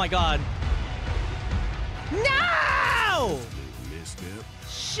 Please! Oh my god. No!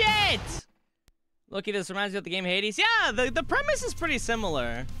 Shit! Loki, this reminds me of the game Hades. Yeah, the premise is pretty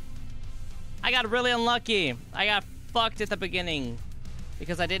similar. I got really unlucky. I got fucked at the beginning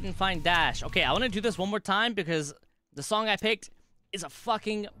because I didn't find dash. Okay, I want to do this one more time because the song I picked is a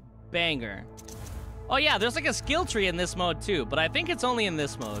fucking banger. Oh yeah, there's like a skill tree in this mode too, but I think it's only in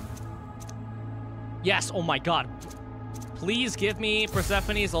this mode. Yes, oh my god. Please give me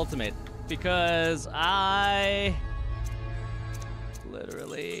Persephone's ultimate because I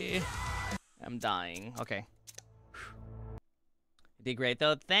literally am dying. Okay. You did great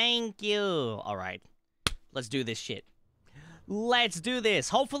though. Thank you. All right. Let's do this shit. Let's do this.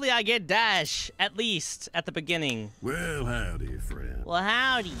 Hopefully I get dash, at least, at the beginning. Well, howdy, friend. Well,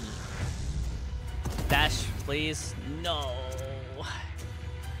 howdy. Dash, please. No.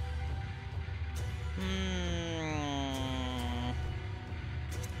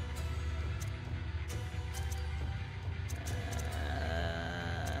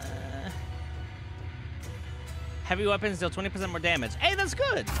 Heavy weapons deal 20% more damage. Hey, that's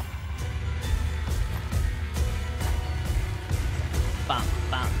good. Bum,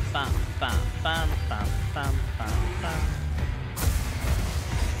 bum, bum, bum, bum, bum, bum, bum, bum.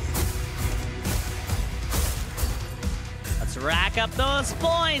 Let's rack up those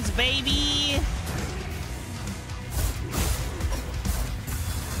points, baby.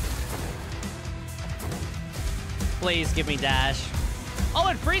 Please give me dash. Oh,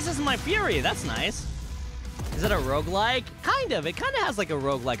 it freezes my fury. That's nice. Is it a roguelike? Kind of. It kind of has like a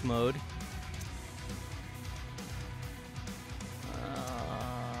roguelike mode.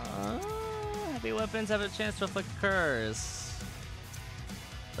 Heavy weapons have a chance to inflict curse.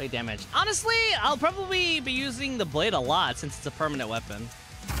 Blade damage. Honestly, I'll probably be using the blade a lot since it's a permanent weapon.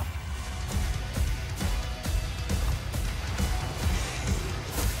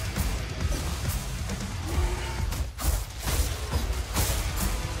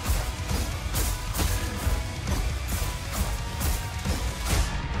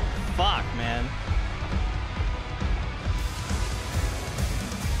 Fuck, man.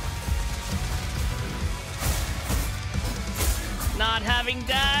 Not having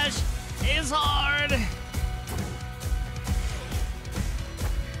dash is hard.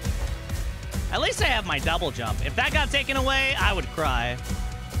 At least I have my double jump. If that got taken away, I would cry.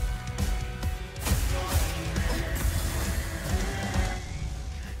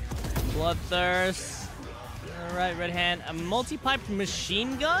 Bloodthirst. All right, red hand. A multi-piped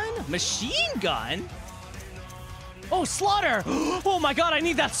machine gun? Machine gun? Oh, slaughter! Oh my god, I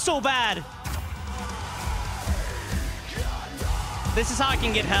need that so bad. This is how I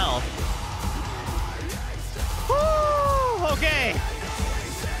can get health. Woo! Okay.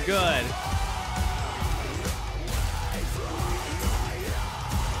 Good.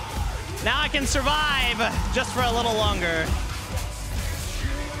 Now I can survive just for a little longer.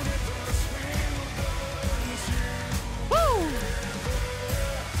 Woo!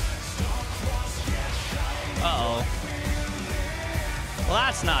 Uh-oh. Well,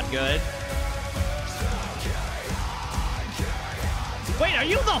 that's not good. Wait, are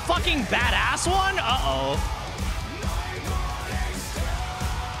you the fucking badass one? Uh-oh.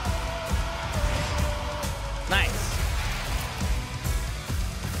 Nice.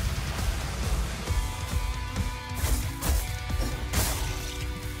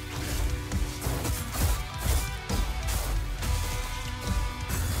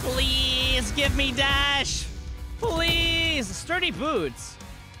 Please give me dash. Please. Sturdy boots.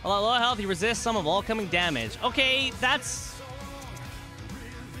 Allow low health, you resist some of all coming damage. Okay, that's...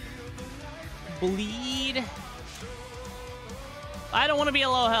 Bleed. I don't want to be a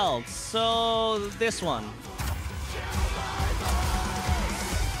low health, so this one.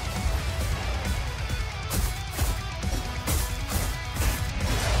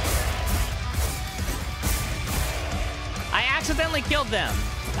 I accidentally killed them.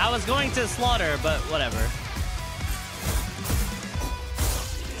 I was going to slaughter, but whatever.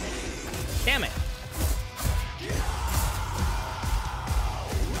 Damn it.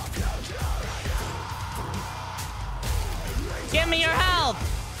 Give me your health!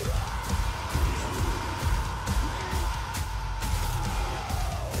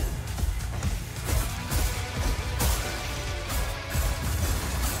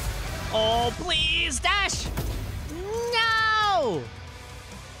 Oh, please, dash! No!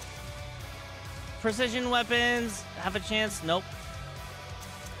 Precision weapons, have a chance. Nope.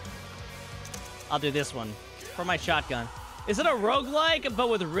 I'll do this one for my shotgun. Is it a roguelike, but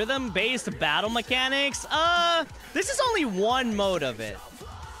with rhythm-based battle mechanics? This is only one mode of it.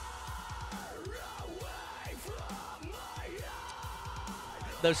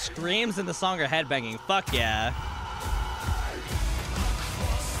 Those screams in the song are headbanging. Fuck yeah.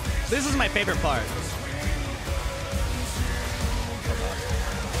 This is my favorite part.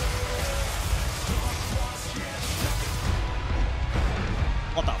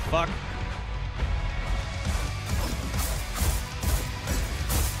 What the fuck?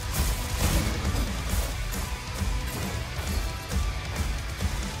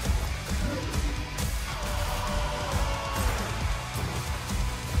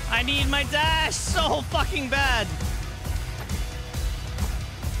 I need my dash so fucking bad.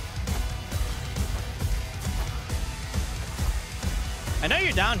 I know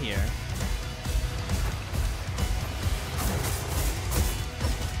you're down here.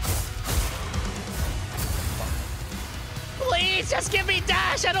 Please, just give me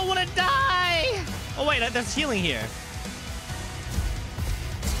dash. I don't want to die. Oh, wait, there's healing here.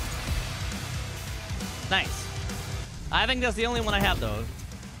 Nice. I think that's the only one I have, though.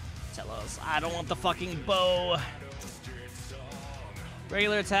 I don't want the fucking bow.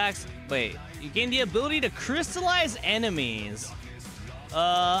 Regular attacks. Wait, you gain the ability to crystallize enemies.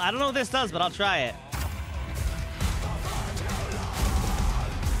 I don't know what this does, but I'll try it.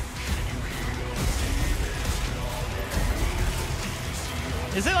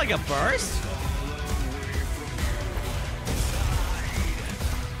 Is it like a burst?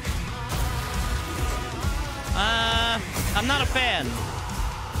 I'm not a fan.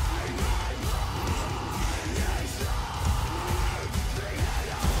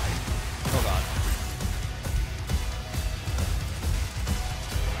 Oh god.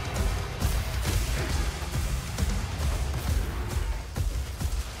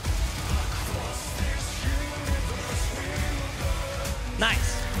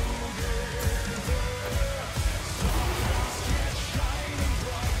 Nice.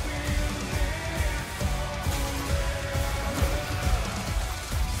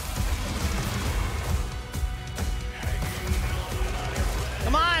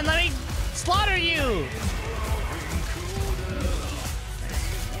 Come on, let me slaughter you.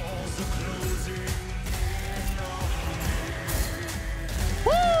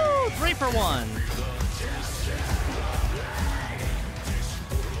 Woo! 3 for 1.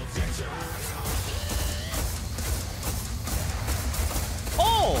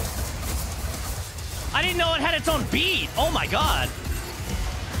 Oh! I didn't know it had its own beat. Oh my god.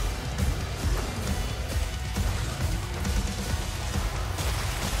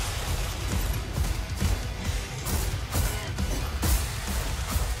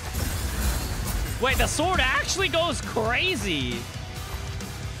 Wait, the sword actually goes crazy.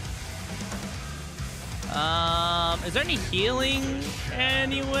 Is there any healing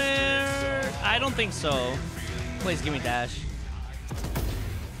anywhere? I don't think so. Please give me dash.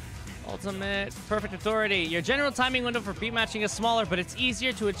 Ultimate perfect authority. Your general timing window for beat matching is smaller, but it's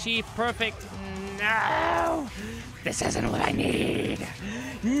easier to achieve perfect. No! This isn't what I need.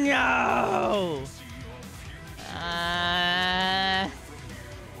 No! I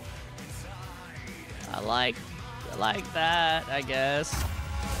like that, I guess.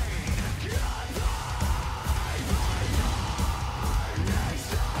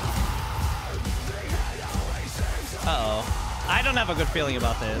 Uh-oh. I don't have a good feeling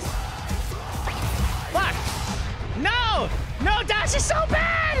about this. Fuck! No! No, dash is so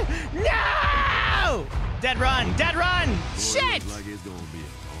bad! No! Dead run! Dead run! Shit!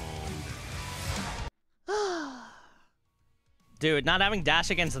 Dude, not having dash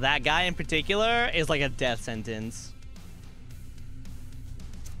against that guy in particular is like a death sentence.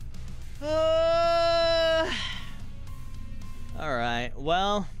 Alright,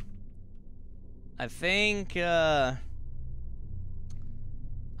 well... I think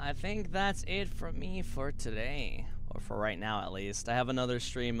that's it for me for today. Or for right now, at least. I have another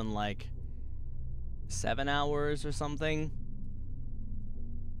stream in like 7 hours or something.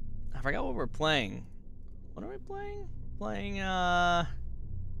 I forgot what we're playing. What are we playing? Playing, Ah,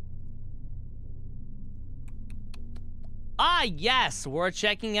 yes! We're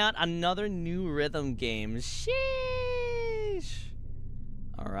checking out another new rhythm game. Sheesh!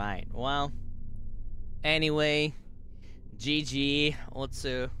 Alright, well... Anyway, GG,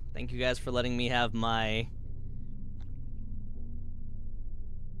 Otsu. Thank you guys for letting me have my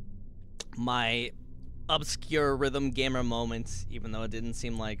obscure rhythm gamer moments, even though it didn't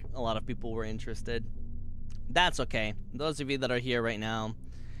seem like a lot of people were interested. That's okay. Those of you that are here right now,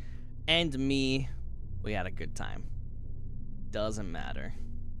 and me, we had a good time. Doesn't matter.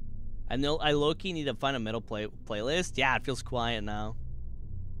 I know I low-key need to find a middle playlist. Yeah, it feels quiet now.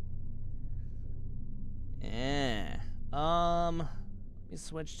 Yeah. Let me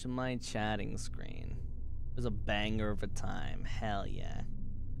switch to my chatting screen. It was a banger of a time. Hell yeah.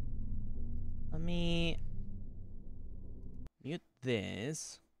 Let me mute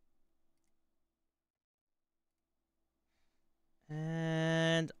this.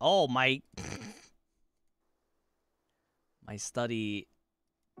 And oh my my study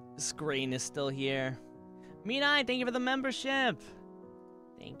screen is still here. Minai, thank you for the membership.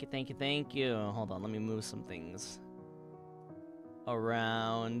 Thank you, thank you, thank you. Hold on, let me move some things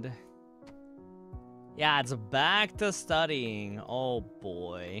around. Yeah, it's back to studying. Oh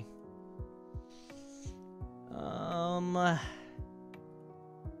boy. Let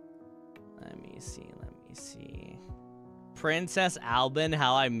me see. Princess Alban,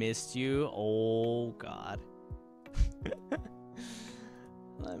 how I missed you. Oh god.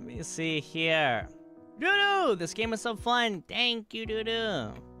 Let me see here. Doodoo! This game is so fun. Thank you,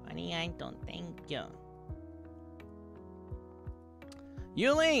 Doodoo. Funny, I don't thank you.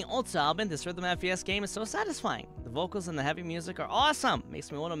 Yuling! Also, Alban, this rhythm FPS game is so satisfying. The vocals and the heavy music are awesome.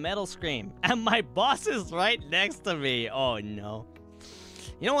 Makes me want to metal scream. And my boss is right next to me. Oh, no.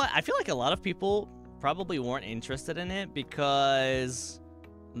 You know what? I feel like a lot of people probably weren't interested in it because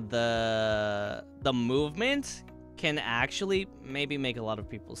the movement can actually maybe make a lot of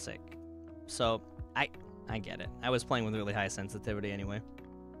people sick. So, I get it. I was playing with really high sensitivity anyway.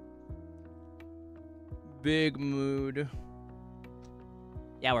 Big mood.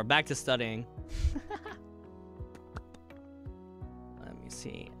 Yeah, we're back to studying. Let me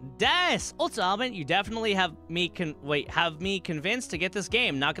see. Des! Also, Alban, you definitely have me convinced to get this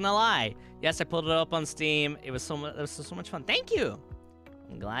game, not gonna lie. Yes, I pulled it up on Steam. It was so much fun. Thank you!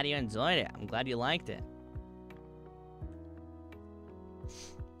 I'm glad you enjoyed it. I'm glad you liked it.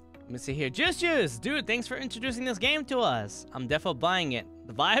 Let me see here. Juice! Dude, thanks for introducing this game to us. I'm defo buying it.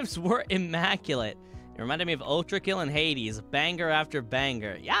 The vibes were immaculate. It reminded me of Ultra Kill and Hades, banger after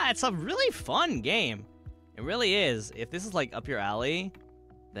banger. Yeah, it's a really fun game. It really is. If this is like up your alley,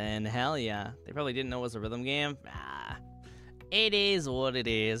 then hell yeah. They probably didn't know it was a rhythm game. Ah, it is what it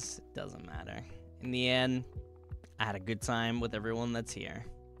is. It doesn't matter. In the end, I had a good time with everyone that's here.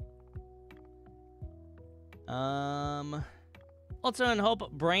 Also, and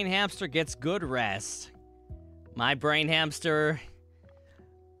hope Brain Hamster gets good rest. My Brain Hamster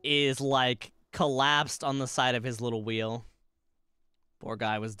is like collapsed on the side of his little wheel. Poor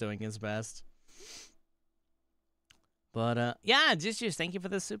guy was doing his best. But, yeah, just thank you for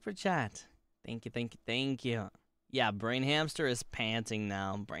the super chat. Thank you. Yeah, Brain Hamster is panting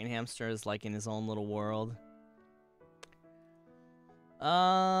now. Brain Hamster is like in his own little world.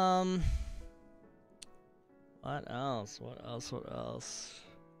 What else?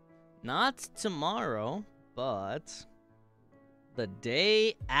 Not tomorrow, but the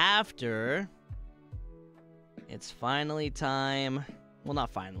day after It's finally time. Well,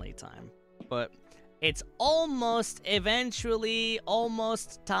 not finally time, but it's almost, eventually,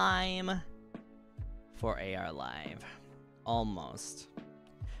 almost time for AR Live. Almost.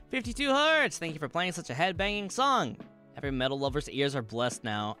 52 Hertz, thank you for playing such a headbanging song. Every metal lover's ears are blessed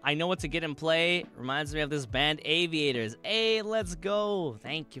now. I know what to get in play. Reminds me of this band Aviators. Hey, let's go.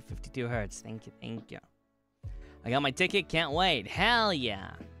 Thank you, 52 Hertz. Thank you, thank you. I got my ticket, can't wait. Hell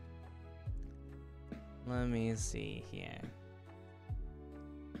yeah. Let me see here.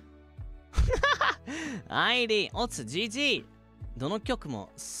 ID、オツ、GG。どの曲も、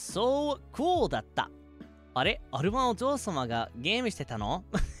so cool だった。あれ、アルバンお嬢様がゲームしてたの？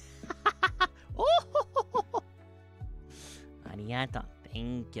おほほほ。ありがとう。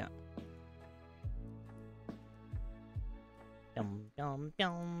Thank you. ぴょんぴょんぴ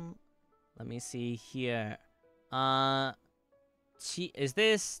ょん。Let me see here. Is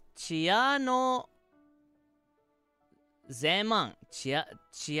this Chiano Zeman?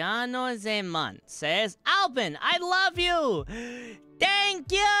 Chiano Zeman says, Alban, I love you!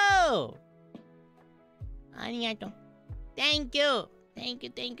 Thank you! ありがとう。Thank you! Thank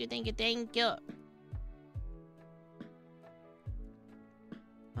you, thank you, thank you, thank you.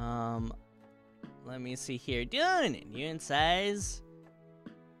 Let me see here. Dune says,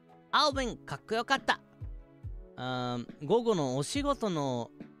 Alban, かっこよかった。午後のお仕事の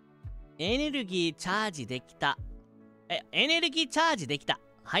エネルギーチャージできた。エネルギーチャージできた。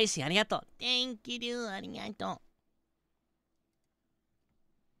配信ありがとう。Thank you, ありがと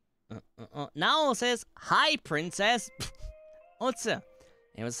う。Now says, Hi, princess. What's up?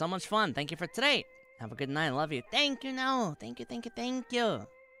 It was so much fun. Thank you for today. Have a good night. Love you. Thank you, Now. Thank you, thank you, thank you.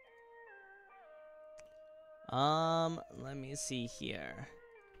 Let me see here.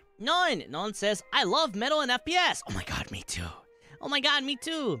 Non says, I love metal and FPS. Oh my god, me too. Oh my god, me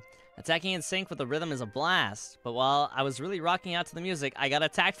too. Attacking in sync with the rhythm is a blast. But while I was really rocking out to the music, I got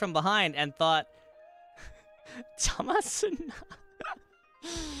attacked from behind and thought, Tamasuna.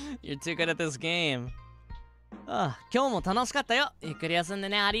 You're too good at this game. 今日も楽しかったよ。ゆっくり休んで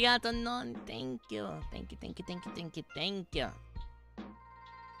ね。ありがとう。Thank you. Thank you, thank you, thank you, thank you, thank you.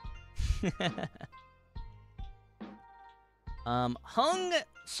 Hung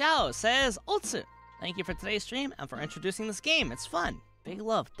Xiao says, Otsu, thank you for today's stream and for introducing this game. It's fun. Big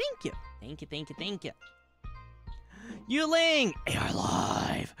love. Thank you. Thank you, thank you, thank you. Yuling, AR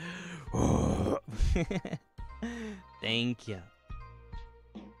Live. Thank you.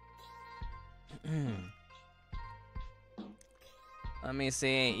 Let me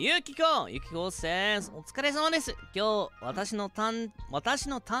see. Yukiko says, お疲れ様です。今日、私の誕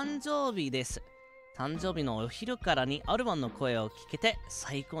生日です。誕生日のお昼からにアルバンの声を聞けて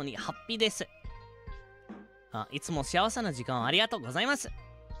最高にハッピーです。いつも幸せな時間をありがとうございます。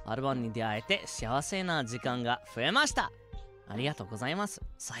アルバンに出会えて幸せな時間が増えました。ありがとうございます。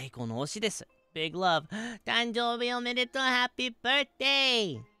最高の推しです。Big love. 誕生日おめでとう。Happy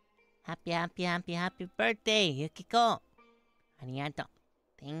birthday! Happy, happy, happy, happy birthday, Yukiko. ありがとう。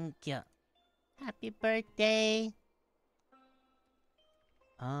Thank you. Happy birthday.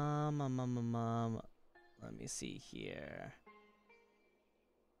 Let me see here.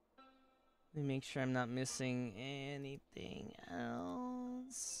 Let me make sure I'm not missing anything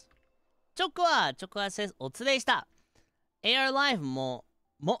else. チョコア says, おつれした。AR Live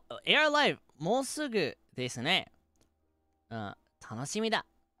AR Live もうすぐですね。楽しみだ。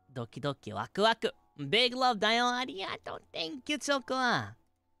ドキドキワクワク。Big love だよ。ありがとう。Thank you, チョコア。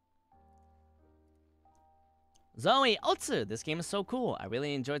Zoe, Otsu, this game is so cool. I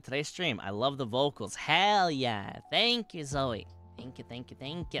really enjoyed today's stream. I love the vocals. Hell yeah. Thank you, Zoe. Thank you, thank you,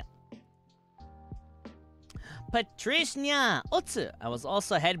 thank you. Patricia, Otsu, I was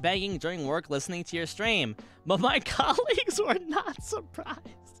also headbanging during work listening to your stream, but my colleagues were not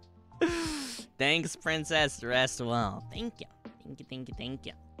surprised. Thanks, Princess. Rest well. Thank you. Thank you, thank you, thank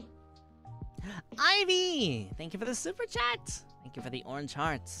you. Ivy, thank you for the super chat. Thank you for the orange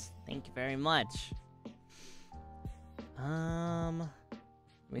hearts. Thank you very much. Let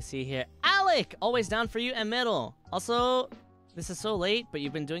me see here. Alec, always down for you and middle. Also, this is so late, but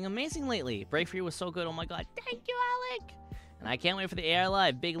you've been doing amazing lately. Break for you was so good. Oh my god. Thank you, Alec. And I can't wait for the AR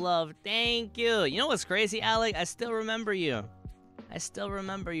Live. Big love. Thank you. You know what's crazy, Alec? I still remember you. I still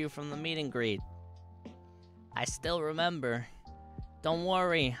remember you from the meet and greet. I still remember. Don't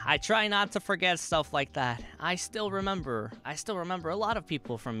worry. I try not to forget stuff like that. I still remember. I still remember a lot of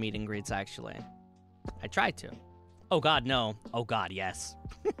people from meet and greets, actually. I try to. Oh god, no. Oh god, yes.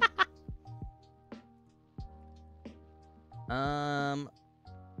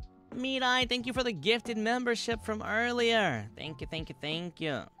 Mirai, thank you for the gifted membership from earlier. Thank you, thank you, thank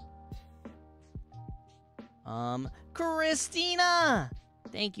you. Christina!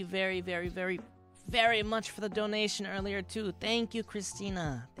 Thank you very, very, very, very much for the donation earlier, too. Thank you,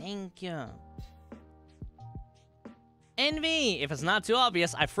 Christina. Thank you. Envy! If it's not too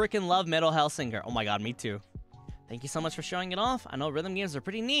obvious, I freaking love Metal Hellsinger. Oh my god, me too. Thank you so much for showing it off. I know rhythm games are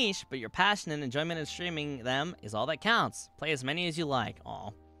pretty niche, but your passion and enjoyment in streaming them is all that counts. Play as many as you like.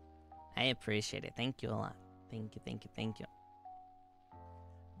 Aw. I appreciate it. Thank you a lot. Thank you, thank you, thank you.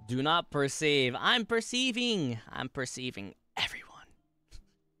 Do not perceive. I'm perceiving. I'm perceiving everyone.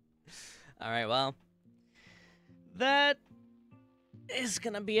 Alright, well. That is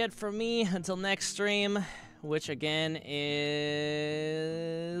gonna be it for me until next stream. Which again is...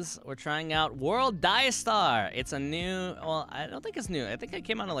 We're trying out World Diastar. It's a new... Well, I don't think it's new. I think it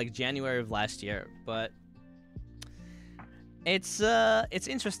came out in like January of last year. But... It's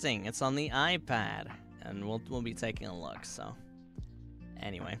interesting. It's on the iPad. And we'll be taking a look, so...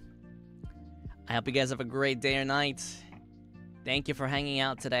 Anyway. I hope you guys have a great day or night. Thank you for hanging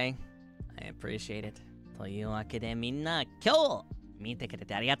out today. I appreciate it. というわけでみんな今日見てくれ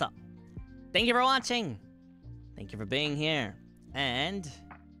てありがとう. Thank you for watching. Thank you for being here. And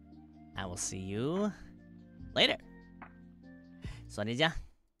I will see you later. それじゃ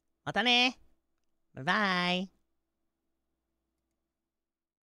またね. Bye bye.